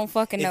 Makes no... I don't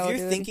fucking know, If you're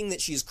dude. thinking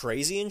that she's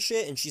crazy and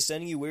shit, and she's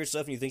sending you weird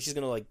stuff, and you think she's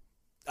gonna like,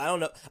 I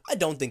don't know. I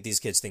don't think these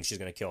kids think she's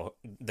gonna kill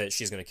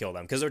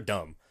them because they're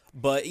dumb.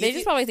 But They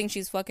just probably think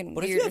she's fucking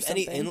But weird if you or have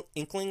any something.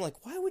 inkling,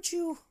 like, why would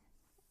you?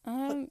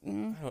 I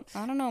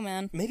don't know,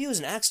 man. Maybe it was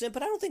an accident,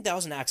 but I don't think that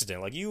was an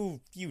accident. Like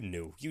you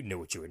knew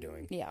what you were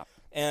doing. Yeah.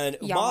 And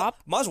Yup.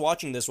 Ma's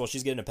watching this while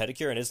she's getting a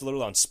pedicure, and it's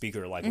literally on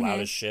speaker, like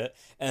loud as shit.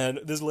 And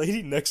this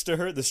lady next to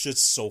her, this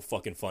shit's so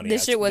fucking funny.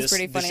 This shit was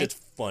pretty This funny. shit's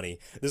funny.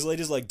 This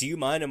lady's like, "Do you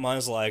mind?" And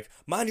Ma's like,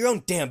 "Mind your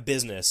own damn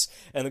business."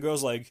 And the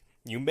girl's like,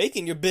 "You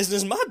making your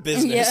business my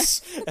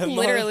business?" Yeah. And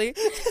Literally.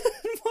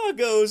 Ma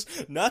goes,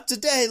 "Not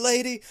today,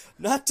 lady.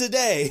 Not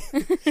today."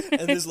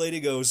 And this lady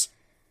goes,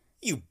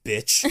 "You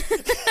bitch."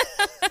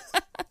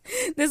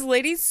 This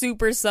lady's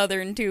super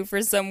southern too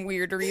for some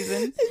weird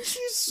reason.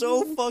 She's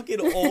so fucking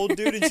old,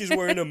 dude, and she's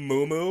wearing a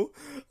muumuu.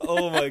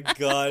 Oh my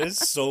god,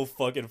 it's so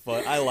fucking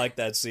fun. I like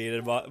that scene.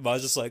 And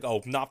Ma's just like,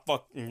 "Oh, not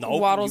fuck, no."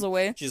 Waddles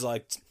away. She's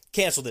like,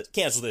 cancel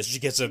this. She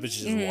gets up and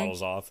she just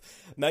waddles off.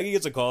 Maggie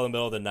gets a call in the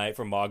middle of the night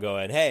from Ma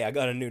going, "Hey, I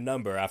got a new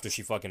number," after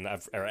she fucking,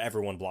 or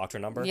everyone blocked her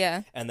number.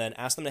 Yeah. And then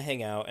asked them to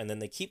hang out, and then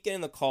they keep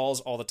getting the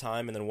calls all the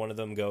time, and then one of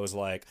them goes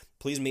like,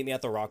 "Please meet me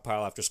at the rock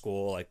pile after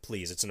school, like,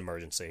 please, it's an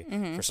emergency."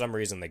 For some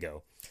reason, they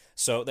go.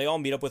 So they all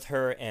meet up with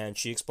her, and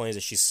she explains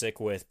that she's sick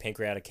with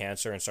pancreatic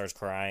cancer and starts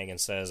crying and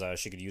says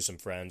she could use some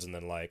friends, and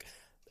then, like,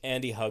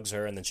 Andy hugs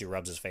her, and then she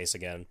rubs his face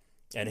again.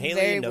 And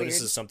Haley Very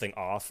notices weird. something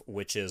off,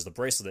 which is the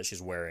bracelet that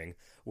she's wearing,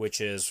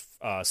 which is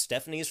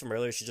Stephanie's from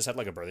earlier. She just had,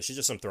 like, a birthday. She's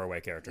just some throwaway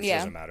character. She Yeah.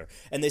 doesn't matter.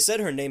 And they said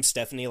her name's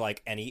Stephanie,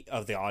 like, any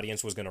of the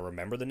audience was going to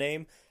remember the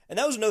name. And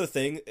that was another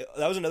thing.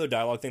 That was another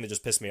dialogue thing that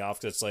just pissed me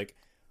off, because it's like,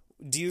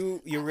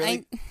 you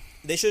really...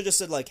 They should have just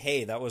said, like,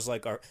 hey, that was,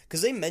 like, our...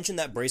 Because they mentioned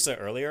that bracelet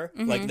earlier.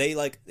 Like, they,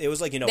 like... It was,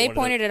 like, you know... They one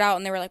pointed it out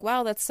and they were like,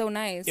 "Wow, that's so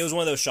nice." It was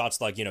one of those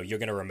shots, like, you know, you're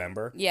going to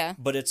remember. Yeah.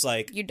 But it's,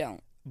 like... You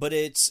don't. But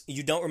it's...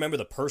 You don't remember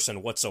the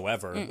person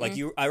whatsoever. Like,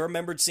 I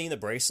remembered seeing the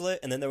bracelet,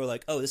 and then they were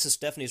like, "Oh, this is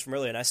Stephanie's from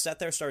earlier." And I sat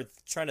there, started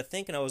trying to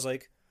think, and I was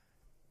like,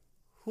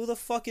 who the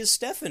fuck is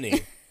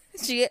Stephanie?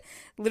 She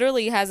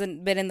literally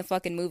hasn't been in the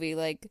fucking movie.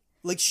 Like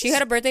she she's-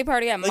 had a birthday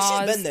party at Like, Ma's,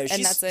 she's been there.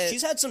 and that's it.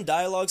 She's had some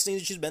dialogue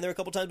scenes. She's been there a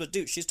couple times, but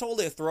dude, she's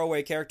totally a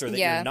throwaway character that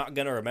Yeah. you're not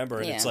gonna remember.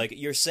 And it's Yeah. like,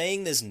 you're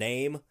saying this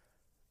name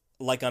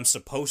like I'm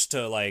supposed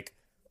to, like,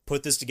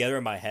 put this together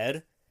in my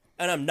head,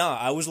 and I'm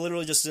not. I was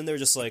literally just in there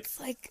just like,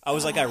 I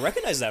was like, I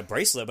recognize that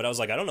bracelet, but I was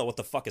like, I don't know what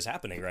the fuck is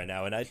happening right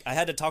now. And I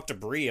had to talk to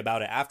Bree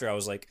about it after. I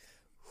was like,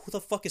 who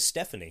the fuck is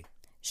Stephanie?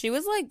 She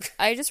was like,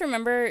 I just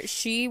remember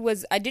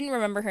I didn't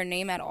remember her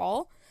name at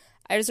all.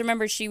 I just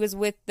remember she was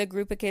with the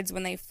group of kids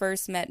when they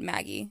first met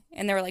Maggie.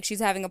 And they were like,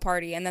 she's having a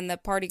party. And then the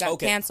party got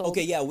canceled.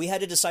 Okay, yeah, we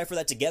had to decipher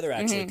that together,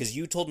 actually, because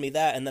you told me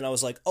that, and then I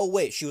was like, oh,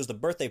 wait, she was the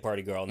birthday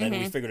party girl. And then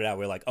we figured it out.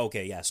 We were like,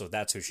 okay, yeah, so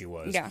that's who she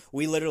was. Yeah.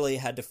 We literally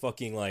had to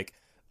fucking, like...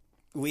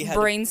 We had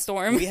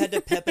Brainstorm. We had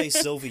to Pepe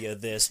Sylvia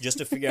this just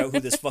to figure out who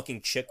this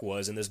fucking chick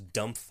was in this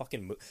dumb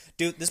fucking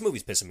Dude, this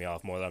movie's pissing me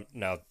off more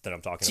now that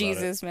I'm talking about it.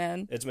 Jesus,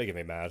 man. It's making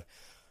me mad.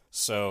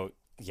 So,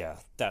 yeah,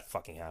 that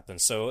fucking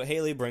happens. So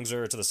Haley brings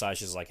her to the side.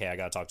 She's like, hey, I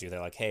gotta talk to you. They're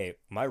like, hey,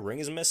 my ring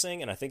is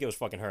missing, and I think it was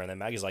fucking her. And then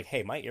Maggie's like,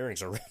 hey, my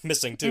earrings are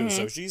missing too.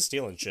 So she's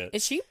stealing shit.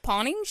 Is she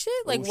pawning shit?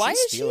 Like, Ooh, why she's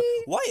is stealing-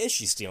 she? Why is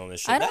she stealing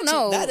this shit? I don't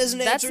know. That isn't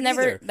That's answered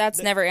never. either.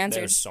 That's never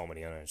answered. There's so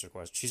many unanswered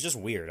questions. She's just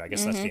weird. I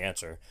guess that's the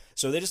answer.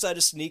 So they decide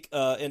to sneak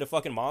into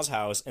fucking Ma's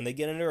house, and they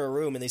get into her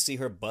room, and they see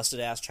her busted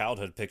ass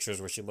childhood pictures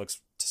where she looks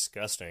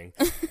disgusting.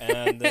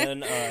 And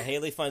then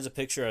Haley finds a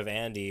picture of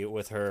Andy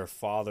with her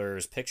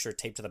father's picture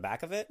taped to the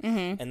back of it.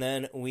 And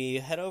then we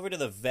head over to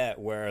the vet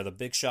where the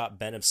big shot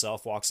Ben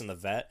himself walks in the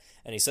vet,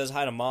 and he says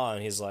hi to Ma,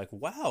 and he's like,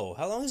 wow,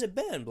 how long has it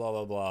been? Blah,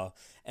 blah, blah.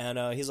 And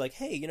he's like,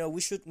 hey, you know,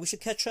 we should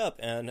catch up,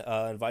 and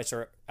invites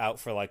her out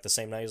for like the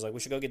same night. He's like, we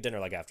should go get dinner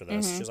like after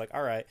this. She's like,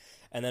 all right.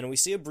 And then we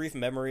see a brief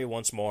memory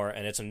once more,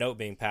 and it's a note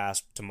being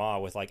passed to Ma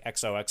with like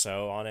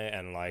XOXO on it,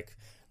 and like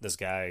this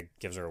guy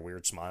gives her a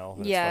weird smile.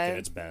 And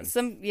it's Ben.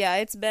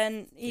 It's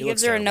Ben. He looks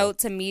gives her terrible. a note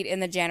to meet in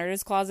the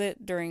janitor's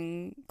closet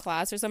during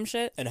class or some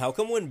shit. And how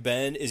come when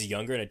Ben is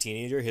younger and a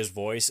teenager, his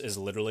voice is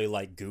literally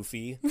like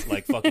Goofy,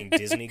 like fucking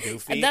Disney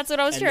Goofy? That's what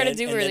I was trying to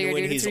do and then when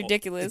when dude. It's he's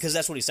ridiculous. Because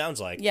that's what he sounds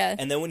like. Yeah.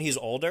 And then when he's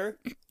older,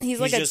 He's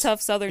like a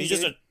tough Southern He's dude.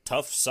 just a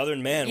tough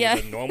Southern man Yeah.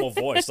 with a normal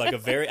voice, like a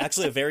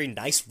very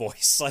nice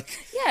voice. Like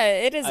Yeah,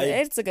 it is.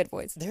 It's a good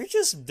voice. they're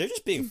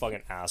just being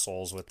fucking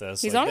assholes with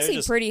this. He's Like, honestly they're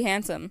just, pretty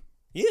handsome.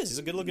 He is. He's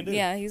a good looking dude.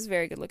 Yeah, he's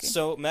very good looking.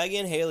 So Maggie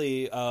and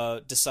Haley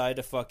decide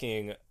to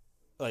fucking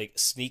like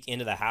sneak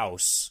into the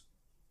house,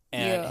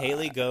 and Yeah.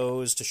 Haley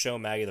goes to show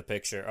Maggie the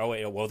picture. Oh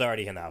wait, well they're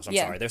already in the house. I'm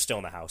Yeah. sorry, they're still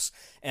in the house.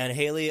 And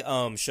Haley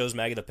shows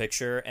Maggie the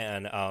picture,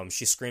 and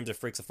she screams and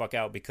freaks the fuck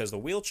out because the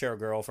wheelchair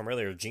girl from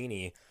earlier,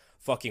 Jeannie,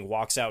 fucking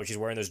walks out. She's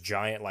wearing this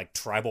giant like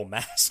tribal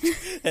mask.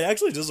 It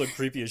actually does look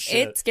creepy as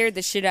shit. It scared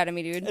the shit out of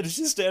me, dude. And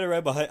she's standing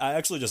right behind. I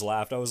actually just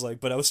laughed. I was like,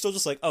 but I was still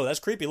just like, oh, that's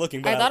creepy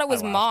looking. But I thought it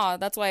was laughed. Ma.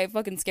 That's why it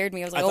fucking scared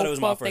me. I was like, I thought it was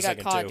Ma fuck, for they a got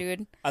second caught, too.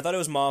 dude. I thought it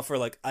was Ma for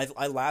like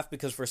I laughed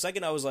because for a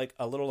second I was like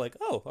a little like,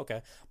 oh,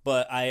 okay,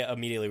 but I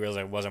immediately realized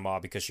it wasn't Ma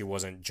because she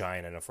wasn't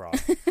giant in a frog.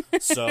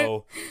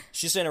 So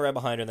she's standing right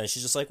behind her, and then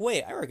she's just like,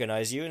 wait, I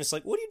recognize you. And it's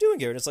like, what are you doing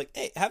here? And it's like,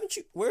 hey,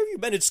 where have you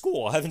been at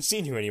school? I haven't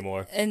seen you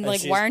anymore. And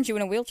like, why aren't you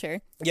in a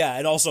wheelchair? Yeah,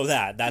 and also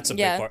that's a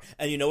Yeah. big part.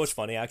 And you know what's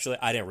funny? Actually,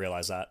 I didn't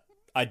realize that.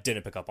 I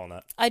didn't pick up on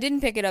that I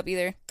didn't pick it up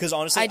either. because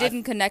honestly, I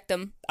didn't connect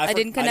them. I I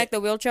didn't connect the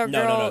wheelchair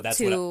No, girl no, that's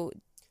what to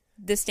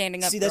the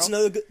standing up See, girl.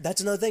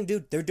 that's another thing,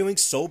 dude. They're doing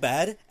so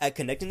bad at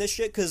connecting this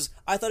shit because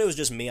I thought it was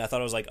just me. I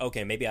thought it was like,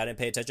 okay, maybe I didn't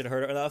pay attention to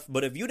her enough.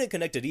 But if you didn't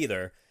connect it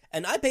either,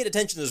 and I paid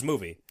attention to this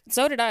movie,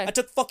 So did I. I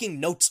took fucking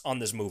notes on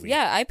this movie.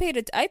 Yeah, I paid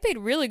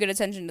really good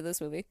attention to this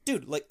movie.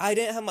 Dude, like I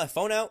didn't have my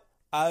phone out.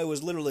 I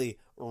was literally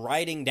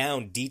writing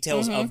down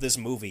details Mm-hmm. of this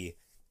movie,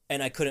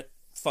 and I couldn't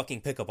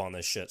fucking pick up on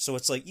this shit. So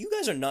it's like you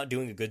guys are not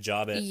doing a good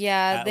job at.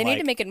 Yeah, at, they need like-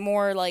 to make it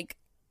more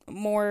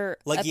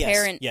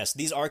apparent. Yes,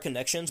 these are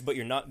connections, but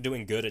you're not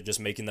doing good at just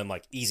making them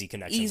like easy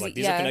connections. Easy, Like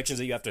these yeah. are connections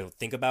that you have to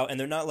think about, and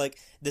they're not like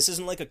this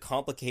isn't like a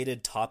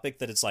complicated topic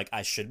that it's like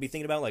I should be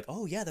thinking about. Like,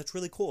 oh yeah, that's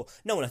really cool.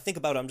 No, when I think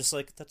about it, I'm just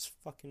like that's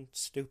fucking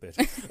stupid.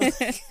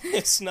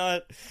 It's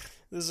not.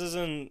 This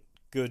isn't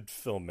good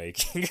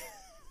filmmaking.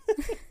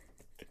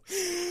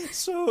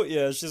 So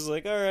yeah, she's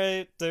like, all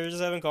right, they're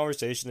just having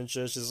conversation and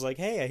shit. She's like,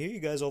 hey, I hear you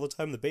guys all the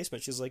time in the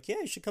basement. She's like, yeah,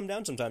 you should come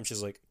down sometime.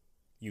 She's like,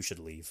 you should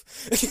leave.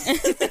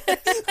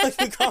 Like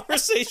the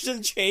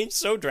conversation changed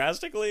so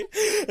drastically.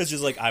 And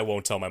she's like, I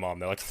won't tell my mom.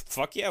 They're like,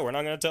 fuck yeah, we're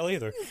not gonna tell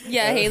either.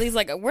 Yeah, Haley's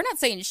like, we're not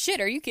saying shit.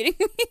 Are you kidding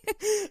me?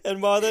 And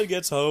Ma then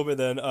gets home and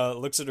then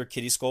looks at her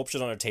kitty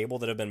sculptures on a table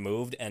that have been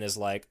moved and is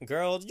like,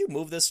 girl, did you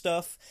move this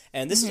stuff?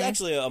 And this is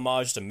actually a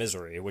homage to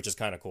Misery, which is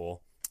kind of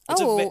cool. It's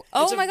a ve-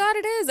 it's a- my god,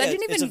 it is. I yeah,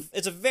 didn't even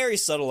It's a very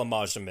subtle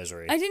homage to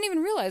Misery. I didn't even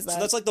realize that. So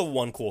that's like the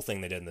one cool thing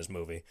they did in this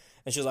movie.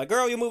 And she's like,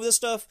 girl, you move this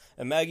stuff?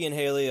 And Maggie and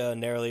Haley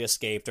narrowly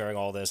escape during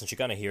all this, and she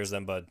kind of hears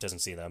them but doesn't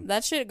see them.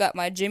 That shit got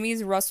my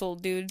Jimmy's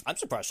rustled, dude. I'm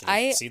surprised she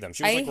didn't see them.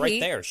 She was I like right hate-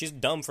 there. She's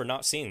dumb for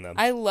not seeing them.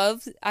 I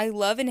love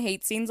and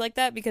hate scenes like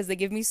that because they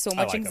give me so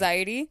much like 'em.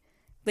 anxiety.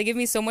 They give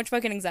me so much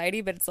fucking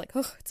anxiety, but it's like,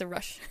 oh, it's a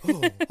rush.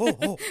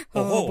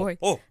 Oh boy.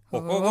 Oh,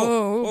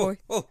 boy.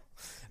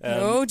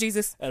 Oh,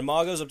 Jesus. And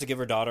Ma goes up to give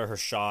her daughter her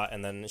shot,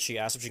 and then she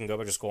asks if she can go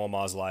back to school, and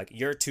Ma's like,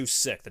 you're too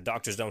sick. The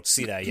doctors don't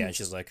see that yet. And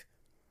she's like,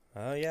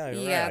 oh, yeah,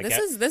 you're Yeah, right.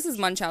 this is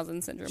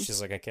Munchausen syndrome. She's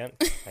like, I can't.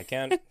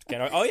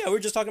 Oh, yeah, we were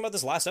just talking about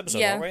this last episode,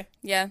 yeah, weren't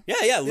we? yeah.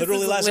 Yeah,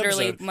 literally is last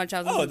literally episode.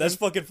 Munchausen Oh, syndrome. that's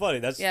fucking funny.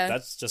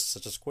 That's just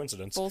such a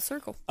coincidence. Full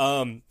circle.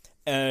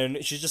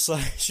 And she's just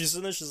like, she's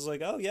in there, she's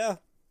like, oh, yeah,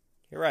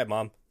 you're right,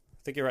 Mom.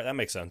 I think you're right. That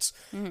makes sense.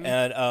 Mm-hmm.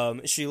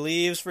 And she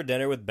leaves for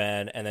dinner with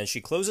Ben, and then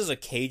she closes a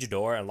cage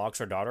door and locks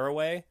her daughter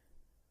away,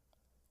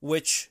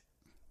 which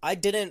I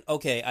didn't.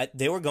 Okay,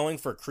 they were going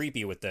for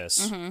creepy with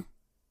this. Mm-hmm.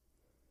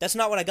 That's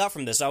not what I got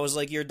from this. I was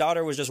like, your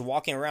daughter was just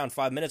walking around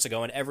 5 minutes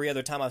ago, and every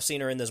other time I've seen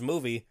her in this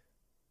movie,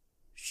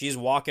 she's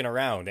walking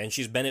around, and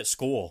she's been at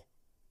school.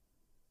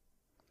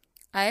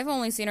 I've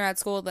only seen her at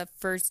school the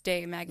first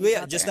day Maggie Yeah,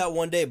 got just there. that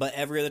one day, but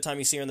every other time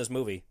you see her in this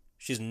movie,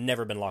 she's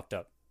never been locked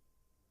up.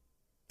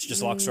 She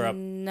just locks her up.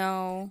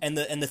 No. And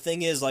the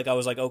thing is, like, I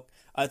was like, oh,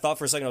 I thought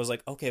for a second, I was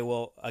like, okay,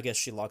 well, I guess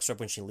she locks her up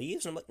when she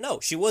leaves. And I'm like, no,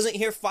 she wasn't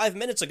here 5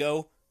 minutes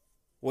ago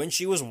when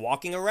she was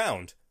walking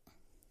around.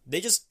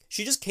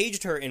 She just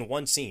caged her in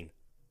one scene.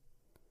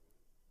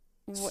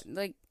 What,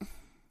 like...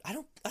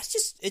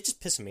 It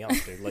just pissing me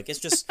off, dude. Like, it's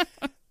just,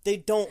 they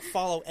don't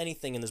follow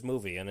anything in this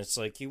movie. And it's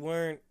like,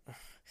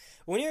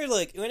 when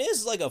it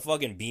is like a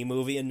fucking B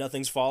movie and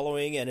nothing's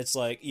following, and it's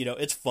like,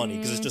 it's funny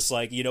because it's just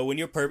like, when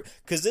you're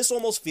because this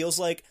almost feels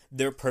like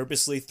they're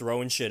purposely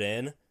throwing shit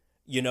in,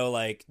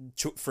 like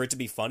for it to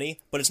be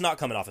funny, but it's not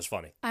coming off as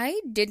funny. I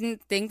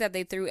didn't think that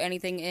they threw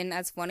anything in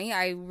as funny.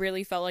 I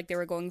really felt like they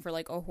were going for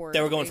like a horror.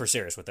 They were movie. going for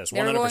serious with this. 100%.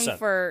 They were going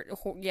for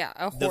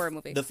a horror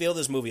movie. The feel of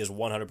this movie is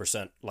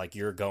 100% like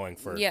you're going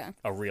for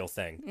a real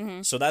thing.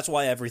 Mm-hmm. So that's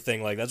why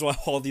that's why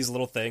all these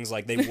little things,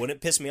 like, they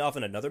wouldn't piss me off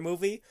in another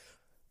movie.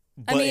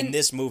 But in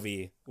this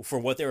movie, for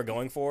what they were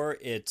going for,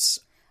 it's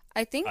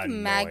I think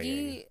annoying.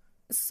 Maggie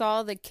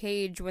saw the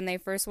cage when they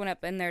first went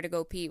up in there to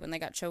go pee when they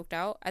got choked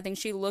out. I think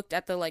she looked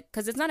at the, like,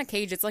 because it's not a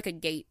cage, it's like a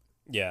gate.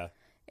 Yeah.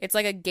 It's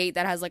like a gate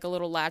that has like a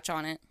little latch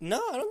on it. No,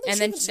 I don't think and she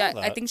then even saw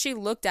that. I think she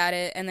looked at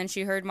it and then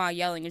she heard Ma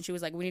yelling and she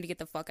was like, we need to get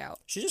the fuck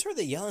out. She just heard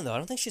the yelling, though. I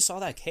don't think she saw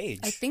that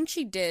cage. I think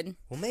she did.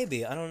 Well,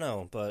 maybe. I don't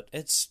know. But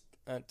it's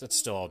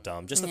still all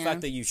dumb. Just the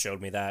fact that you showed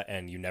me that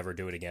and you never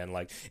do it again.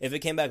 Like, if it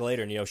came back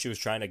later and, she was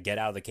trying to get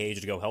out of the cage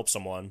to go help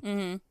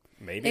someone,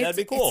 maybe that'd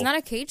be cool. It's not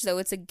a cage, though.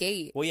 It's a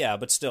gate. Well, yeah,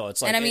 but still,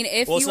 it's like... And I mean,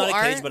 if it's you not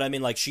are... a cage, but I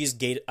mean, like, she's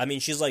gated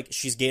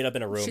up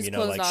in a room, She's like,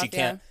 closed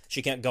off,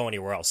 she can't go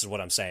anywhere else, is what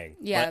I'm saying.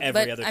 Yeah, but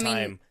every but, other I mean,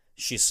 time,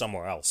 she's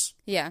somewhere else.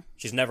 Yeah.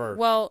 She's never...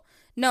 Well,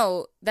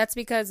 no, that's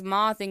because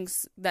Ma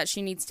thinks that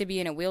she needs to be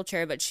in a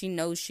wheelchair, but she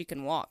knows she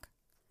can walk.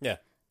 Yeah.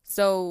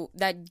 So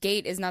that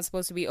gate is not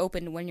supposed to be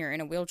opened when you're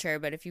in a wheelchair,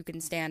 but if you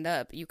can stand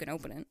up, you can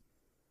open it.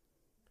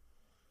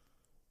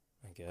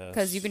 I guess.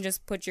 Because you can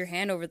just put your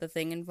hand over the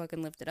thing and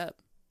fucking lift it up.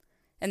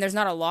 And there's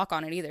not a lock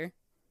on it either.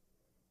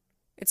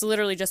 It's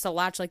literally just a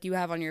latch like you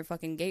have on your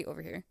fucking gate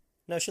over here.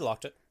 No, she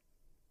locked it.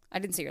 I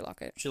didn't see her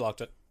lock it. She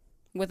locked it.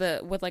 With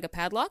like a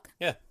padlock?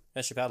 Yeah,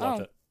 she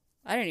padlocked it.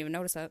 I didn't even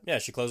notice that. Yeah,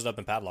 she closed it up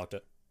and padlocked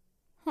it.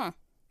 Huh.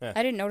 Yeah.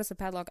 I didn't notice the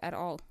padlock at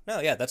all.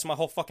 No, yeah, that's my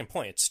whole fucking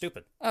point. It's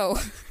stupid.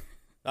 Oh.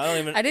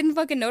 I didn't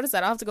fucking notice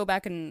that. I'll have to go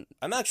back and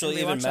I'm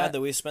actually even mad that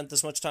we spent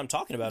this much time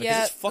talking about it.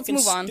 Yeah, because it's fucking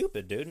let's move on.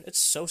 stupid, dude. It's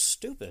so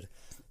stupid.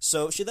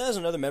 So she then has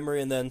another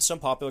memory, and then some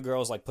popular girl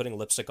is like putting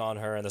lipstick on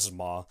her, and this is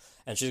Ma.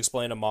 And she's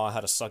explaining to Ma how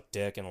to suck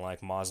dick, and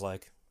like Ma's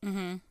like,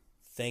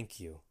 thank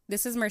you.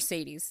 This is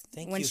Mercedes.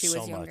 Thank when you she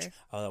so was younger. much.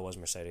 Oh, that was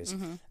Mercedes.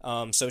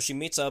 So she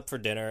meets up for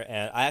dinner,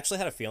 and I actually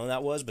had a feeling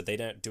that was, but they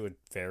didn't do a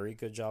very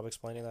good job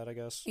explaining that, I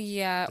guess.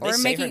 Yeah, Did they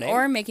say her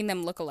name? making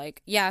them look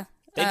alike. Yeah.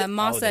 They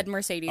Ma said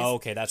Mercedes. Oh,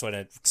 okay, that's what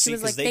it. She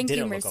was like, they "Thank you,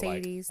 didn't look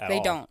Mercedes." alike at They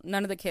all. don't.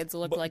 None of the kids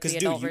look like the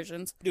adult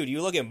versions. Dude,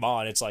 you look at Ma,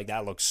 and it's like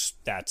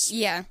that's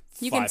Yeah,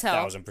 you can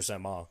tell.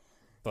 5,000% Ma,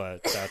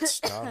 but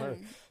that's not her.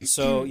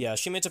 So yeah,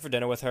 she meets up for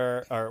dinner with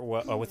her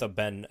or with a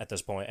Ben at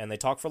this point, and they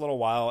talk for a little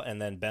while,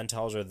 and then Ben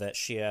tells her that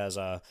she has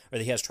or that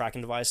he has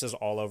tracking devices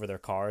all over their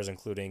cars,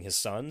 including his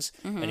son's,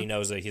 and he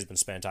knows that he's been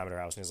spending time at her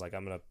house, and he's like,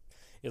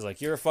 He's like,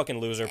 you're a fucking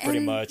loser, pretty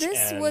And much.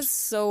 This was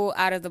so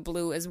out of the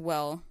blue as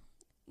well.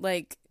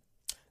 Like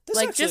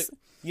actually, just.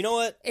 You know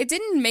what? It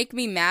didn't make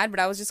me mad, but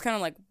I was just kind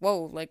of like,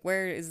 "Whoa! Like,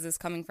 where is this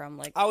coming from?"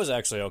 Like, I was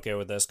actually okay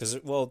with this because,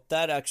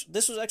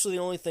 this was actually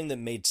the only thing that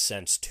made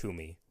sense to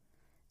me.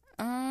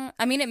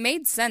 I mean, it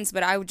made sense,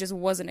 but I just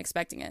wasn't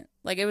expecting it.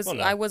 Like, it was, Well,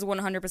 no. I was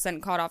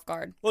 100% caught off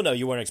guard. Well, no,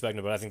 you weren't expecting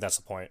it, but I think that's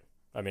the point.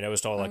 I mean, it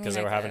was told because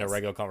they I were having a guess.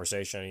 regular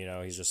conversation.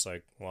 He's just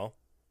like, well,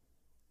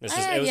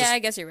 I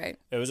guess you're right.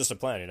 it was just a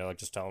plan. Like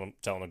just telling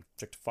the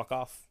chick to fuck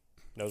off.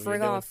 Knows what Frig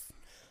you're doing. off.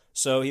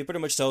 So he pretty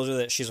much tells her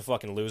that she's a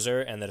fucking loser,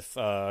 and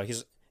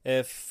that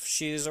if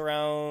she's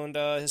around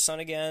his son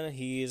again,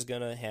 he's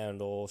gonna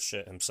handle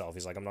shit himself.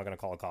 He's like, I'm not gonna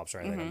call the cops or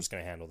anything. I'm just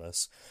gonna handle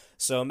this.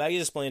 So Maggie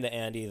explained to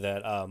Andy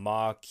that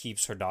Ma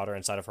keeps her daughter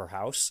inside of her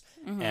house,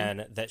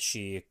 and that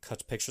she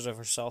cuts pictures of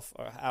herself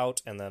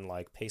out and then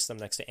like pastes them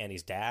next to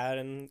Andy's dad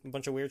and a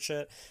bunch of weird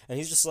shit. And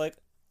he's just like,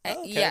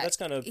 oh, okay, that's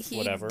kind of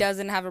whatever. He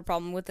doesn't have a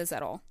problem with this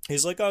at all.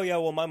 He's like, oh yeah,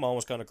 well my mom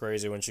was kind of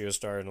crazy when she was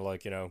starting to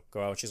like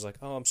go out. She's like,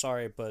 oh, I'm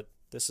sorry, but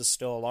this is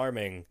still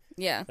alarming.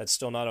 Yeah. That's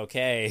still not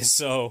okay.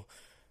 So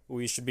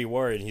we should be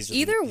worried. He's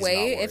Either he's way,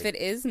 not worried. if it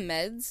is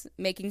meds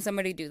making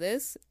somebody do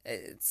this,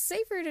 it's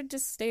safer to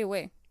just stay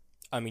away.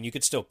 I mean, you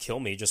could still kill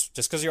me just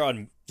because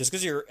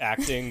you're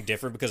acting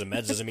different because of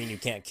meds doesn't mean you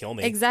can't kill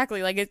me.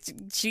 Exactly. Like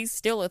she's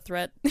still a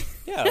threat.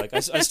 Yeah, like I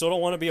still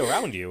don't want to be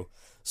around you.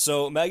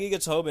 So Maggie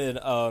gets home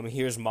and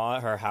hears Ma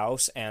at her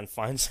house and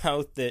finds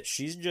out that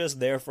she's just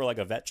there for like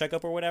a vet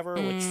checkup or whatever.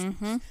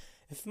 Which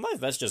if my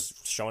vet's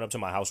just showing up to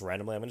my house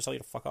randomly, I'm gonna tell you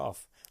to fuck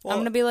off. Well, I'm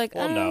gonna be like,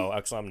 well, no,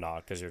 actually, I'm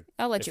not because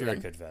I'll let you you're in.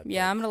 a good vet.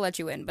 Yeah, but, I'm gonna let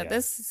you in. But yeah.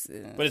 this,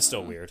 but it's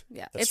still weird.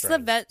 yeah, That's it's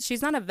strange. the vet.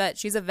 She's not a vet.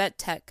 She's a vet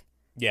tech.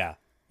 Yeah.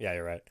 Yeah,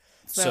 you're right.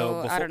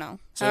 So I don't know.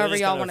 However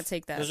y'all want to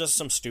take that. There's just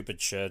some stupid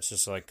shit. It's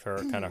just like her,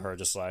 kind of her,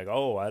 just like,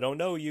 oh, I don't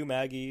know you,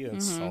 Maggie.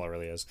 That's all it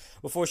really is.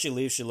 Before she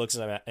leaves, she looks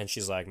at him and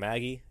she's like,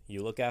 Maggie,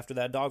 you look after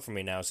that dog for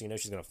me now, so you know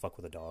she's gonna fuck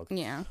with a dog.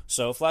 Yeah.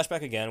 So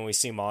flashback again, we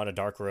see Ma in a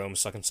dark room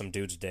sucking some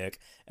dude's dick,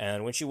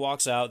 and when she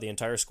walks out, the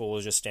entire school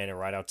is just standing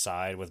right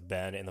outside with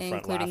Ben in the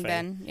front laughing.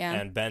 Ben, yeah.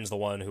 And Ben's the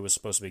one who was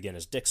supposed to be getting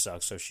his dick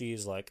sucked, so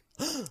she's like,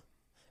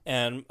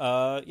 and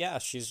yeah,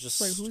 she's just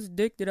Like, whose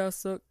dick did I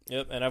suck?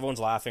 Yep, and everyone's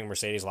laughing.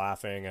 Mercedes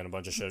laughing, and a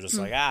bunch of shit just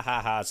like ah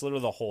ha ha. It's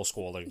literally the whole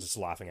school like just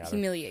laughing at her.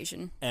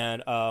 Humiliation.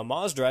 And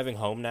Ma's driving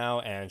home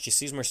now, and she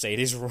sees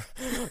Mercedes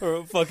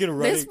fucking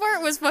running. This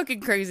part was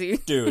fucking crazy.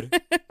 Dude,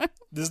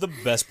 this is the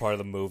best part of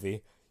the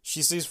movie.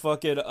 She sees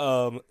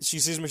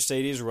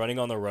Mercedes running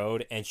on the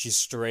road, and she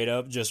straight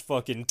up just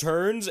fucking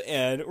turns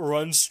and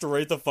runs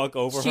straight the fuck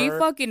over her. She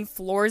fucking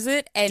floors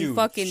it and Dude,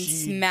 fucking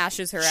she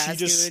smashes her ass,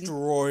 dude. She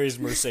destroys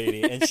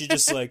Mercedes, and she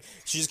just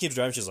keeps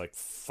driving. She's like,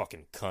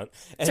 fucking cunt.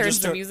 And turns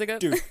the music up.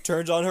 Dude,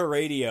 turns on her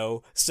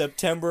radio.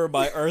 September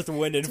by Earth,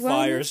 Wind, and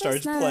Fire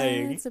starts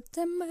playing.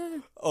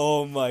 September.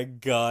 Oh my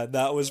god,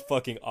 that was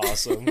fucking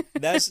awesome.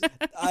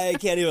 I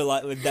can't even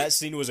lie. Like, that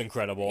scene was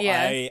incredible.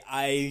 Yeah.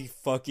 I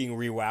fucking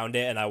rewound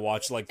it and I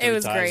watched like 3 It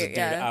was times. great, And, dude,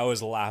 yeah. I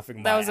was laughing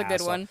my That was a good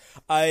ass off. one.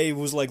 I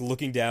was like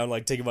looking down,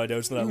 like taking my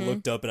notes, and then I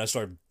looked up and I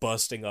started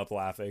busting up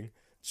laughing.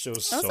 It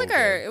was That was so like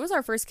good. it was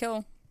our first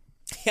kill.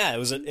 Yeah, it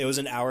was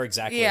an hour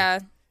exactly. Yeah.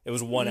 It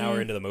was 1 hour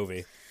into the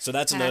movie. So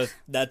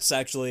that's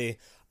actually,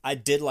 I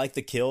did like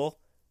the kill,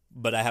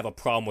 but I have a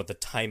problem with the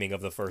timing of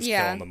the first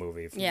kill in the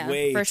movie. Yeah,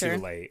 way for too sure.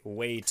 late.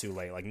 Way too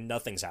late. Like,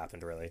 nothing's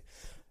happened, really.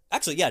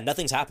 Actually, yeah,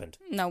 nothing's happened.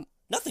 Nope.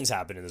 Nothing's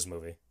happened in this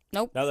movie.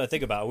 Nope. Now that I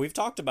think about it, we've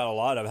talked about a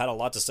lot. I've had a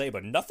lot to say,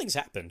 but nothing's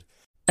happened.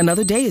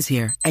 Another day is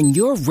here, and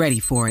you're ready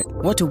for it.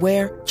 What to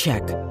wear?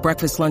 Check.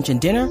 Breakfast, lunch,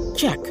 and dinner?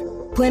 Check.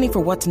 Planning for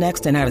what's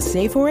next and how to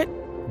save for it?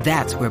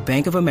 That's where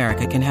Bank of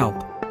America can help.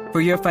 For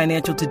your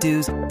financial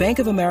to-dos, Bank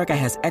of America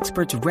has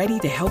experts ready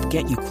to help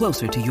get you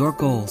closer to your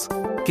goals.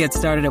 Get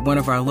started at one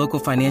of our local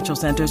financial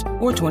centers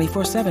or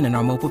 24/7 in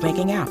our mobile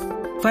banking app.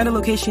 Find a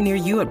location near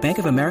you at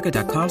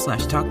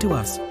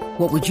bankofamerica.com/talktous.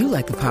 What would you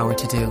like the power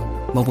to do?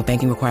 Mobile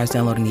banking requires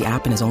downloading the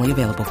app and is only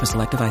available for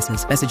select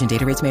devices. Message and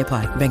data rates may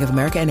apply. Bank of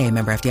America N.A.,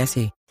 member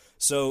FDIC.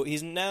 So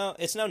it's now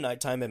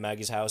nighttime at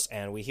Maggie's house,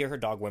 and we hear her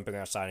dog whimpering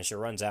outside, and she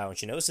runs out, and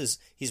she notices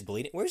he's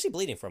bleeding. Where is he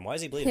bleeding from? Why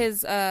is he bleeding?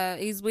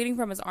 He's bleeding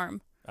from his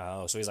arm.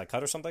 Oh, so he's like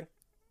cut or something?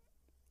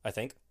 I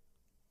think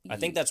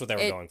that's what they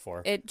were going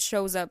for. It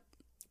shows up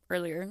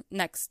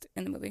next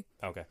in the movie.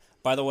 Okay.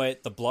 By the way,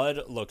 the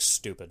blood looks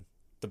stupid.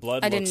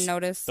 I didn't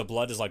notice. The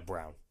blood is like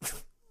brown.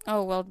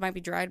 Oh, well, it might be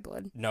dried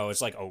blood. No,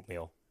 it's like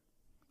oatmeal.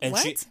 And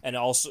What? and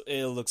also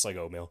it looks like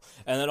oatmeal.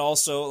 And then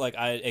also like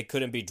it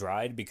couldn't be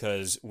dried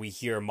because we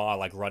hear Ma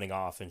like running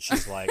off, and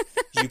she's like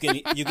you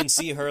can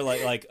see her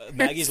like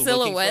Maggie's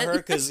looking for her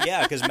because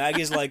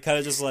Maggie's like kind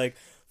of just like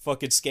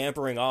fucking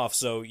scampering off,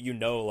 so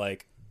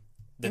like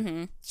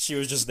that she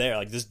was just there,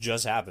 like this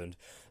just happened.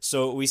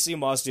 So we see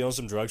Ma stealing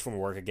some drugs from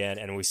work again,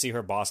 and we see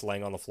her boss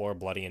laying on the floor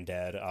bloody and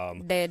dead.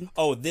 Dead.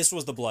 Oh, this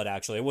was the blood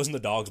actually. It wasn't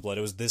the dog's blood.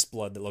 It was this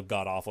blood that looked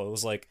god awful. It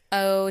was like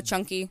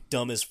Chunky.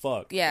 dumb as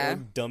fuck. Yeah. It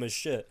looked dumb as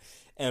shit.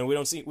 And I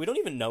don't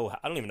even know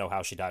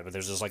how she died, but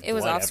there's just like It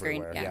was blood off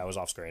screen, everywhere. yeah. It was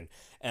off screen.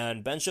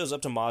 And Ben shows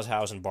up to Ma's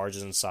house and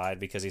barges inside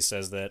because he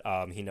says that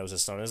he knows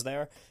his son is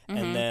there.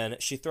 And then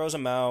she throws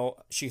him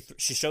out. She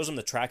shows him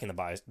the tracking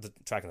device.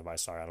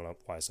 Sorry, I don't know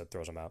why I said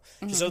throws him out.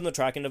 She shows him the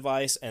tracking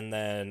device and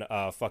then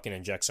fucking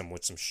injects him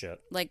with some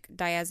shit. Like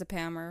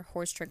diazepam or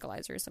horse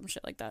tranquilizer or some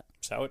shit like that.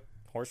 Is that what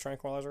horse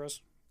tranquilizer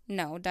is?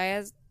 No,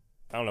 I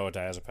don't know what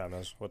diazepam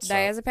is. What's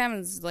that? diazepam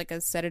is like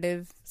a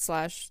sedative /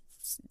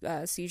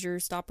 seizure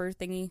stopper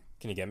thingy.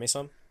 Can you get me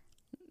some?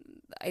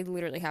 I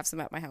literally have some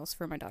at my house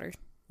for my daughter.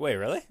 Wait,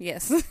 really?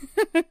 Yes.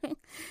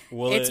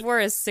 Will It's for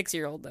a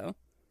 6-year-old though.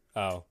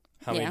 Oh.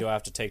 How many Yeah. do I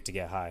have to take to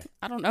get high?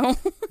 I don't know.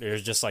 You're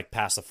just like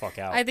pass the fuck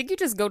out. I think you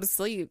just go to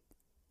sleep.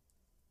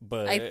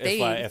 But I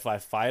think. if I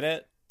fight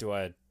it, do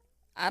I?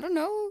 I don't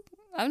know.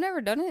 I've never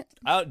done it.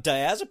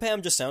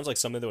 Diazepam just sounds like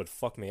something that would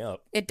fuck me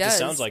up. It does. Just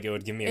sounds like it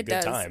would give me a It good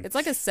does. time. It's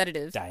like a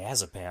sedative.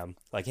 Diazepam.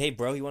 Like, hey,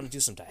 bro, you want to do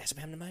some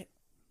diazepam tonight?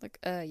 Like,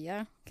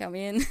 yeah, count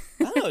me in.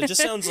 I don't know. It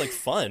just sounds like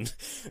fun.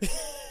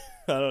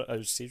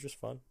 Are seizures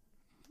fun?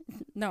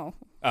 No,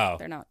 Oh,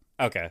 they're not.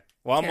 okay.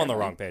 Well, I'm on the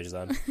Apparently. wrong page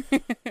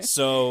then.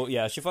 So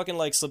yeah, she fucking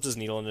like slips his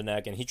needle in the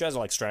neck, and he tries to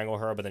like strangle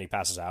her, but then he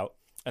passes out.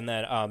 And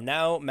then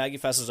now Maggie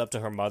fesses up to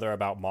her mother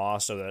about Ma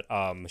so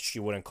that she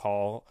wouldn't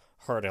call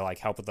her to like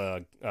help with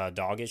the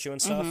dog issue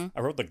and stuff. I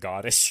wrote the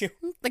God issue.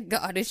 The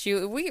God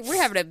issue.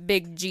 We're having a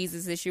big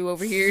Jesus issue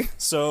over here.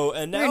 So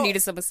and We're now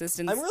needed some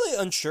assistance. I'm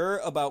really unsure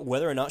about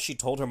whether or not she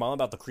told her mom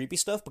about the creepy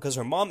stuff because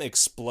her mom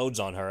explodes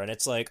on her, and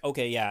it's like,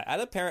 okay, yeah,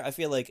 as a parent, I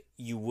feel like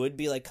you would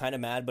be like kind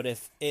of mad, but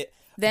if it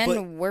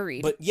Then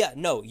worried. But yeah,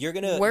 no, you're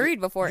gonna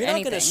Worried before you're not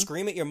anything. gonna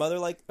scream at your mother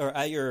like or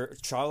at your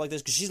child like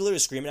this because she's literally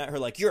screaming at her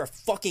like, "You're a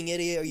fucking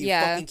idiot! Are you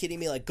Yeah. fucking kidding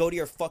me? Like, go to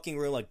your fucking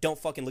room! Like, don't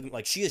fucking look at me!"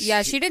 Like, she is.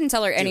 Yeah, she didn't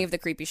tell her any Dude, of the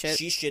creepy shit.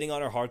 She's shitting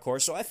on her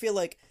hardcore. So I feel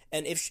like,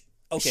 and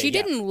Okay, She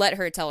yeah. didn't let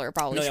her tell her,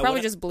 probably. No, She yeah, probably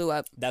what- just blew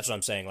up. That's what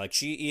I'm saying. Like,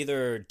 she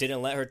either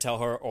didn't let her tell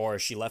her or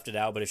she left it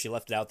out, but if she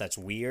left it out, that's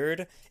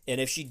weird.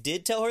 And if she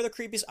did tell her the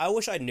creepy I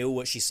wish I knew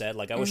what she said.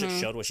 Like, I wish it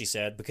showed what she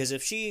said, because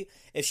if she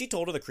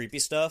told her the creepy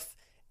stuff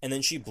and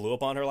then she blew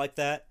up on her like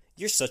that,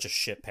 you're such a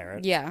shit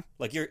parent. Yeah.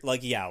 Like, you're,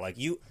 like, yeah, like,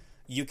 you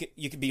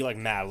could be, like,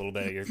 mad a little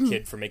bit at your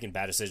kid for making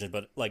bad decisions,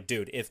 but, like,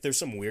 dude, if there's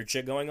some weird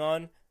shit going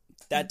on,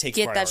 that takes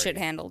Get priority. that shit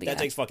handled, yeah.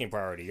 That takes fucking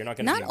priority. You're not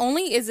gonna Not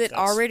only is it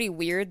already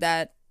weird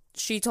that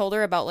she told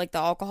her about, like, the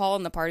alcohol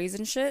and the parties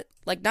and shit,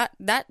 like, that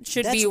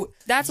should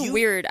that's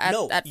weird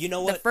at you know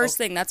the what? first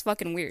thing. That's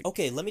fucking weird.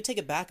 Okay, let me take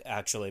it back,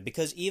 actually,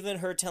 because even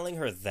her telling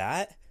her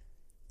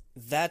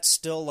that's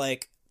still,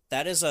 like,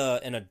 that is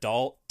an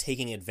adult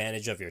taking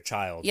advantage of your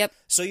child. Yep.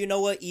 So you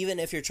know what? Even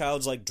if your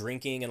child's, like,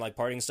 drinking and, like,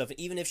 partying and stuff,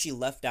 even if she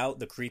left out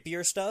the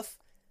creepier stuff,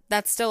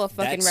 That's still a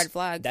fucking that's- red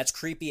flag. That's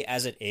creepy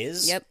as it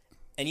is. Yep.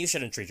 And you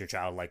shouldn't treat your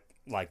child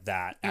like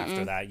that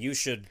after that. You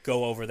should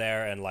go over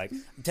there and, like,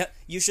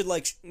 you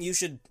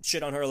should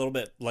shit on her a little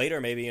bit later,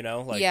 maybe, you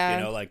know, like, yeah.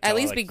 you know, like, at tell her,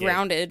 least like, be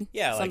grounded.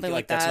 yeah, something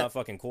like that's that. not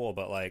fucking cool.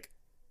 But, like,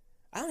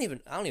 I don't even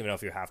know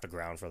if you have to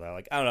ground for that.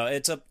 Like, I don't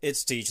know.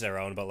 It's to each their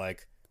own. But,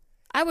 like,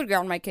 I would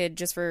ground my kid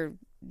just for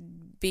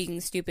being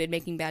stupid,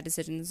 making bad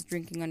decisions,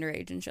 drinking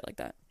underage and shit like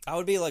that. I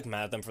would be, like,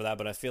 mad at them for that.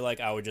 But I feel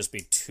like I would just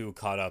be too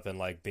caught up in,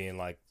 like, being,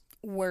 like,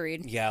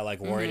 Worried. yeah, like,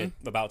 worried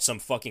about some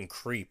fucking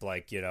creep,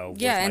 like, you know,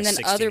 Yeah, with my and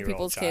then other 16-year-old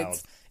people's child.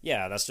 kids.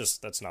 Yeah,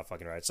 that's not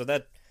fucking right. So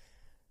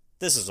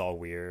this is all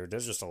weird.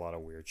 There's just a lot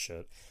of weird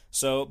shit.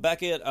 So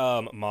back at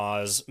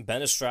Ma's,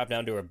 Ben is strapped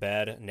down to her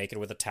bed, naked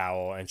with a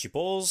towel, and she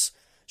pulls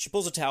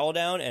a towel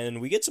down, and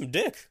we get some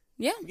dick.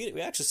 Yeah. We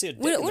actually see a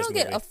dick We in don't this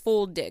get movie. a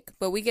full dick,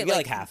 but we get get,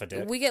 like, half a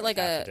dick. We get like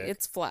Half a dick.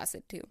 it's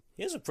flaccid too.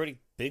 He has a pretty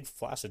big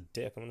flaccid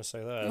dick. I'm gonna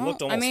say that. It Well,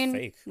 looked almost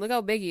fake. look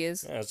how big he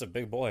is. Yeah, it's a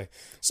big boy.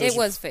 So It she-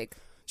 was fake.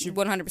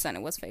 100%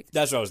 it was fake.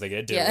 That's what I was thinking.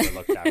 It didn't Yeah. really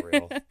look that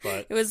real,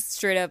 but It was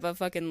straight up a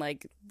fucking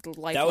like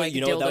lifelike that was, you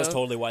know, dildo. that was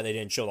totally why they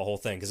didn't show the whole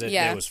thing, because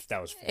Yeah. that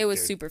was fake, It was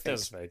dude. super That fake.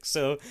 was fake.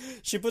 So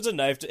she puts a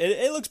knife to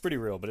it looks pretty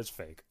real, but it's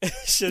fake.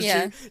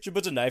 Yeah. She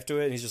puts a knife to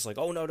it, and he's just like,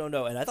 oh no,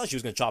 and I thought she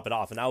was gonna chop it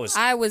off, and I was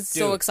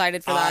so dude,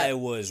 excited for that. I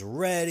was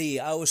ready.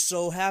 I was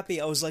so happy.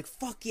 I was like,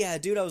 fuck yeah,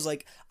 dude. I was There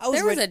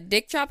was ready. a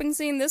dick chopping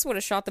scene. This would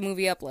have shot the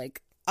movie up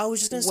like I was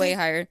just gonna way say,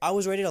 higher. I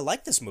was ready to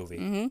like this movie.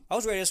 Mm-hmm. I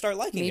was ready to start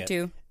liking Me it.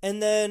 too.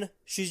 And then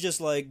she's just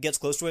like gets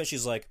close to it, and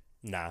she's like,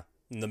 nah.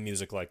 And the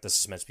music, like the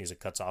suspense music,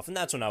 cuts off, and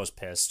that's when I was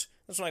pissed.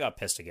 That's when I got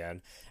pissed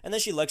again. And then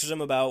she lectures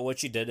him about what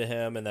she did to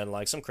him, and then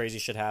like some crazy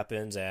shit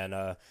happens, and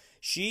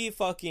she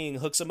fucking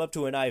hooks him up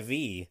to an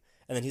IV,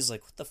 and then he's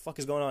like, "What the fuck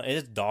is going on?" And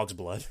it's dog's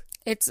blood.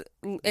 It's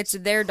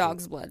their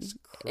dog's blood.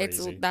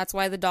 crazy. That's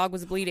why the dog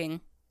was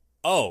bleeding.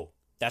 Oh,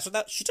 that's what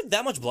that she took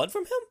that much blood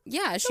from him?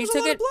 Yeah, she was a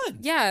took lot it. of blood.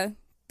 Yeah,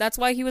 that's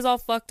why he was all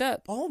fucked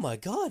up. Oh my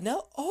god!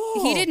 Now,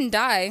 oh, He didn't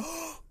die.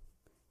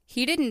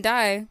 He didn't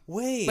die.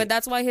 Wait, But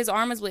that's why his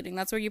arm is bleeding.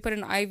 That's where you put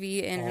an IV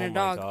in a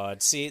dog. Oh my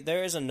god! See,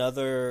 there is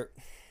another.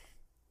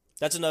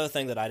 That's another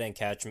thing that I didn't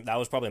catch. That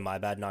was probably my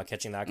bad not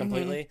catching that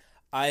completely.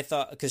 I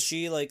thought because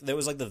she there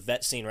was like the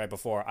vet scene right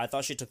before. I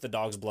thought she took the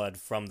dog's blood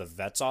from the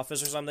vet's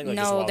office or something. Like,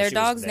 just No, while their she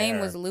dog's was name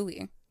there. was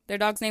Louie. Their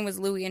dog's name was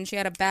Louie, and she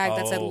had a bag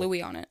that said Oh.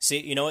 Louie on it. See,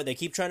 you know what? They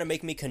keep trying to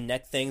make me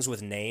connect things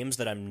with names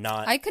that I'm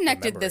not. I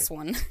connected remembering. this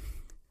one.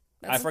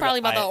 That's forgot- probably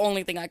about the I-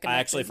 only thing I connected. I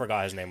actually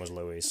forgot his name was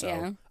Louis, so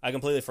Yeah. I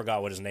completely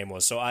forgot what his name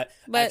was. So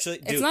But actually,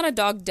 it's dude, not a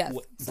dog death.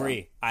 so.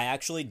 Bree, I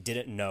actually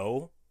didn't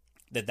know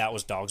that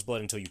was dog's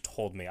blood until you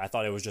told me. I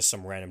thought it was just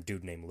some random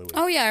dude named Louis.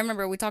 Oh yeah, I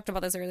remember we talked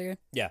about this earlier.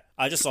 Yeah,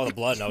 I just saw the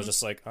blood and I was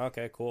just like,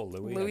 okay, cool,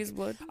 Louis. Louis's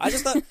blood. I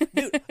just thought,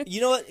 dude, you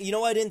know what? You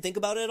know why I didn't think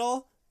about it at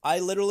all? I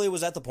literally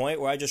was at the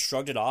point where I just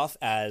shrugged it off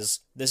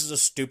as this is a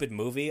stupid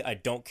movie. I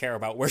don't care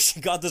about where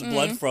she got this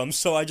blood from,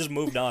 so I just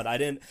moved on. I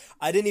didn't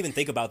even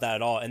think about that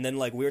at all. And then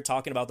like we were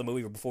talking about the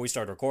movie before we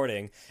started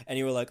recording, and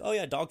you were like, "Oh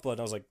yeah, dog blood."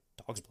 And I was like,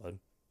 "Dog's blood."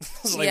 I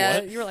was like, yeah,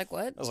 "What?" you were like,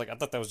 what? I was like, "I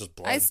thought that was just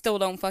blood." I still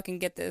don't fucking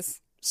get this.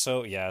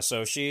 So yeah,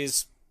 so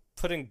she's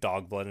putting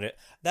dog blood in it.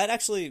 That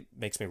actually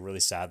makes me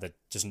really sad that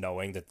just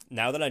knowing that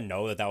now that I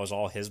know that was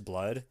all his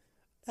blood,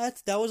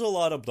 that was a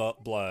lot of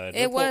blood.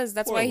 It was.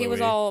 That's why he was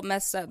Louis. all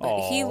messed up.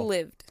 But he Aw.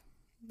 lived.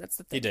 That's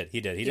the thing. He did. He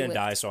didn't lived.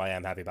 die, so I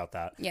am happy about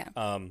that. Yeah.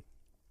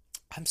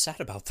 I'm sad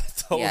about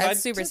that though. Yeah,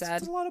 it's super sad.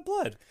 It's a lot of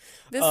blood.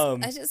 This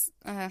I just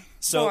go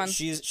So on.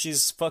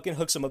 she's fucking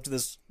hooks him up to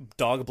this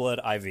dog blood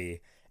IV,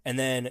 and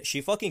then she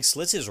fucking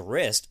slits his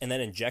wrist and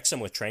then injects him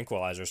with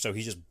tranquilizer, so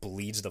he just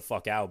bleeds the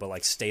fuck out, but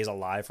like stays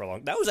alive for a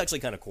long. That was actually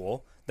kind of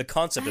cool. The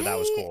concept of that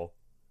was cool.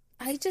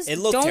 I just It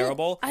looked don't-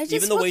 terrible. I just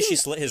Even the way she fucking-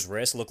 slit his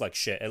wrist looked like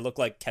shit. It looked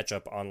like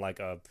ketchup on like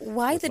a.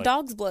 Why with, the like-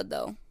 dog's blood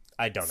though?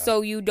 I don't know.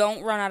 So you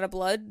don't run out of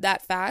blood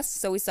that fast,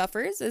 so he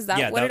suffers. Is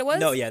that what it was?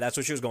 No, yeah, that's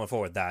what she was going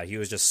for with that. He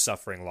was just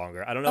suffering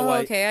longer. I don't know Oh, why.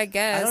 okay, I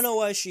guess. I don't know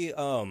why she.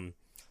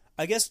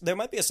 I guess there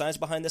might be a science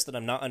behind this that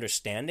I'm not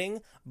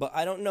understanding, but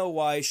I don't know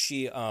why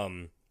she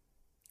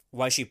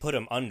put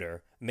him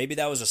under. Maybe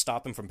that was to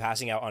stop him from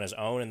passing out on his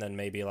own, and then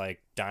maybe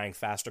like dying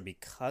faster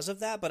because of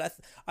that. But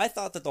I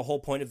thought that the whole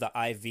point of the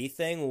IV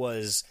thing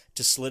was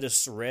to slit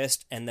his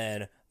wrist and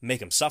then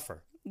make him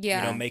suffer.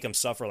 Yeah. You know, make him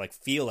suffer, like,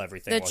 feel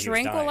everything The while he was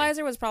dying.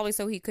 tranquilizer was probably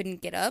so he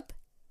couldn't get up.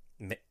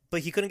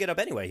 But he couldn't get up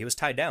anyway. He was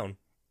tied down.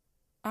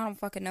 I don't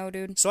fucking know,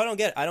 dude. So I don't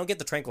get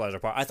the tranquilizer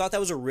part. I thought that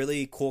was a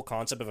really cool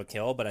concept of a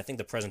kill, but I think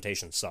the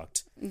presentation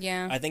sucked.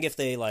 Yeah. I think if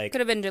they, like...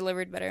 Could have been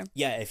delivered better.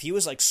 Yeah, if he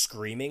was, like,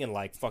 screaming and,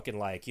 like, fucking,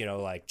 like, you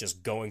know, like,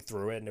 just going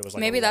through it, and it was,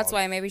 like, Maybe that's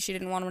why. Maybe she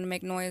didn't want him to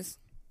make noise.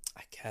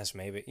 I guess,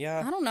 maybe.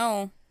 Yeah. I don't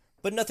know.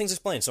 But nothing's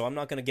explained, so I'm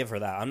not gonna give her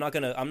that. I'm not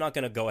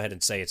gonna go ahead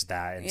and say it's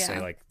that and say,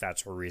 like,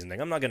 that's her reasoning.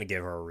 I'm not gonna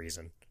give her a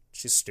reason.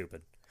 She's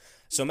stupid.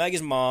 So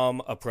Maggie's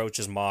mom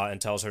approaches Ma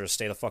and tells her to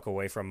stay the fuck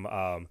away from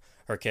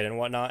her kid and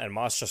whatnot, and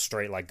Ma's just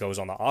straight, like, goes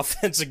on the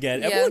offense again.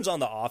 Yeah. Everyone's on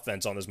the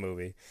offense on this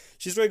movie.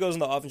 She straight goes on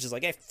the offense. She's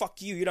like, hey,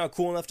 fuck you. You're not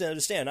cool enough to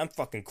understand. I'm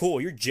fucking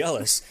cool. You're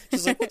jealous.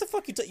 She's like, what the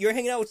fuck? You're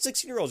hanging out with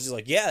 16-year-olds. She's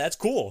like, yeah, that's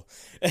cool.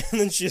 And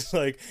then she's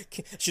like,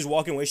 she's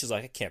walking away. She's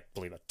like, I can't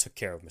believe I took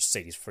care of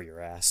Mercedes for your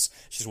ass.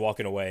 She's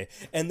walking away.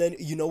 And then,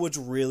 you know what's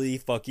really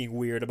fucking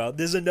weird about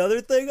this?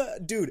 Another thing?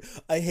 Dude,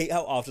 I hate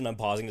how often I'm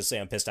pausing to say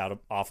I'm pissed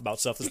off about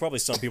stuff. There's probably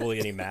some people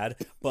getting mad,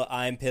 but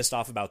I'm pissed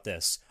off about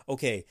this.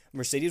 Okay,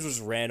 Mercedes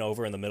was ran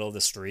over in the middle of the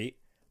street.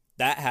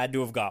 That had to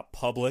have got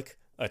public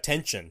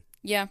attention.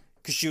 Yeah.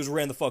 Because she was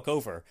ran the fuck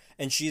over.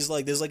 And she's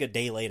like, this is like a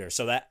day later,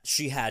 so that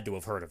she had to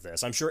have heard of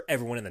this. I'm sure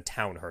everyone in the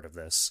town heard of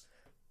this.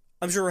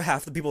 I'm sure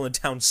half the people in the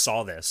town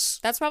saw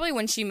this. That's probably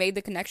when she made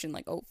the connection,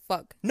 like, oh,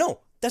 fuck. No,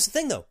 that's the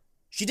thing, though.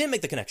 She didn't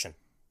make the connection.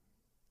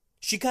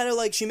 She kind of,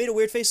 like, she made a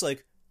weird face,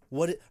 like,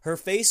 what? Her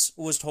face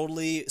was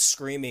totally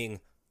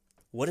screaming,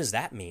 what does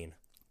that mean?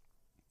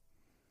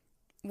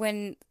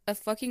 When a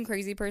fucking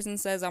crazy person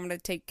says, I'm gonna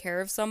take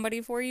care of somebody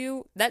for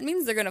you, that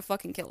means they're gonna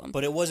fucking kill him.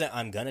 But it wasn't,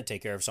 I'm gonna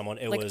take care of someone.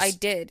 It like, was... I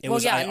did. It Well,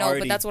 was, yeah, I no,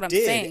 already but that's what I'm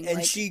did, saying. And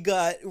like, she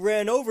got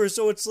ran over,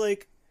 so it's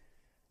like...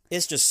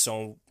 It's just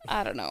so...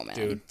 I don't know, man.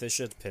 Dude, this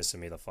shit's pissing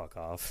me the fuck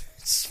off.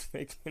 It's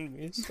making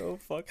me so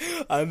fuck...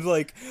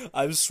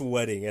 I'm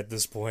sweating at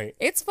this point.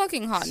 It's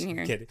fucking hot in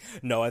here. Kidding.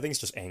 No, I think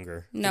it's just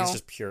anger. I think No, it's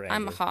just pure anger.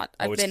 I'm hot.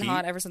 Oh, I've it's been heat?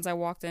 hot ever since I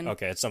walked in.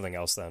 Okay, it's something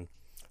else then.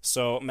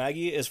 So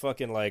Maggie is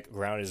fucking like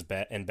grounded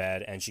in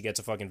bed, and she gets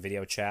a fucking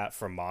video chat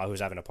from Ma,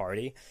 who's having a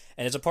party,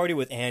 and it's a party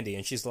with Andy,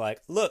 and she's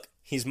like, "Look,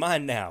 he's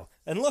mine now,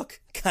 and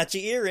look, got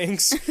your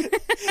earrings."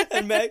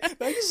 And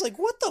Maggie's like,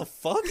 "What the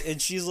fuck?"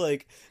 And she's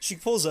like, she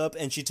pulls up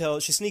and she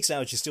sneaks out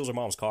and she steals her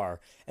mom's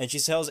car, and she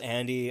tells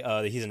Andy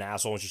that he's an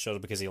asshole, and she shows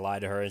up because he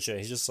lied to her and shit.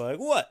 He's just like,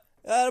 "What?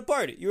 At a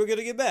party, you were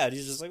gonna get mad."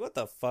 He's just like, what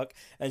the fuck?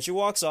 And she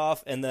walks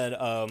off, and then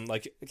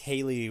like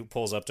Haley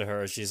pulls up to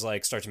her. She's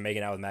like, starts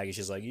making out with Maggie.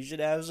 She's like, you should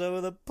have some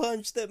of the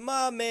punch that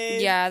Ma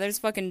made. Yeah, there's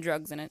fucking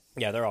drugs in it.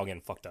 Yeah, they're all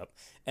getting fucked up.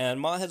 And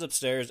Ma heads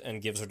upstairs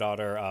and gives her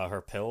daughter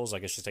her pills. I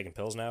guess she's taking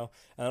pills now.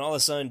 And then all of a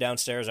sudden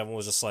downstairs, everyone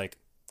was just like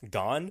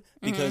gone,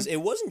 because it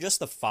wasn't just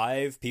the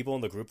 5 people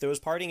in the group that was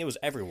partying, it was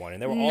everyone, and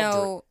they were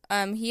all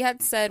he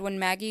had said when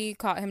Maggie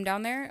caught him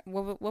down there,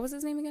 what was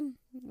his name again?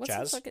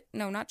 Chaz?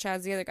 No, not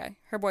Chaz, the other guy,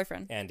 her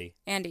boyfriend. Andy,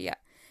 yeah.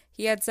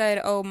 He had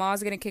said, oh,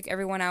 Ma's gonna kick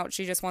everyone out,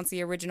 she just wants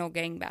the original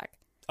gang back.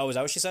 Oh, is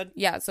that what she said?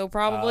 Yeah, so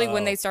probably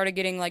when they started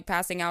getting like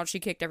passing out, she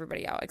kicked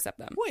everybody out except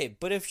them. Wait,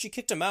 but if she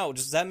kicked him out,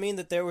 does that mean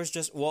that there was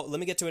just... Well, let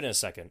me get to it in a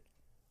second.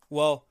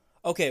 Well,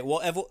 okay,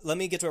 well, let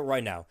me get to it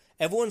right now.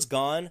 Everyone's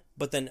gone,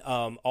 but then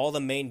all the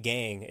main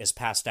gang is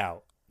passed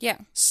out. Yeah.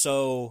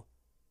 So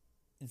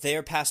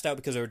they're passed out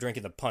because they were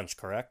drinking the punch,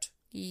 correct?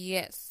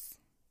 Yes.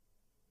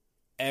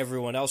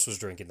 Everyone else was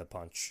drinking the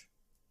punch.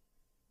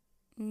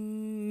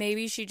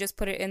 Maybe she just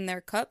put it in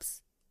their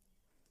cups?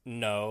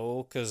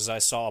 No, because I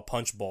saw a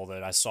punch bowl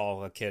that I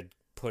saw a kid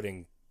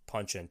putting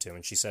punch into,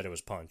 and she said it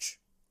was punch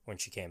when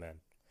she came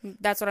in.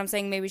 That's what I'm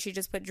saying. Maybe she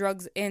just put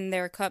drugs in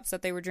their cups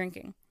that they were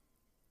drinking.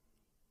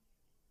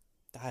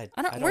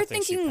 We're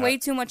thinking way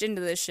too much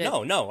into this shit. No,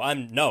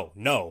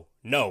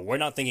 we're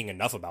not thinking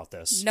enough about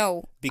this.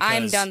 No,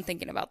 I'm done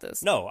thinking about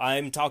this. No,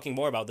 I'm talking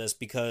more about this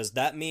because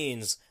that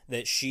means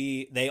that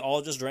they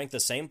all just drank the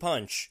same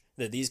punch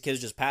that these kids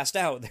just passed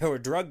out. They were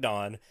drugged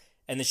on,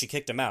 and then she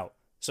kicked them out.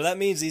 So that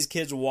means these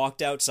kids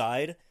walked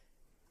outside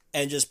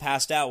and just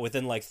passed out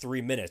within like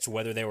 3 minutes,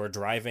 whether they were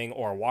driving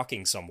or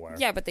walking somewhere.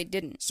 Yeah, but they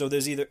didn't. So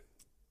there's either...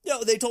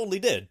 No, they totally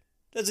did.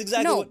 That's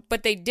exactly what... No,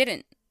 but they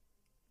didn't.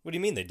 What do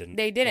you mean they didn't?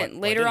 They didn't.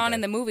 Later on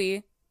in the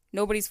movie,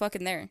 nobody's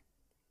fucking there.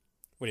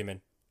 What do you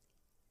mean?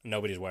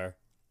 Nobody's where?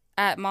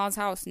 At Ma's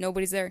house,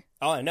 nobody's there.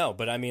 Oh, I know,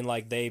 but I mean,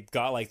 like, they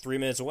got like 3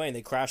 minutes away and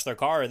they crashed their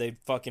car, or they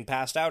fucking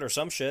passed out or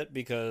some shit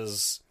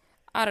because...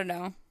 I don't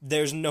know.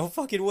 There's no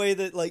fucking way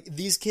that, like,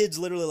 these kids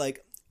literally,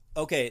 like...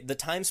 Okay, the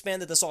time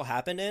span that this all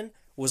happened in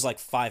was like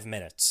 5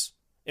 minutes.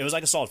 It was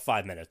like a solid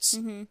 5 minutes.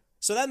 Mm-hmm.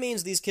 So that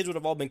means these kids would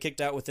have all been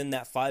kicked out within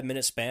that 5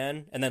 minute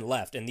span and then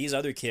left. And these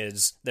other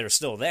kids that are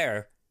still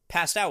there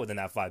passed out within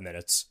that 5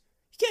 minutes.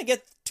 You can't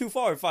get too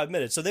far in 5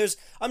 minutes. So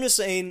I'm just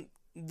saying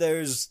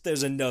there's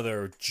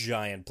another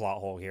giant plot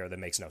hole here that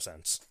makes no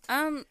sense.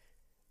 I'm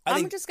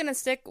just gonna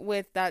stick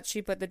with that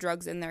she put the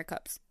drugs in their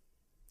cups.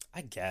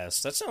 I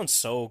guess. That sounds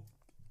so...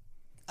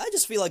 I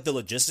just feel like the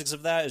logistics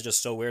of that is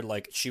just so weird.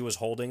 Like, she was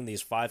holding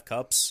these 5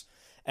 cups,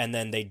 and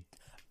then they...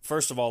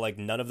 First of all, like,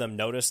 none of them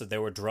noticed that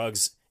there were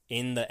drugs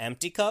in the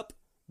empty cup,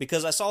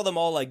 because I saw them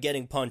all like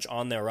getting punch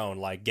on their own,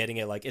 like getting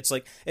it like it's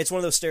one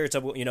of those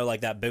stereotypical,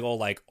 like that big old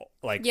like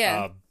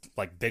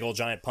big old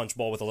giant punch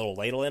bowl with a little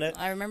ladle in it.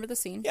 I remember the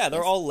scene. Yeah,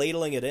 they're all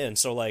ladling it in.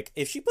 So like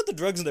if she put the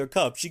drugs in their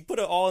cup, she put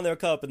it all in their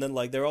cup, and then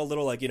like they're all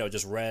little like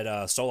just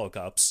red Solo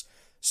cups.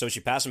 So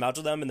she passed them out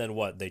to them, and then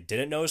what? They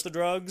didn't notice the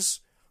drugs,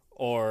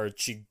 or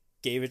she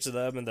gave it to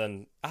them, and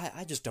then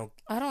I just don't.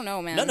 I don't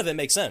know, man. None of it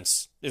makes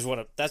sense.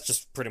 That's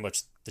just pretty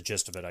much the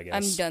gist of it, I guess.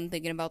 I'm done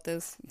thinking about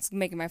this. It's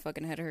making my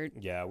fucking head hurt.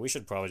 Yeah, we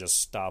should probably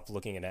just stop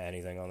looking into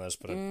anything on this,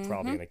 but I'm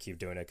probably gonna keep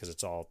doing it because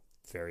it's all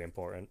very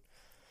important.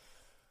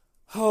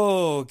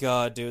 Oh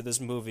god, dude, this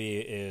movie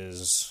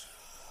is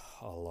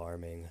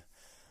alarming.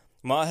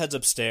 Ma heads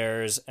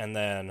upstairs, and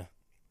then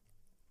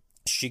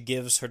she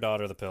gives her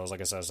daughter the pills, like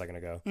I said a second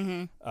ago.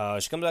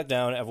 She comes back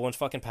down, everyone's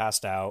fucking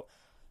passed out.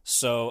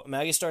 So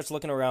Maggie starts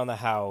looking around the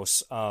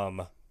house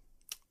and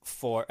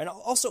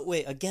also,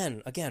 wait,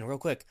 again, real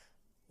quick.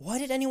 Why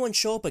did anyone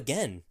show up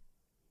again?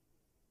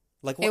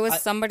 Like, it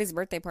was somebody's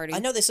birthday party. I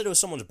know they said it was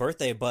someone's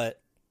birthday, but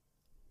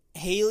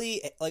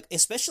Haley, like,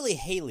 especially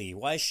Haley,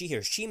 why is she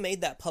here? She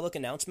made that public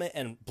announcement,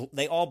 and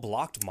they all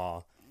blocked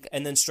Ma.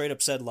 And then straight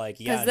up said, like,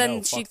 yeah, because then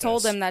no, she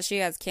told them that she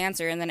has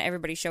cancer, and then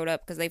everybody showed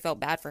up because they felt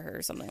bad for her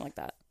or something like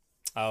that.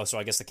 Oh, so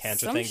I guess the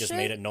cancer Some thing just shit?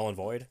 made it null and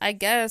void? I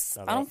guess.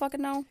 I don't fucking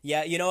know.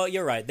 Yeah, you know what?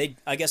 You're right.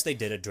 I guess they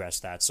did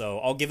address that. So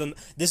I'll give them.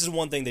 This is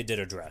one thing they did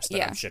address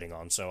that I'm shitting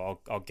on. So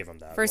I'll give them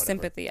that. For whatever.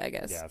 sympathy, I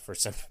guess. Yeah,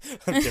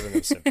 I'm giving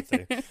them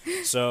sympathy.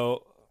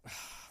 So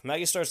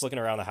Maggie starts looking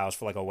around the house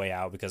for like a way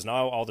out because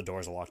now all the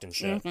doors are locked and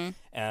shit.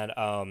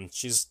 And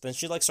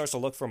she like starts to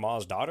look for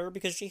Ma's daughter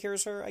because she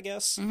hears her, I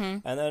guess.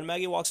 And then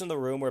Maggie walks in the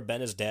room where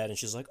Ben is dead, and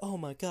she's like, "Oh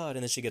my god!"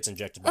 And then she gets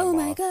injected by Ma. Oh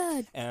my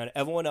god! And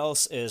everyone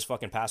else is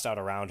fucking passed out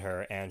around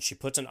her, and she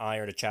puts an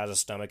iron to Chaz's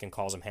stomach and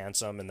calls him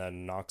handsome, and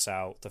then knocks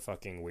out the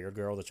fucking weird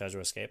girl that tries to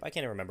escape. I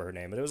can't even remember her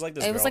name, but it was like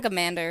this. It was like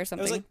Amanda or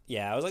something. It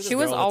was like this she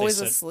was girl that always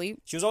they said-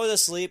 asleep. She was always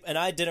asleep, and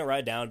I didn't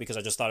write down because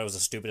I just thought it was the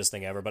stupidest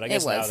thing ever. But I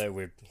guess now that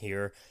we're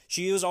here,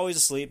 she was always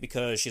asleep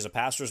because she's a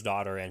pastor's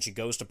daughter, and she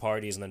goes to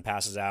parties and then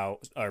passes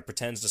out or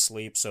pretends to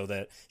sleep so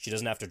that she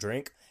doesn't have to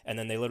drink. And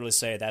then they literally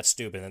say that's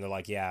stupid, and they're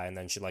like, yeah. And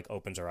then she like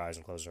opens her eyes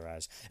and closes her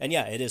eyes, and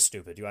yeah, it is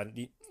stupid.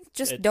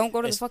 Don't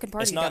go to the fucking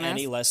party. It's not dumbass.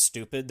 any less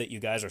stupid that you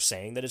guys are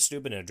saying that it's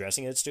stupid and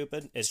addressing it's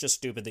stupid. It's just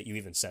stupid that you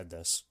even said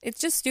this. It's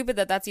just stupid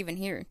that that's even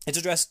here. It's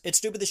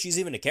stupid that she's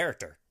even a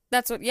character.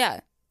 That's what.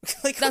 Yeah.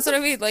 Like, That's what I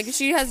mean. Like,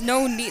 she has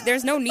no need.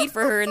 There's no need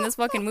for her in this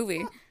fucking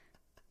movie.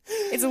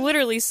 It's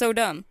literally so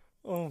dumb.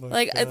 Oh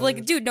my God.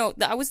 Like, dude, no.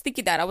 I was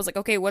thinking that. I was like,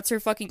 okay, what's her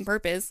fucking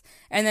purpose?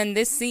 And then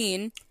this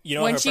scene, you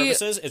know what her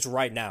purpose is? It's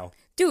right now.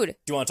 Dude, do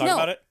you want to talk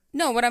about it?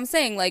 No, what I'm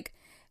saying, like,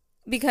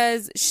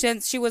 because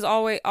since she was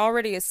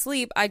already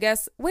asleep, I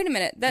guess. Wait a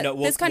minute.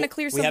 This kind of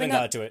clears something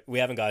up. We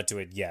haven't got to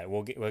it yet.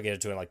 We'll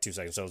get to it in like 2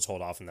 seconds. So let's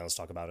hold off and then let's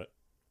talk about it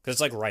because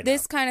it's like right now.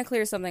 This kind of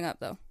clears something up,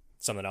 though.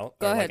 Something else?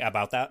 Go ahead. Like,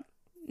 about that?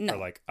 No. Or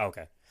like,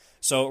 okay.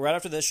 So right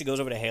after this, she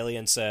goes over to Haley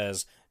and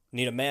says,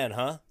 "Need a man,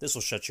 huh? This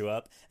will shut you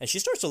up." And she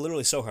starts to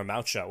literally sew her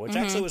mouth shut, which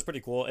actually was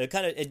pretty cool. It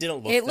didn't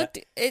look. It looked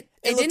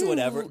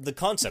whatever. The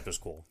concept was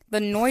cool. The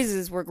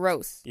noises were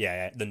gross.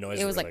 Yeah, the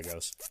noises were really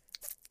gross.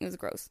 It was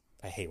gross.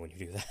 I hate when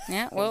you do that.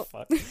 Yeah, well.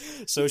 Oh, fuck.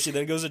 So she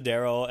then goes to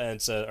Darryl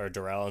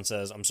Darrell and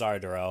says, "I'm sorry,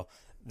 Darrell.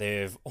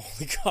 They've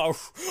only got."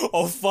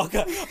 Oh fuck!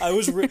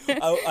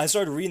 I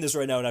started reading this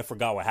right now and I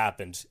forgot what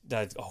happened.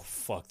 Oh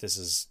fuck! This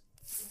is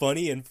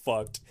funny and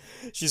fucked.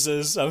 She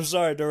says, "I'm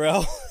sorry,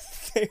 Darrell.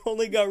 They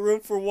only got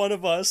room for one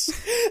of us,"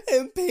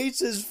 and paints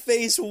his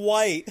face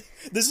white.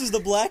 This is the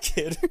black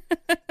kid.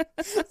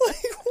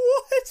 Like,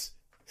 what?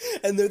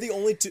 And they're the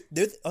only two.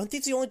 Aren't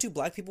these the only two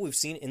black people we've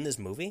seen in this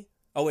movie?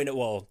 Oh wait, no.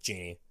 Well,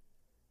 Jeannie.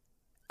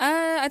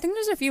 I think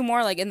there's a few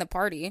more like in the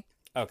party.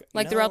 Okay.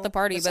 Like throughout the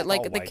party, but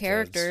like the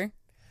character. Kids.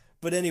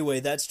 But anyway,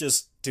 that's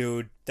just,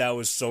 dude, that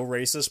was so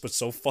racist, but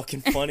so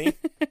fucking funny.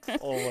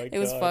 Oh my god. It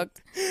was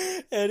fucked.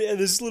 And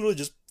it's literally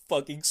just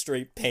fucking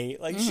straight paint.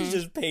 Like, she's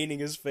just painting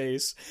his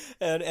face.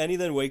 And Annie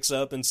then wakes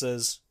up and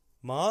says,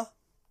 "Ma,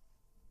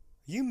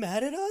 you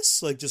mad at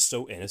us?" Like, just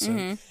so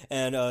innocent.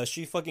 And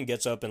she fucking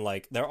gets up and,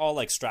 like, they're all,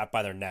 like, strapped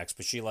by their necks,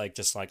 but she, like,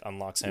 just, like,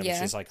 unlocks him. Yeah.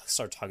 She's, like,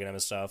 starts hugging him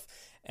and stuff.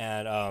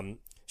 And,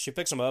 she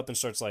picks him up and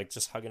starts, like,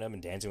 just hugging him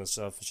and dancing with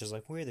stuff. And she's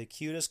like, "We're the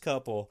cutest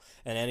couple."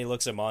 And Annie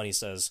looks at Ma and he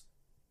says,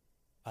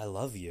 "I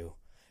love you."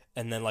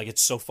 And then, like,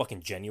 it's so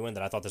fucking genuine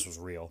that I thought this was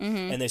real.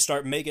 And they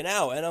start making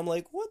out, and I'm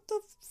like, what the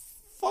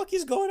fuck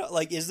is going on?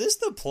 Like, is this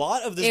the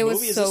plot of this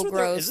movie? Is so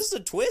gross. Is this a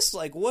twist?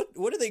 Like, what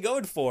are they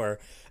going for?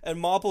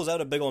 And Ma pulls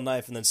out a big old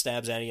knife and then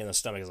stabs Annie in the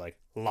stomach. Is like,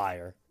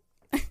 liar.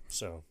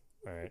 So,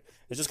 all right.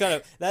 It's just kind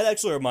of, that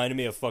actually reminded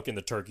me of fucking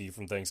the turkey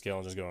from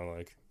Thanksgiving, just going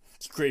like,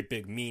 great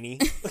big meanie.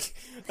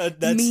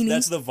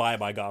 That's the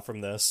vibe I got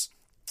from this.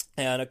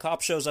 And a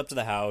cop shows up to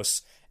the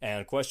house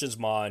and questions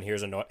Ma and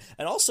hears a noise.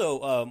 And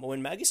also,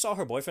 when Maggie saw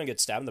her boyfriend get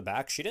stabbed in the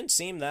back, she didn't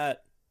seem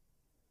that,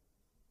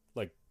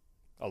 like,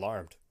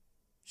 alarmed.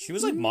 She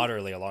was, like,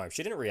 moderately alarmed.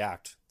 She didn't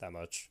react that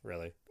much,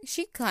 really.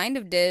 She kind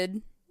of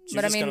did.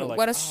 But I mean, like,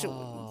 what else? She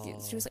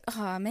was like,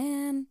 "Oh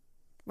man."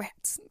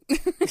 Rats.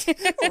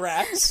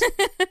 Rats.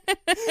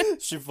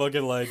 She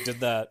fucking like did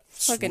that.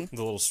 Fucking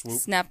the little swoop.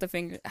 Snap the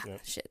finger. Ah, Yeah.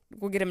 shit.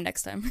 We'll get him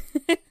next time.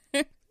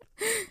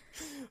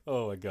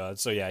 Oh my god.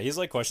 So yeah, he's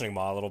like questioning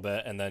Ma a little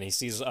bit, and then he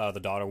sees the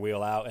daughter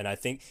wheel out, and I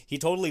think he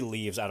totally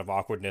leaves out of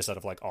awkwardness, out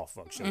of like, oh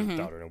fuck, she has a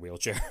daughter in a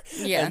wheelchair.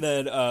 Yeah. And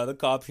then the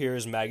cop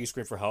hears Maggie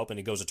scream for help, and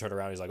he goes to turn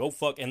around. He's like, oh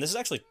fuck. And this is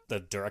actually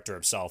the director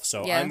himself.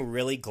 So Yeah. I'm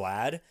really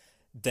glad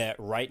that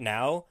right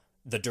now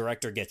the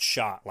director gets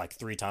shot like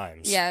 3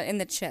 times. Yeah, in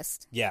the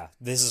chest. Yeah,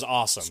 this is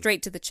awesome.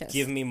 Straight to the chest.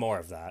 Give me more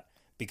of that,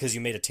 because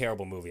you made a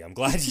terrible movie. I'm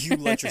glad you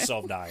let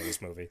yourself die in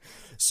this movie.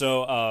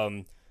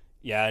 So,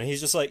 yeah, and he's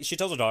just like, she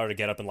tells her daughter to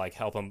get up and like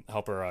help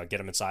her get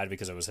him inside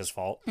because it was his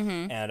fault.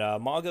 Mm-hmm.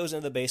 And Ma goes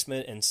into the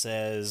basement and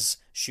says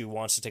she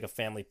wants to take a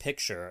family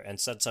picture, and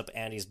sets up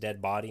Andy's dead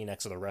body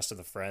next to the rest of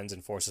the friends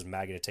and forces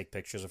Maggie to take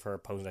pictures of her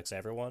posing next to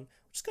everyone,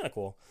 which is kind of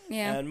cool.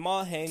 Yeah. And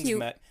Ma hangs.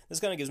 Cute. This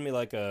kind of gives me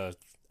like a,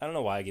 I don't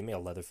know why, it gave me a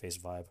Leatherface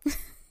vibe.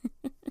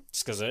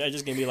 Just because it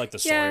just gave me like the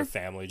Sawyer Yeah.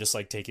 family, just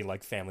like taking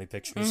like family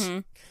pictures. Mm-hmm.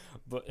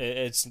 But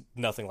it's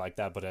nothing like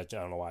that, but I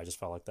don't know why I just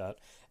felt like that.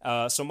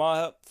 So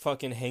Ma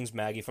fucking hangs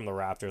Maggie from the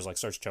rafters, like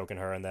starts choking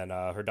her, and then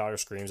her daughter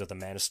screams that the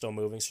man is still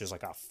moving, so she's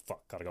like, oh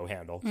fuck, gotta go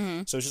handle.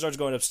 Mm-hmm. So she starts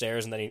going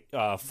upstairs, and then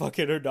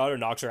fucking her daughter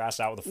knocks her ass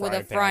out with a frying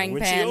With a frying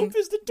When pan. she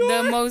opens the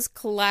door, The most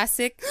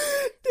classic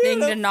thing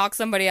to knock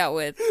somebody out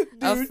with.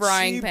 A dude,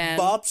 frying she pan.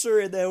 bops her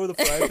in there with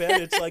a frying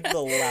pan. It's like the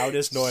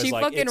loudest noise. She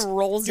like, fucking it's,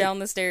 rolls dude, down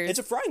the stairs. It's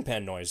a frying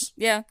pan noise.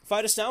 Yeah. If I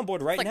had a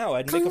soundboard right like, now,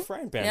 I'd make a clunk.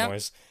 frying pan Yep.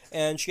 noise.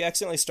 And she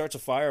accidentally starts a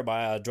fire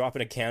by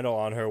dropping a candle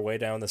on her way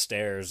down the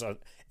stairs. And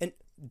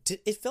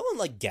it fell in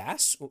like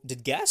gas.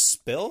 Did gas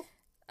spill?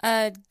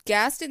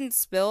 Gas didn't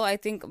spill. I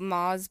think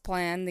Ma's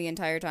plan the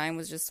entire time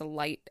was just to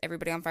light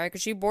everybody on fire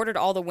because she boarded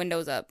all the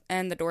windows up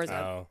and the doors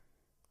up. Oh,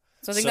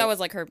 So I think So- that was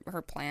like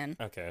her plan.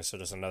 okay. So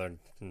just another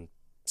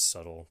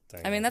subtle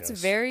thing. I mean, that's guess.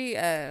 very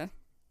That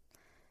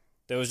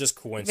was just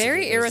coincidence.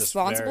 very It was just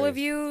irresponsible very- of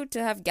you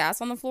to have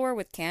gas on the floor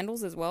with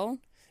candles as well.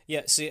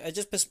 Yeah. See,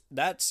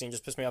 that scene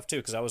just pissed me off too,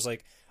 because I was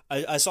like,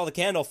 I saw the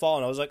candle fall,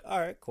 and I was like, all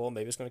right, cool,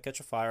 maybe it's gonna catch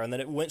a fire, and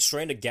then it went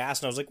straight into gas,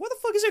 and I was like, what the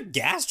fuck is there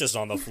gas just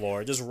on the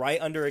floor, just right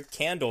under a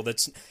candle?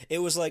 It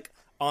was like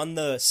on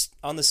the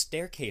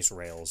staircase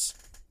rails.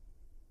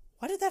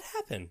 Why did that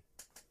happen?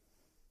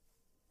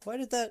 Why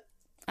did that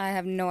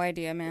No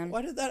idea, man.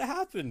 Why did that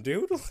happen,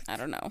 dude? I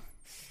don't know.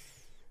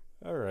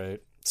 All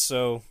right,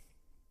 so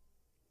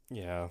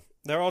yeah,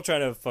 they're all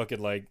trying to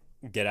fucking like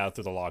get out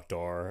through the locked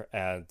door,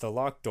 and the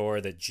locked door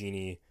that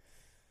Jeannie.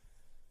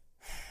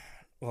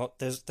 Well,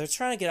 they're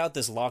trying to get out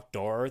this locked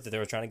door that they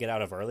were trying to get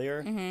out of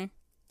earlier. Mm-hmm.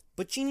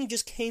 But Jeannie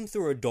just came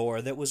through a door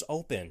that was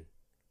open.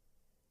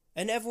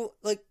 And everyone,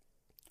 like...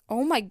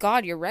 Oh my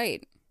god, you're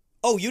right.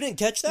 Oh, you didn't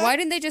catch that? Why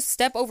didn't they just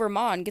step over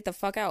Ma and get the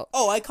fuck out?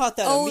 Oh, I caught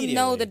that Oh immediately.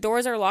 no, the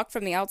doors are locked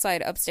from the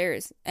outside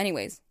upstairs.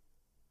 Anyways.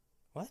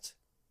 What?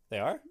 They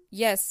are?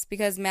 Yes,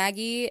 because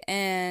Maggie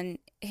and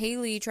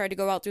Haley tried to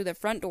go out through the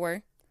front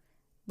door,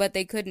 but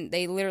they couldn't.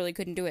 They literally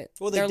couldn't do it.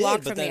 Well, they They're did,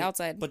 locked but from then, the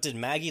outside. But did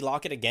Maggie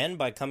lock it again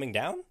by coming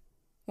down?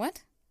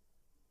 What?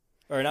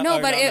 Or not? No,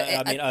 or but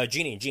not,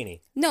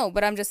 Jeannie. No,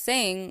 but I'm just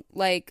saying,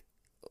 like,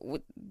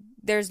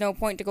 there's no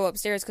point to go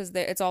upstairs because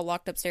it's all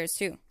locked upstairs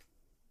too.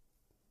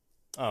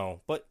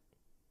 Oh, but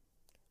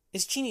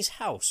it's Jeannie's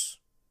house.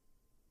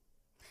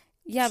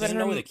 Yeah, She but doesn't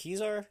know where the keys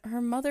are?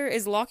 her mother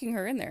is locking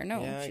her in there.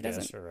 No, yeah, she I guess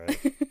doesn't. you're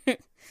right.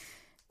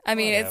 I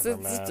mean, Whatever,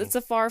 man. it's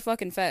a far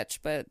fucking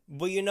fetch, but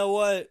But you know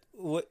what?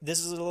 This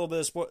is a little bit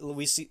of spoiler.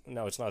 We see...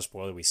 No, it's not a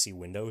spoiler. We see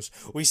windows.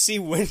 We see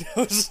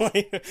windows.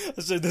 Like,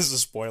 so this is a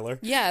spoiler.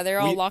 yeah, they're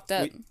all locked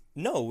up.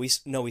 We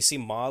see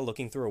Ma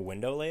looking through a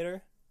window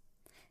later.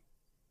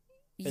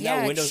 And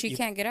yeah, that window, she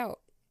can't get out.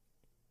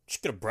 She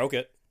could have broke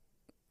it.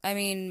 I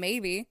mean,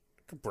 maybe.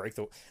 Could break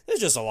the... There's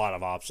just a lot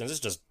of options. It's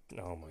just...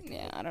 Oh my god.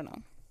 Yeah, I don't know.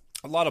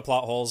 A lot of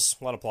plot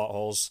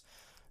holes.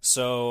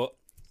 So,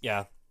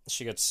 yeah.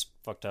 She gets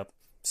fucked up.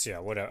 So, yeah,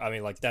 whatever. I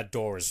mean, like, that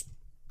door is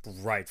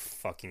right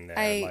fucking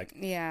there.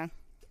 Yeah.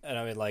 And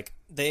I mean, like,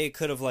 they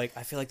could have, like,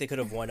 I feel like they could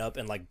have went up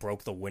and, like,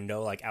 broke the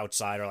window, like,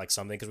 outside or, like,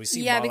 something. Because we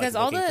see Ma, because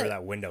like, all looking the- through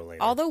that window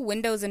later. All the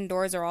windows and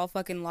doors are all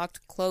fucking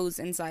locked closed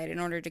inside in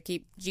order to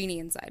keep Jeannie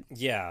inside.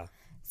 Yeah.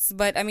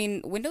 But, I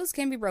mean, windows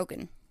can be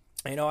broken.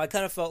 You know, I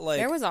kind of felt like...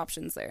 There was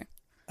options there.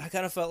 I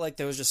kind of felt like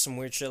there was just some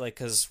weird shit, like,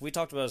 because we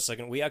talked about it a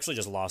second. We actually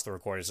just lost the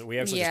recording. So we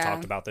actually just Yeah.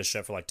 talked about this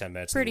shit for, like, 10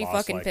 minutes. Pretty and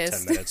lost, fucking like, pissed.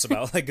 10 minutes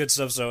about, like, good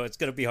stuff. So it's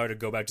going to be hard to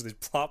go back to these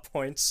plot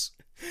points.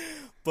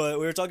 But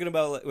we were talking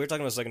about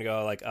a second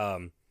ago, like,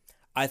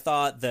 I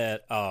thought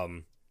that,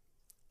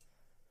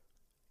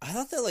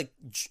 like,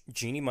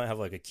 Jeannie might have,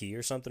 like, a key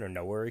or something, or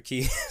know where her key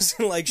is.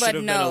 Like, should But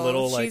have no, been a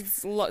little, like...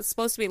 she's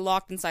supposed to be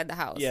locked inside the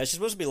house. Yeah, she's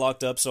supposed to be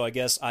locked up, so I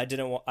guess I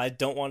don't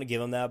want to give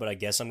them that, but I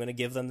guess I'm going to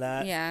give them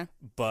that. Yeah.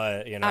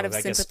 But, you know, Out of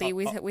I guess sympathy,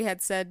 we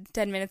had said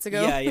 10 minutes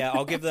ago. Yeah,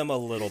 I'll give them a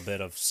little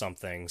bit of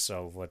something,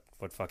 so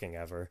what fucking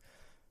ever.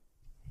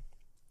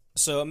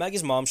 So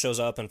Maggie's mom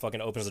shows up and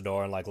fucking opens the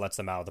door and like lets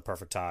them out at the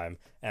perfect time.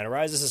 And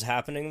right as this is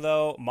happening,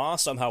 though, Ma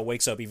somehow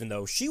wakes up even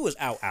though she was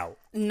out.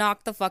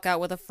 Knocked the fuck out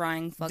with a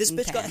frying fucking This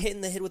bitch pan. got hit in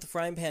the head with a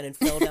frying pan and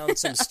fell down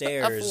some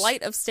stairs. A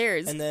flight of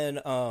stairs. And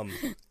then,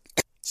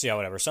 so yeah,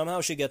 whatever.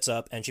 Somehow she gets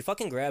up and she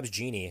fucking grabs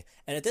Jeannie.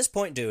 And at this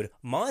point, dude,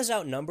 Ma is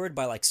outnumbered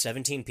by like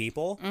 17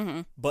 people,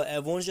 but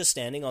everyone's just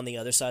standing on the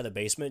other side of the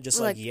basement, just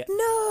like yeah.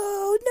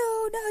 No,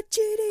 not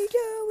Jeannie,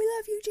 no, we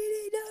love you,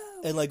 Jeannie,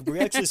 no. And like Brie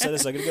actually said a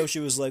second ago, she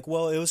was like,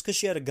 "Well, it was because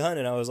she had a gun,"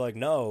 and I was like,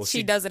 "No,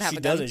 She doesn't have a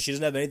gun. She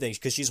doesn't have anything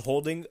because she's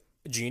holding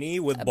Jeannie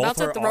with About both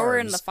to her throw arms. her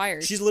in the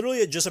fire. She's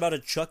literally just about to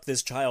chuck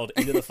this child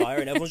into the fire,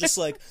 and everyone's just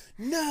like,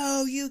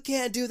 "No, you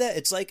can't do that."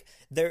 It's like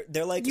they're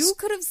like, You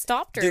could have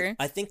stopped her. Dude,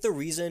 I think the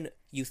reason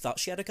you thought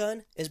she had a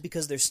gun is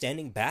because they're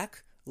standing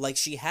back like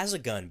she has a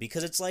gun,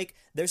 because it's like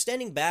they're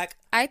standing back.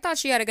 I thought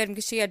she had a gun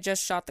because she had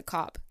just shot the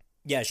cop.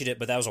 Yeah, she did,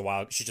 but that was a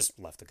while. She just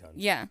left the gun.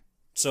 Yeah.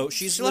 So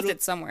she's She left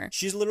it somewhere.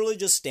 She's literally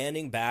just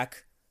standing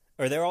back,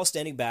 or they're all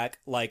standing back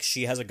like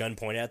she has a gun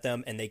pointed at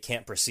them and they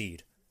can't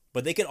proceed.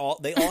 But they all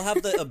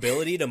have the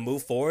ability to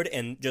move forward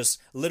and just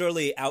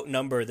literally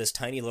outnumber this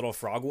tiny little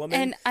frog woman.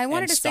 And I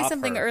wanted to say stop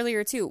something her.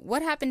 earlier too.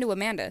 What happened to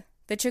Amanda?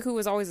 The chick who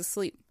was always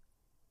asleep.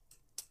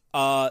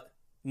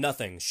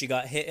 Nothing. She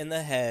got hit in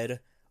the head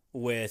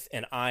with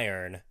an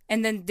iron.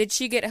 And then did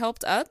she get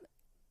helped up?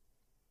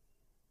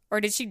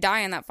 Or did she die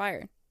in that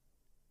fire?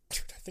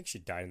 I think she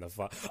died in the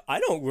fire. I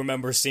don't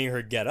remember seeing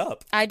her get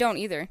up. I don't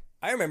either.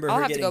 I remember I'll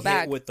her have to getting go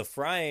back. hit with the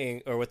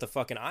frying or with the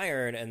fucking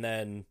iron, and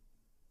then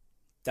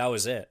that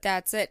was it.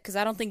 That's it, because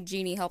I don't think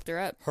Jeannie helped her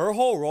up. Her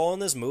whole role in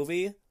this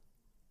movie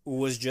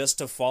was just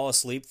to fall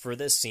asleep for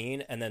this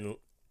scene and then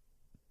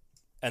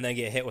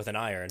get hit with an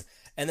iron.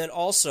 And then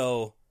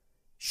also,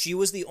 she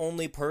was the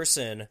only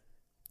person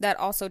That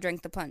also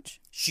drank the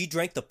punch. she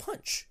drank the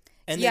punch.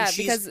 And Yeah, then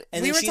she's, because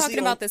and we then were she's talking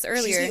the about this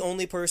earlier. She's the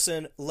only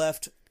person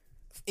left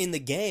in the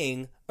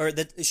gang, or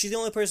that she's the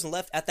only person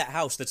left at that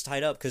house that's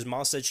tied up because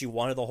Ma said she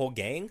wanted the whole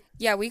gang.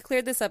 Yeah, we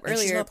cleared this up And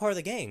she's earlier. not part of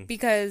the gang.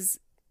 Because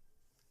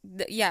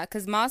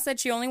Ma said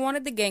she only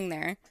wanted the gang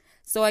there.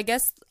 So I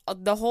guess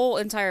the whole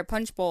entire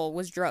punch bowl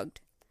was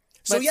drugged.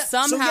 But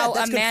somehow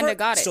that's Amanda confirmed.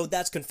 got it. So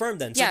that's confirmed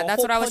then. So Yeah, the that's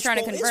whole what I was punch trying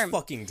to bowl is confirm.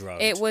 fucking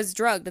drugged. It was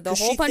drugged. The 'Cause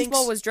whole she punch thinks-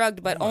 bowl was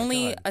drugged, but Oh my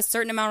only God. a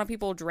certain amount of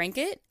people drank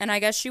it. And I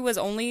guess she was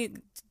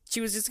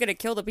just going to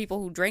kill the people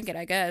who drank it,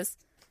 I guess.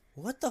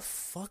 What the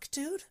fuck,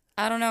 dude?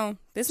 I don't know.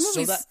 This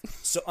movie's...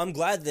 So I'm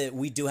glad that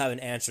we do have an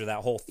answer to that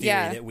whole theory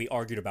Yeah. that we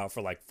argued about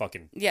for like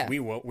fucking Yeah. we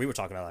were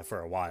talking about that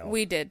for a while.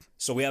 We did.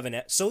 So we have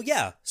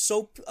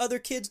so other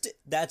kids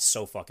that's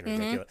so fucking Mm-hmm.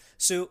 ridiculous.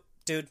 So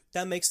dude,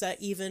 that makes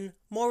that even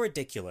more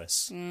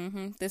ridiculous.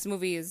 This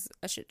movie is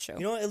a shit show.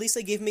 You know what? At least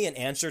they gave me an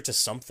answer to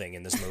something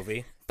in this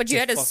movie. But you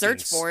had to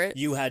search fucking for it.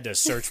 You had to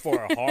search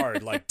for it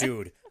hard. Like,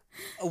 dude,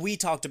 we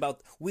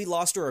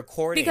lost a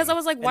recording. Because I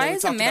was like, and why then we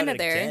is talked about Amanda it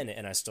there? again,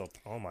 and I still,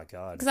 oh my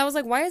God. Because I was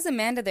like, why is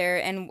Amanda there?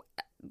 And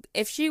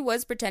if she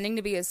was pretending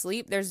to be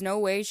asleep, there's no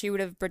way she would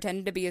have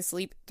pretended to be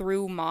asleep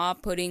through Ma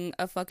putting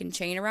a fucking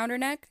chain around her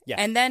neck. Yeah.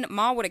 And then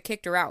Ma would have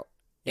kicked her out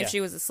if Yeah. she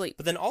was asleep.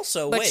 But then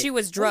also, But wait, she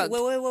was drugged.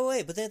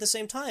 Wait. But then at the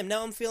same time,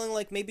 now I'm feeling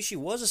like maybe she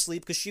was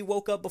asleep because she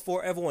woke up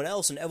before everyone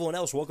else, and everyone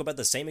else woke up at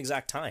the same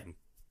exact time.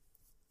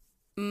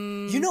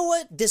 You know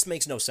what? This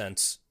makes no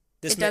sense.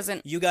 It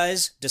doesn't. You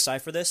guys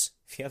decipher this.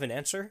 If you have an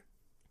answer,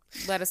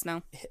 Let us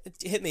know.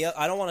 hit me up.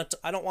 I don't want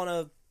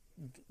to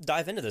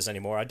dive into this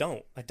anymore. I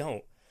don't.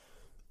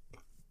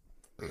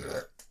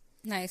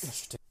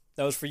 Nice.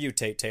 That was for you,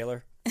 Tate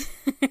Taylor.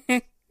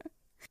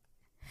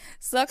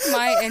 Suck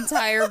my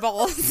entire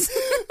balls.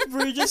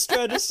 Bree just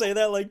tried to say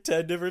that like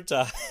 10 different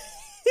times.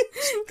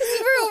 You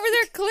were over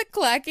there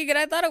click-clacking, and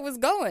I thought it was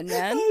going, I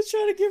man. was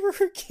trying to give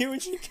her cue,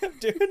 and she kept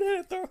doing it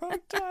at the wrong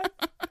time.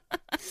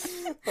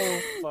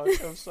 Oh,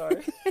 fuck. I'm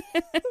sorry.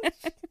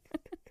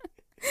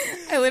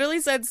 I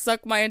literally said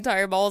suck my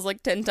entire balls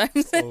like 10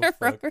 times in a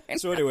row. Right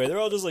So anyway, they're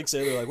all just like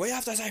saying, they're like, we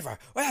have to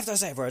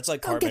save her. It's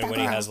like Go get Cartman that when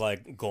he girl. has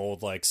like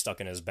gold like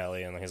stuck in his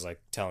belly, and he's like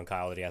telling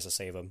Kyle that he has to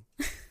save him.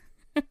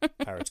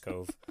 Pirates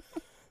Cove.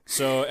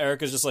 So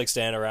Erica's just like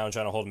standing around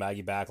trying to hold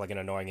Maggie back like an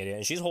annoying idiot,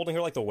 and she's holding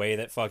her like the way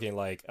that fucking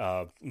like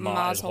Ma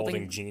Ma's is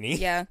holding Jeannie.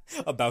 Yeah.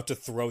 About to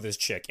throw this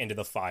chick into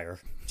the fire.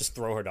 Just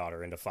throw her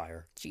daughter into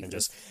fire.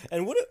 Jesus.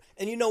 And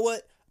you know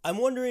what? I'm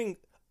wondering,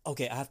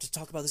 okay, I have to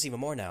talk about this even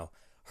more now.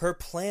 Her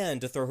plan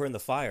to throw her in the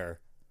fire,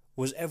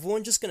 was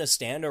everyone just gonna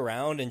stand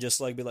around and just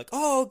like be like,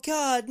 "Oh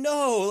God,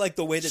 no!" Like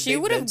the way that She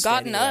they've would been have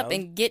gotten standing up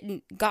around.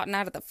 and gotten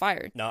out of the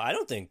fire. No, I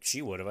don't think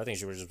she would have. I think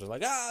she would have just been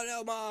like, "Oh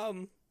no,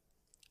 Mom."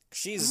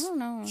 I don't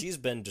know. She's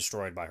been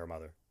destroyed by her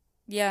mother.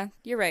 Yeah,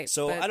 you're right.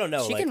 So but I don't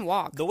know. She like, can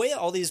walk. The way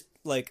all these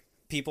like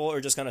people are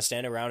just kind of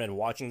standing around and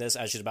watching this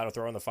as she's about to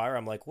throw her in the fire.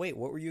 I'm like, wait,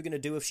 what were you gonna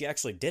do if she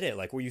actually did it?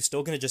 Like, were you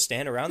still gonna just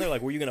stand around there?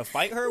 Like, were you gonna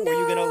fight her? Were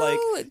you gonna like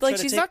try to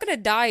she's take- not gonna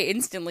die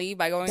instantly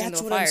by going into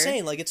That's the what fire. I'm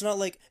saying. Like, it's not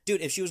like, dude,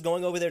 if she was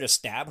going over there to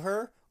stab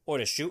her or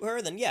to shoot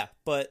her, then yeah.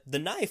 But the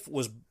knife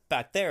was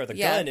back there. The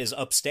Yeah. gun is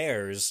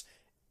upstairs.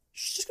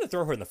 She's just gonna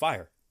throw her in the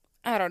fire.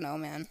 I don't know,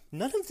 man.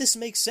 None of this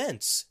makes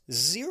sense.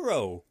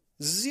 Zero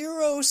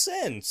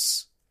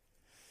sense.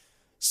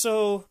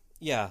 So,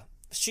 yeah,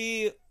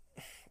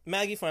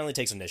 Maggie finally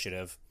takes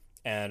initiative,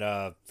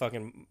 and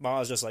fucking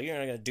Ma's just like, you're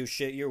not gonna do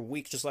shit, you're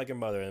weak just like your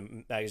mother,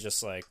 and Maggie's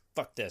just like,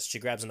 fuck this. She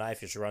grabs a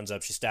knife, she runs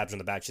up, she stabs her in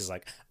the back, she's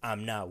like,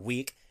 I'm not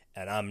weak,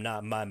 and I'm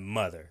not my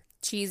mother.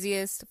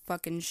 Cheesiest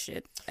fucking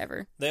shit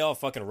ever. They all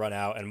fucking run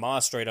out, and Ma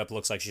straight up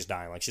looks like she's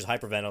dying. Like, she's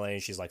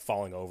hyperventilating, she's, like,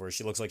 falling over.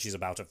 She looks like she's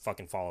about to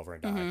fucking fall over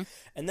and die.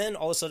 And then,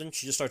 all of a sudden,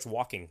 she just starts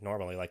walking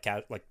normally,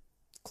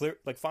 clear,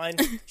 like, fine.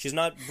 She's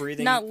not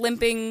breathing. Not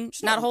limping,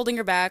 not holding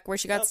her back where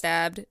she got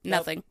stabbed,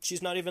 nothing.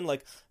 She's not even,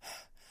 like,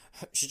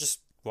 she's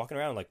just walking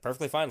around, like,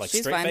 perfectly fine, like, She's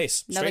straight fine.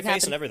 face. Nothing Straight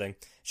face happened. and everything.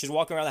 She's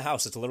walking around the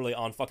house. It's literally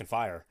on fucking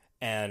fire.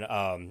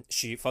 And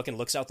she fucking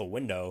looks out the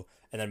window,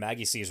 and then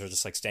Maggie sees her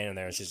just, like, standing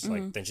there, and she's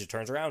like, then she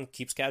turns around,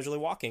 keeps casually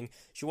walking.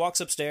 She walks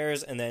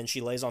upstairs, and then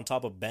she lays on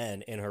top of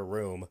Ben in her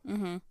room,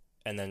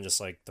 and then just,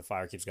 like, the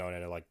fire keeps going,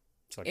 and it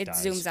It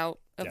dies. zooms out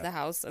of Yeah. the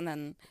house, and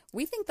then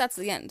we think that's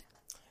the end.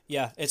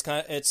 Yeah, it's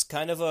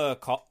kind of a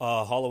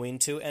Halloween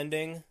 2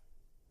 ending.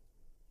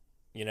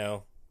 You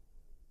know,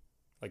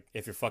 like,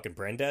 if you're fucking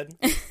brain dead.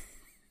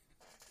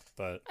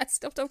 But, I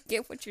still don't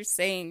get what you're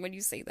saying when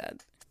you say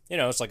that. you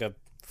know, it's like a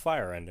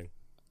fire ending.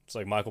 It's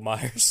like Michael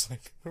Myers,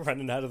 like,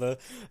 running out of the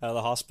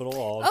hospital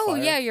all on Oh,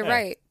 fire. yeah, you're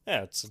right.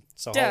 Yeah, it's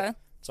a Duh.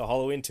 it's a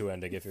Halloween 2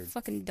 ending if you're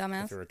Fucking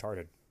dumbass.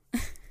 retarded.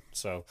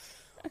 So,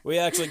 we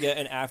actually get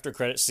an after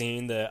credit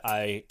scene that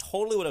I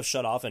totally would have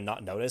shut off and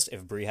not noticed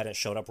if Brie hadn't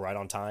showed up right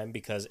on time,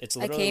 because it's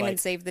I literally came like, and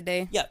saved the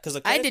day. yeah, because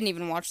I didn't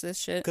even watch this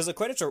shit. because the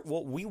credits are,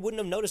 well, we wouldn't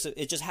have noticed it.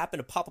 It just happened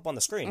to pop up on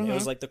the screen. It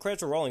was like the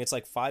credits are rolling. It's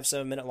like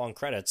 5-7 minute long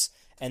credits,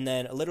 and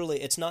then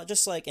literally it's not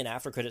just like an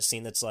after credit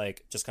scene that's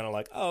like just kind of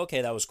like, oh,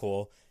 okay, that was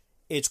cool.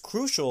 It's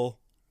crucial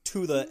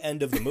to the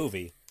end of the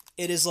movie.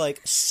 It is like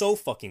so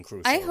fucking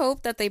crucial. I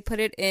hope that they put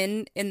it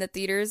in the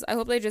theaters. I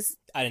hope they just,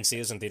 I didn't see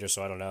this in theaters,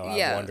 so I don't know.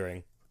 Yeah. I'm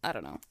wondering. I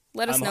don't know.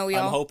 Let us know,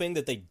 y'all. I'm hoping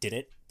that they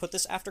didn't put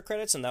this after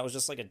credits, and that was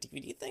just like a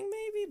DVD thing,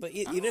 maybe. But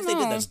even if they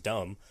did, know. that's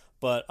dumb.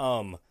 But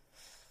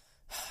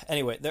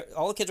anyway,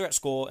 all the kids are at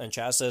school, and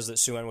Chaz says that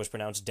Sue Ann was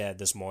pronounced dead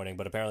this morning,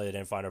 but apparently they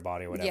didn't find her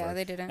body or whatever. Yeah,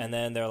 they didn't. And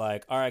then they're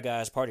like, "All right,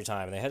 guys, party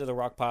time!" And they head to the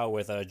rock pile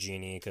with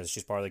Jeannie because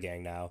she's part of the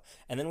gang now.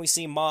 And then we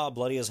see Ma,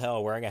 bloody as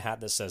hell, wearing a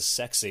hat that says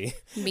 "sexy,"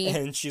 Me.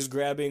 and she's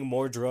grabbing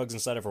more drugs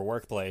inside of her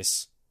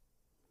workplace.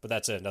 But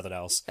that's it, nothing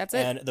else. That's it.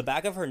 And the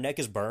back of her neck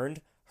is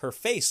burned. Her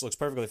face looks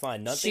perfectly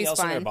fine. Nothing She's else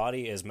in her fine.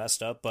 body is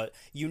messed up. But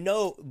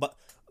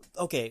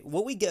okay,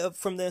 what we get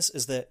from this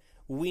is that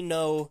we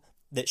know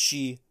that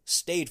she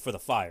stayed for the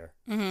fire.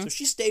 Mm-hmm. So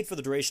she stayed for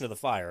the duration of the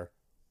fire.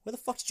 Where the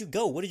fuck did you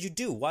go? What did you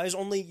do? Why is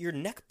only your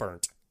neck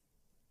burnt?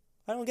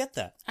 I don't get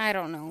that. I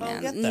don't know, I don't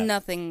man. get that.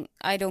 Nothing.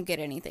 I don't get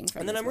anything from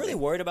And then this I'm really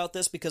movie. worried about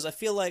this because I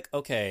feel like,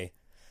 okay,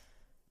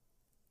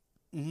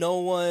 no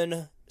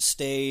one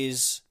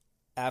stays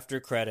after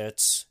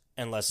credits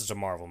unless it's a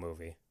Marvel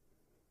movie.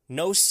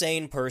 No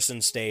sane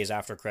person stays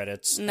after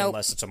credits Nope.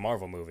 unless it's a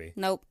Marvel movie.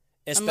 Nope.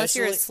 Unless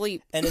you're Especially-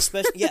 asleep. And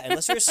especially, yeah,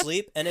 unless you're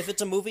asleep. And if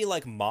it's a movie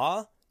like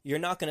Ma, you're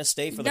not going to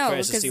stay for the No,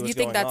 credits to because see what's you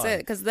think going that's on. it.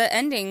 Because the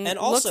ending And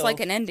looks also- like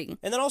an ending.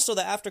 And then also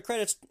the after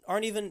credits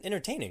aren't even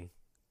entertaining.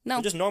 No.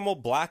 They're just normal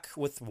black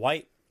with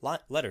white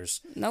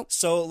letters. Nope.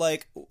 So,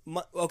 like,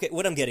 okay,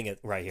 what I'm getting at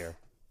right here.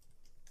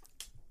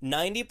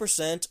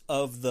 90%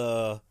 of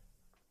the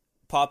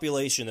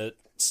population that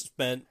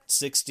spent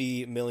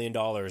 $60 million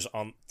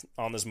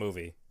on this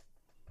movie,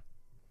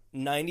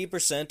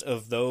 90%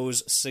 of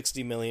those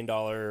 $60 million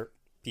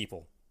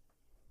people,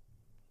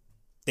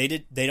 they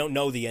don't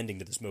know the ending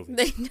to this movie.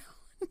 They know.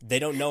 They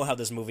don't know how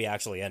this movie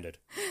actually ended.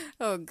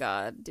 Oh,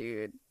 God,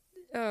 dude.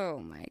 Oh,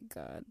 my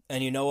God.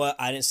 And you know what?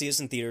 I didn't see this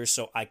in theaters,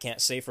 so I can't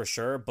say for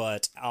sure,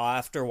 but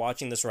after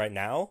watching this right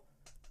now,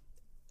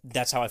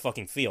 that's how I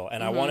fucking feel.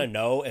 And I want to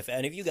know if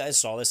any of you guys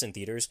saw this in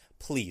theaters,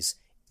 please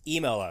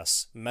email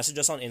us, message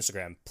us on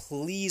Instagram.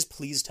 Please,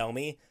 please tell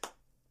me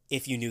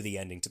if you knew the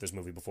ending to this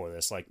movie before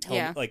this. Like, tell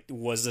Yeah. me, like,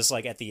 was this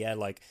like at the end?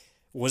 Like,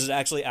 was it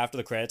actually after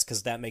the credits?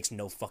 Because that makes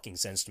no fucking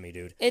sense to me,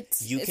 dude.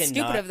 It's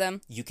stupid of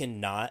them. You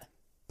cannot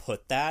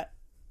put that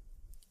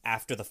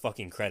after the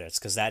fucking credits,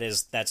 because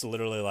that's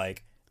literally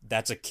like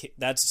that's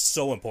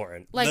so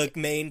important. Like, the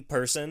main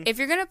person, If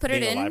you're going to put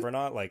it being in, alive or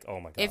not, like, oh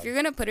my god. if you're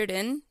going to put it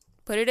in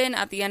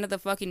at the end of the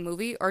fucking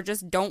movie, or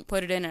just don't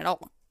put it in at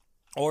all.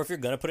 Or if you're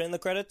gonna put it in the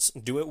credits,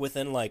 do it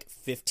within like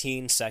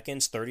 15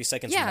 seconds, 30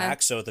 seconds Yeah.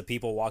 max, so the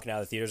people walking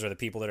out of the theaters are the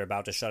people that are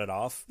about to shut it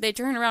off. They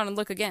turn around and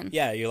look again.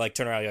 Yeah, you like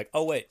turn around, you're like,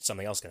 oh wait,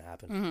 something else gonna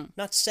happen.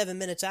 Not 7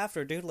 minutes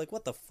after, dude. Like,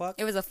 what the fuck?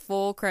 It was a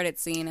full credit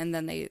scene, and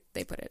then they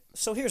put it.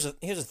 So here's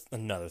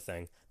another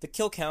thing. The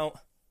kill count,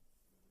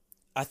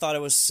 I thought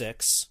it was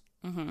 6,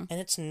 and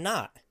it's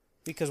not,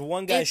 because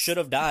one guy It's- should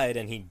have died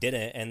and he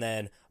didn't, and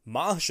then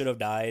Ma should have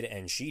died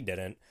and she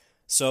didn't.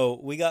 So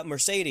we got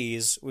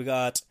Mercedes, we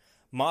got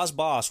Ma's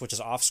boss, which is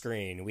off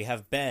screen. We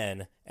have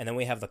Ben, and then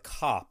we have the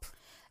cop.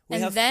 We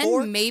And have then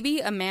 4.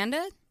 maybe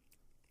Amanda?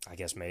 I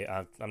guess maybe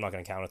I'm not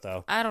gonna count it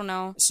though. I don't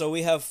know. So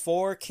we have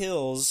 4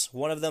 kills.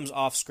 One of them's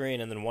off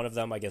screen, and then one of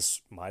them I guess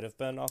might have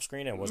been off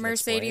screen and wasn't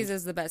Mercedes explained.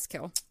 is the best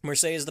kill.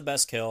 Mercedes is the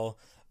best kill.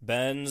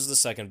 Ben's the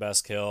second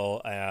best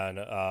kill, and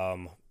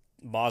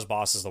Ma's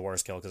boss is the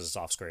worst kill because it's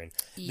off screen.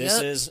 This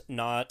Yep. is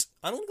not.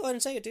 I'm gonna go ahead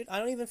and say it, dude. I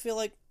don't even feel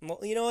like. Well,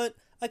 you know what?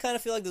 I kind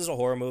of feel like this is a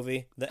horror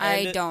movie. The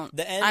end, I don't.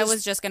 The end. I is,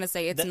 was just gonna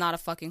say it's not a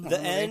fucking horror The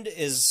movie. end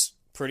is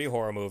pretty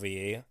horror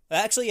movie.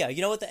 Actually, yeah.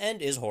 You know what? The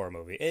end is horror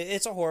movie.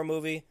 It's a horror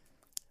movie.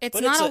 It's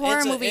but not it's a horror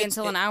it's movie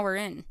until an hour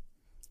in.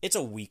 It's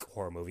a weak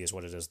horror movie, is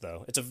what it is,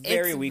 though. It's a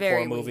very It's weak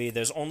very horror movie.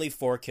 There's only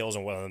 4 kills,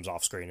 and one of them's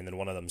off screen, and then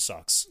one of them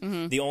sucks.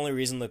 Mm-hmm. The only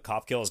reason the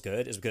cop kill is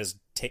good is because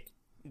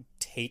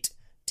Tate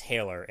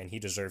Taylor, and he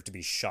deserved to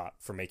be shot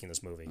for making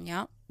this movie.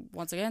 Yeah.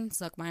 Once again,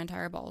 suck my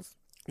entire balls.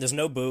 There's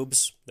no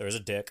boobs. There is a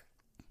dick.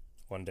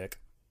 One dick.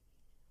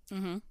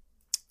 Mm-hmm.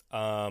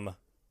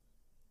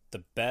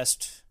 The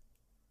best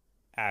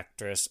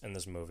actress in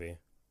this movie.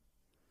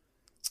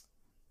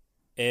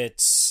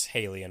 It's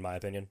Haley, in my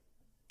opinion.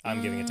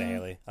 I'm giving it to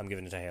Haley. I'm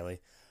giving it to Haley.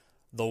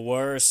 The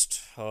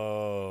worst.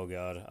 Oh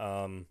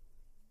god.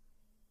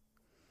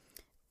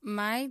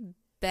 My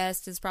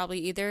best is probably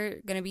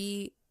either gonna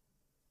be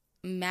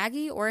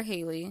Maggie or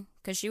Haley,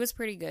 because she was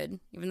pretty good,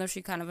 even though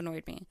she kind of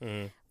annoyed me.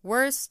 Mm-hmm.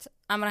 Worst,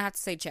 I'm gonna have to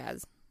say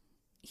Chaz.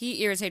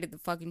 He irritated the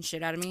fucking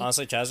shit out of me.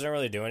 Honestly, Chaz didn't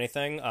really do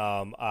anything.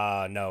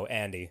 No,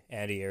 Andy.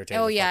 Andy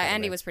irritated. Oh the yeah, fuck out of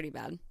Andy me. was pretty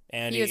bad.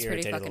 Andy he was pretty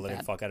irritated the fucking living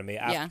bad. fuck out of me.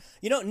 Yeah.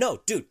 You know,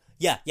 no, dude.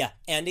 Yeah.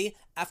 Andy,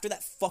 after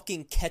that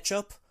fucking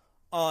ketchup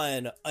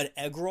on an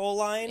egg roll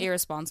line.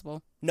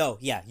 Irresponsible. No,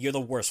 yeah, you're the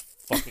worst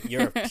fucking.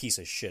 You're a piece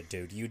of shit,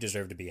 dude. You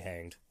deserve to be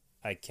hanged.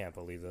 I can't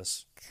believe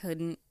this.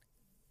 Couldn't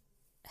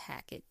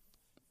hack it.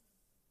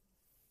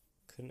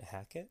 Couldn't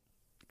hack it?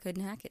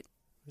 Couldn't hack it.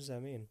 What does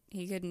that mean?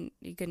 He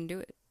couldn't do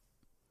it.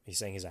 He's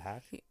saying he's a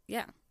hack?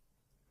 Yeah.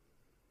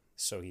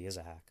 So he is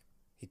a hack.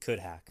 He could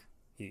hack.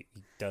 He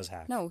does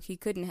hack. No, he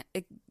couldn't.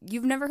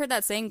 You've never heard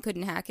that saying,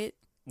 couldn't hack it?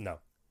 No.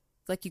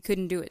 Like you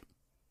couldn't do it.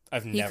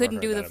 I've He never couldn't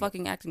heard do that the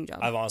fucking acting job.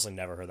 I've honestly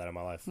never heard that in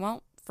my life.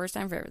 Well, first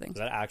time for everything. Is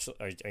that actually...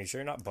 Are you sure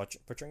you're not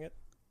butchering it?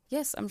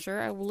 Yes, I'm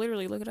sure. I will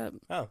literally look it up.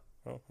 Oh,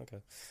 okay.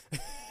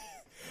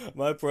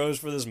 My pros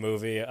for this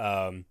movie,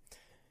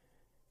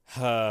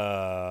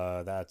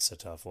 that's a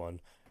tough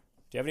one.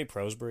 Do you have any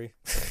pros, Brie?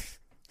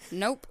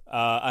 Nope.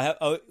 I have.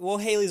 Oh, well,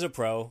 Haley's a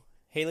pro.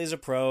 Haley's a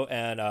pro,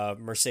 and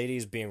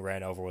Mercedes being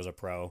ran over was a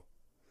pro.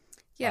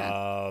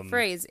 Yeah.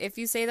 Phrase. If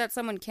you say that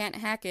someone can't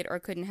hack it or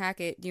couldn't hack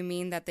it, you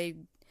mean that they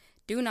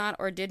do not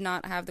or did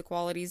not have the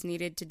qualities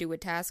needed to do a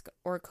task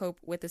or cope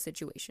with a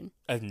situation.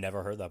 I've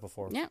never heard that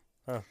before. Yeah.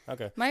 Oh,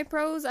 okay. My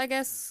pros, I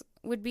guess,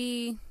 would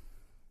be...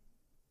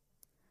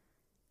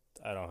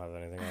 I don't have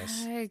anything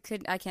else.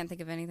 I can't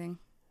think of anything.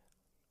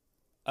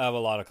 I have a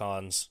lot of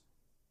cons.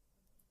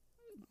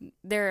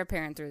 They're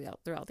apparent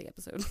throughout the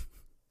episode.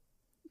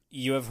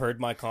 You have heard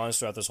my cons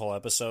throughout this whole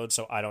episode,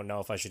 so I don't know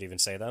if I should even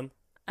say them.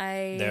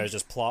 There's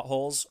just plot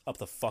holes up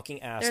the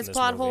fucking ass in There's this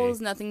plot movie.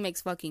 holes. Nothing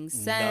makes fucking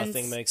sense.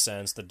 Nothing makes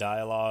sense. The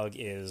dialogue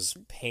is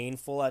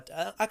painful.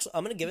 Actually,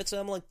 I'm gonna give it to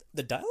them. Like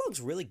the dialogue's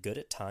really good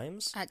at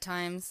times, At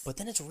times. but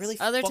then it's really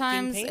Other fucking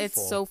times, painful.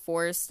 it's so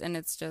forced, and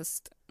it's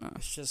just...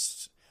 It's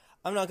just.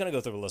 I'm not gonna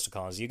go through the list of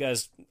cons. You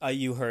guys,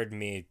 you heard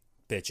me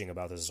bitching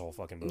about this whole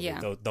fucking movie.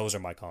 Yeah. Those are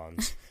my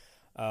cons.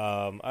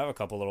 I have a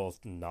couple little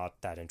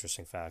not that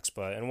interesting facts,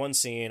 but in one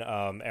scene,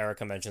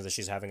 Erica mentions that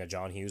she's having a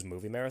John Hughes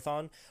movie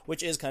marathon,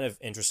 which is kind of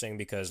interesting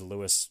because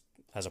Lewis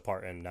has a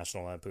part in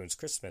National Lampoon's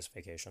Christmas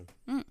Vacation.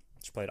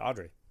 She played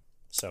Audrey.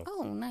 So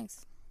Oh,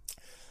 nice.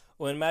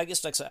 when Maggie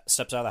steps out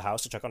of the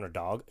house to check on her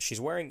dog, she's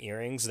wearing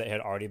earrings that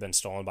had already been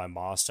stolen by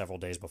Ma several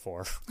days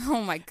before.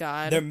 Oh, my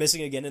God. They're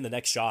missing again in the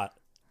next shot,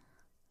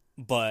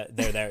 but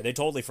they're there. They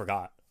totally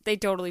forgot. They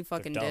totally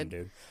fucking Dumb, did.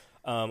 dude.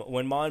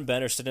 When Ma and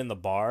Ben are sitting in the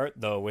bar,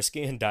 the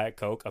whiskey and Diet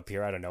Coke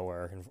appear out of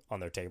nowhere on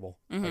their table.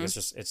 Mm-hmm.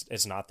 Like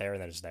it's not there,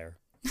 and then it's there.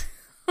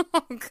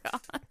 Oh, God.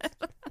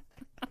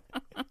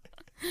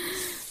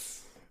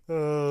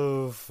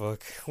 Oh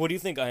fuck! What do you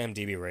think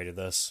IMDb rated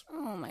this?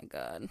 Oh, my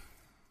God.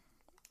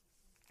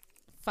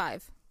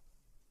 5.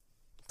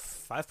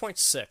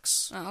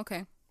 5.6. Oh,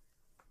 okay.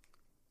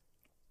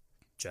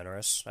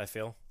 Generous, I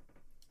feel.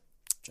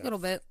 Little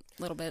bit.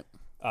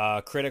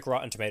 Critic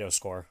Rotten Tomatoes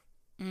score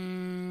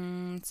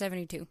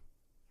 72.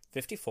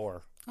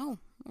 54. Oh,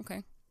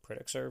 okay.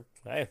 Critics are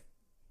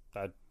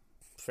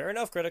fair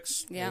enough.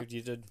 Critics, Yeah.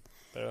 you did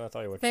better than I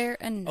thought you would. Fair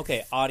enough.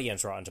 Okay,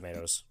 audience Rotten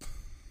Tomatoes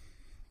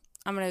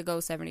I'm going to go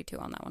 72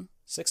 on that one.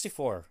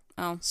 64.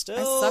 Oh, I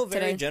Still suck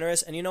very today.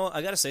 generous. And you know what?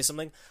 I gotta say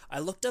something. I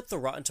looked up the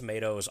Rotten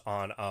Tomatoes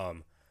on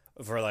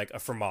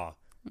for Ma.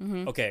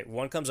 Mm-hmm. Okay,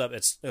 one comes up.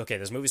 It's okay.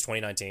 This movie's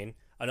 2019.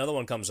 Another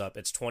one comes up.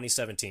 It's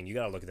 2017. You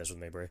gotta look at this with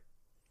me, Brie.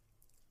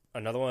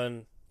 Another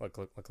one. Look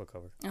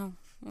over. Oh,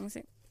 let me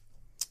see.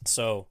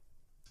 So,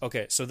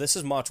 okay. So this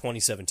is Ma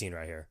 2017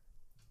 right here.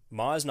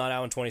 Ma is not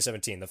out in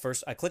 2017. The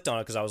first I clicked on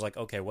it because I was like,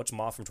 okay, what's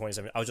Ma from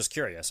 2017? I was just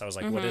curious. I was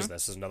like, what is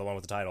this? This is another one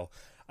with the title.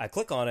 I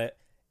click on it.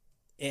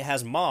 It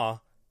has Ma,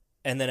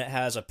 and then it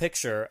has a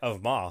picture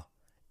of Ma,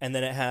 and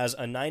then it has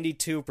a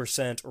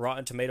 92%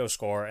 Rotten Tomato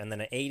score, and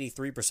then an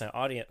 83%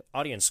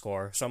 audience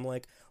score. So I'm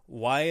like,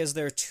 why is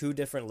there two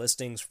different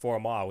listings for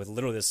Ma with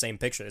literally the same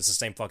picture? It's the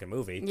same fucking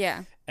movie.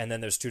 Yeah. And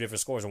then there's two different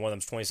scores, and one of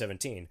them's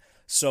 2017.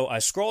 So I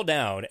scroll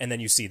down, and then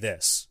you see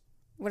this.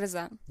 What is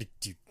that?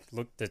 You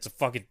look, it's a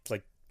fucking,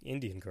 like,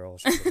 Indian girl or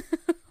something.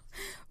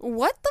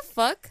 What the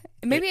fuck?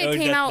 Maybe it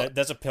came out...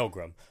 That's a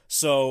pilgrim.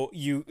 So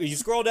you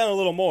scroll down a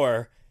little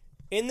more.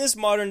 In this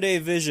modern-day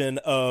vision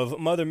of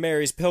Mother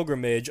Mary's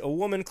pilgrimage, a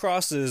woman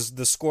crosses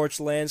the scorched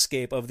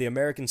landscape of the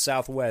American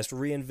Southwest,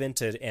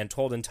 reinvented and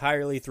told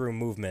entirely through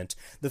movement.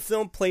 The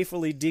film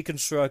playfully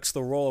deconstructs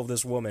the role of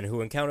this woman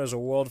who encounters a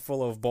world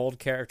full of bold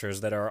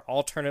characters that are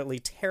alternately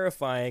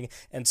terrifying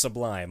and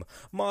sublime.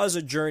 Ma is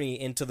a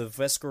journey into the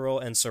visceral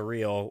and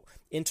surreal,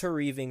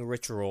 interweaving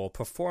ritual,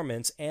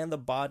 performance, and the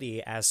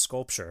body as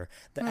sculpture.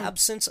 The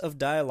absence of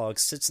dialogue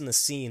sits in the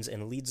scenes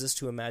and leads us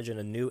to imagine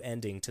a new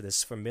ending to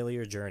this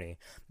familiar journey.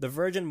 The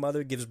Virgin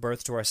Mother gives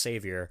birth to our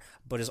Savior,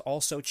 but is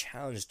also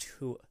challenged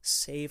to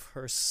save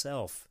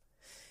herself.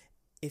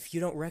 If you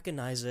don't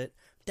recognize it,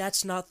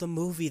 that's not the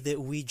movie that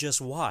we just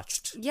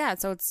watched. Yeah,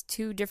 so it's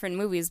two different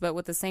movies, but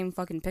with the same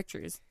fucking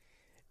pictures.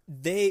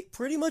 They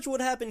pretty much what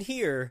happened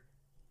here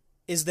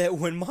is that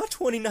when Ma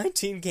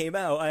 2019 came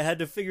out, I had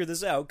to figure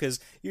this out, because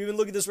you even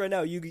look at this right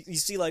now, you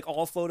see like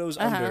all photos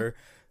under.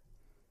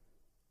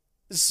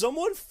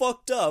 Someone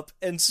fucked up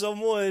and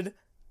someone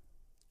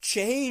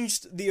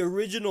changed the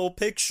original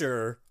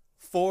picture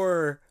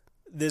for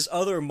this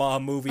other Ma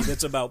movie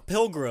that's about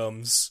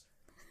pilgrims,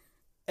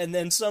 and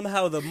then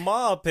somehow the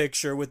Ma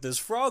picture with this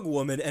frog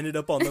woman ended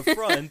up on the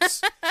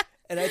front.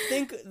 And I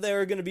think there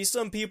are going to be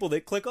some people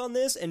that click on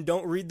this and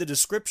don't read the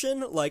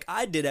description like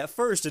I did at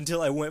first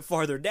until I went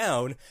farther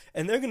down,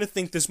 and they're going to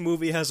think this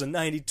movie has a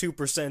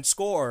 92%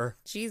 score.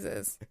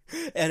 Jesus.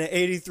 And an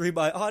 83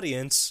 by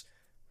audience,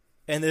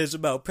 and it's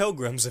about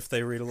pilgrims if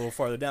they read a little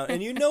farther down.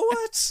 And you know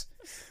what?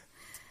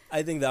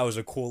 I think that was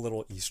a cool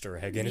little Easter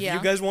egg. And if you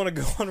guys want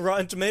to go on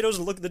Rotten Tomatoes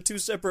and look at the two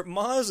separate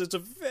Ma's,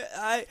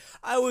 I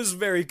was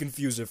very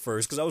confused at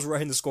first because I was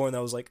writing the score and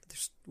I was like,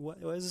 why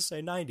does it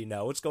say 90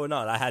 now? What's going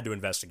on? I had to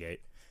investigate.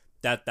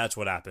 That's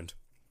what happened.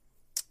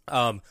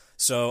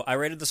 So I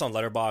rated this on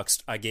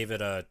Letterboxd. I gave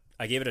it a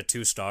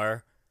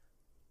 2-star.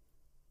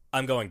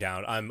 I'm going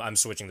down. I'm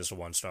switching this to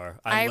 1-star.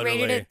 I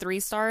rated it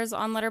 3 stars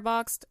on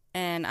Letterboxd,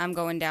 and I'm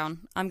going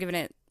down. I'm giving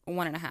it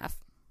 1.5.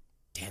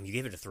 Damn, you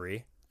gave it a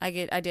 3?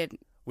 I did.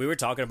 We were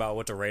talking about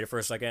what to rate it for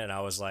a second, and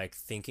I was like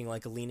thinking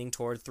like leaning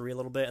toward 3 a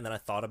little bit, and then I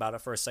thought about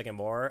it for a second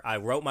more. I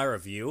wrote my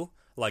review,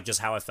 like just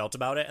how I felt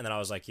about it, and then I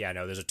was like, yeah,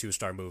 no, there's a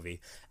 2-star movie.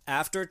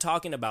 After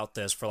talking about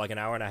this for like an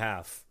hour and a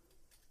half,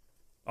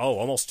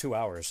 almost 2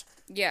 hours.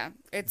 Yeah,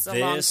 it's a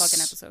long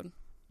fucking episode.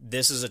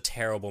 This is a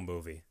terrible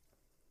movie.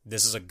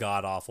 This is a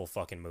god-awful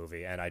fucking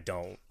movie, and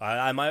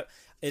I might,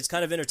 it's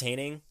kind of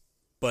entertaining,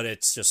 but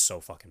it's just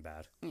so fucking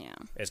bad. Yeah.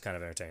 It's kind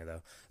of entertaining,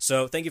 though.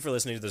 So, thank you for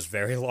listening to this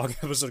very long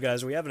episode,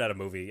 guys. We haven't had a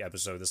movie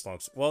episode this long.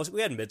 Well, we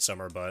had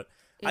Midsommar, but...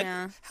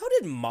 Yeah. How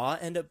did Ma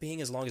end up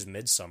being as long as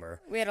Midsommar?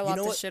 We had a lot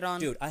to shit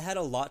on. Dude, I had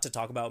a lot to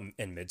talk about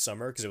in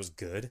Midsommar, because it was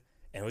good,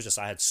 and it was just,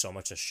 I had so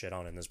much to shit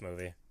on in this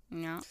movie.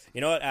 Yeah.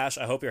 You know what, Ash?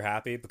 I hope you're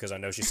happy, because I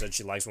know she said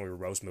she likes when we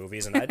roast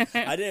movies, and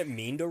I didn't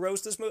mean to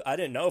roast this movie. I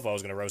didn't know if I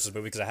was going to roast this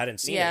movie, because I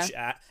hadn't seen it.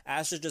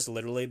 Ash has just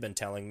literally been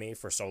telling me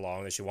for so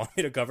long that she wanted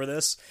me to cover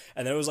this,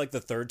 and then it was like the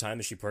third time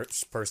that she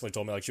personally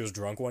told me, like, she was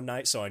drunk one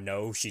night, so I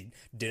know she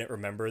didn't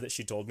remember that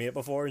she told me it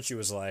before, and she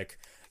was like,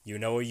 you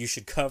know what you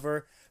should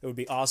cover? It would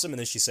be awesome. And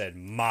then she said,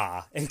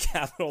 Ma, in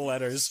capital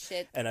letters.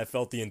 Shit. And I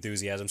felt the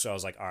enthusiasm, so I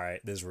was like, all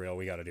right, this is real.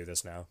 We got to do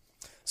this now.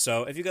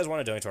 So if you guys want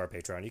to donate to our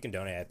Patreon, you can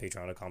donate at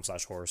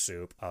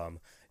patreon.com/horrorsoup.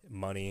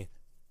 Money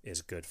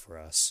is good for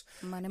us.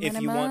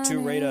 If you want to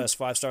rate us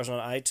 5 stars on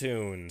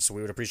iTunes,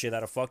 we would appreciate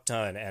that a fuck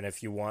ton. And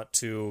if you want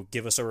to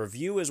give us a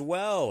review as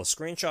well,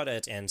 screenshot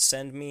it and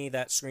send me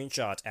that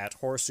screenshot at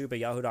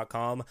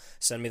horrorsoup@yahoo.com.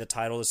 Send me the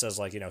title that says,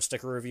 like,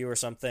 sticker review or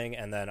something,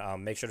 and then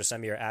make sure to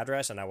send me your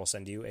address, and I will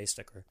send you a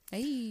sticker.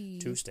 Hey.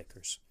 2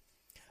 stickers.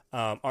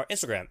 Our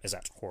Instagram is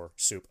at Horror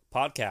Soup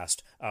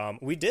Podcast.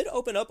 We did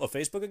open up a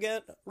Facebook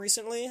again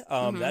recently.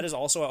 That is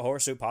also at Horror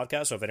Soup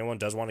Podcast. So if anyone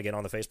does want to get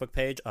on the Facebook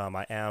page,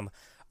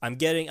 I'm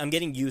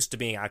getting used to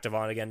being active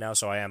on it again now.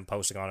 So I am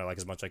posting on it like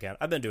as much as I can.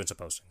 I've been doing some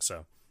posting,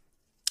 so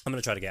I'm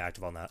gonna try to get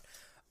active on that.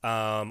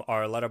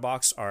 Our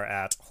letterbox are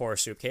at Horror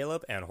Soup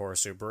Caleb and Horror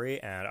Soup Brie,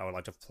 and I would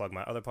like to plug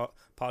my other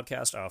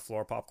podcast,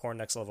 Floor Popcorn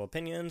Next Level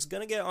Opinions.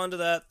 Gonna get onto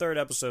that 3rd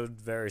episode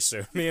very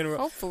soon. Me and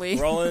hopefully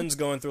Roland's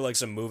going through like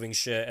some moving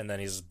shit, and then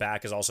his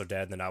back is also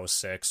dead, and then I was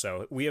sick,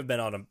 so we have been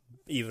on a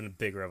even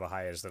bigger of a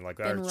hiatus than like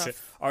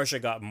our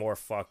shit got more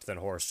fucked than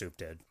Horror Soup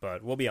did,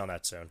 but we'll be on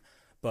that soon.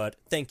 But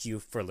thank you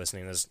for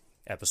listening to this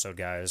episode,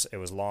 guys. It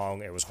was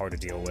long, it was hard to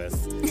deal with.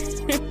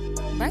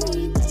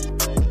 Bye.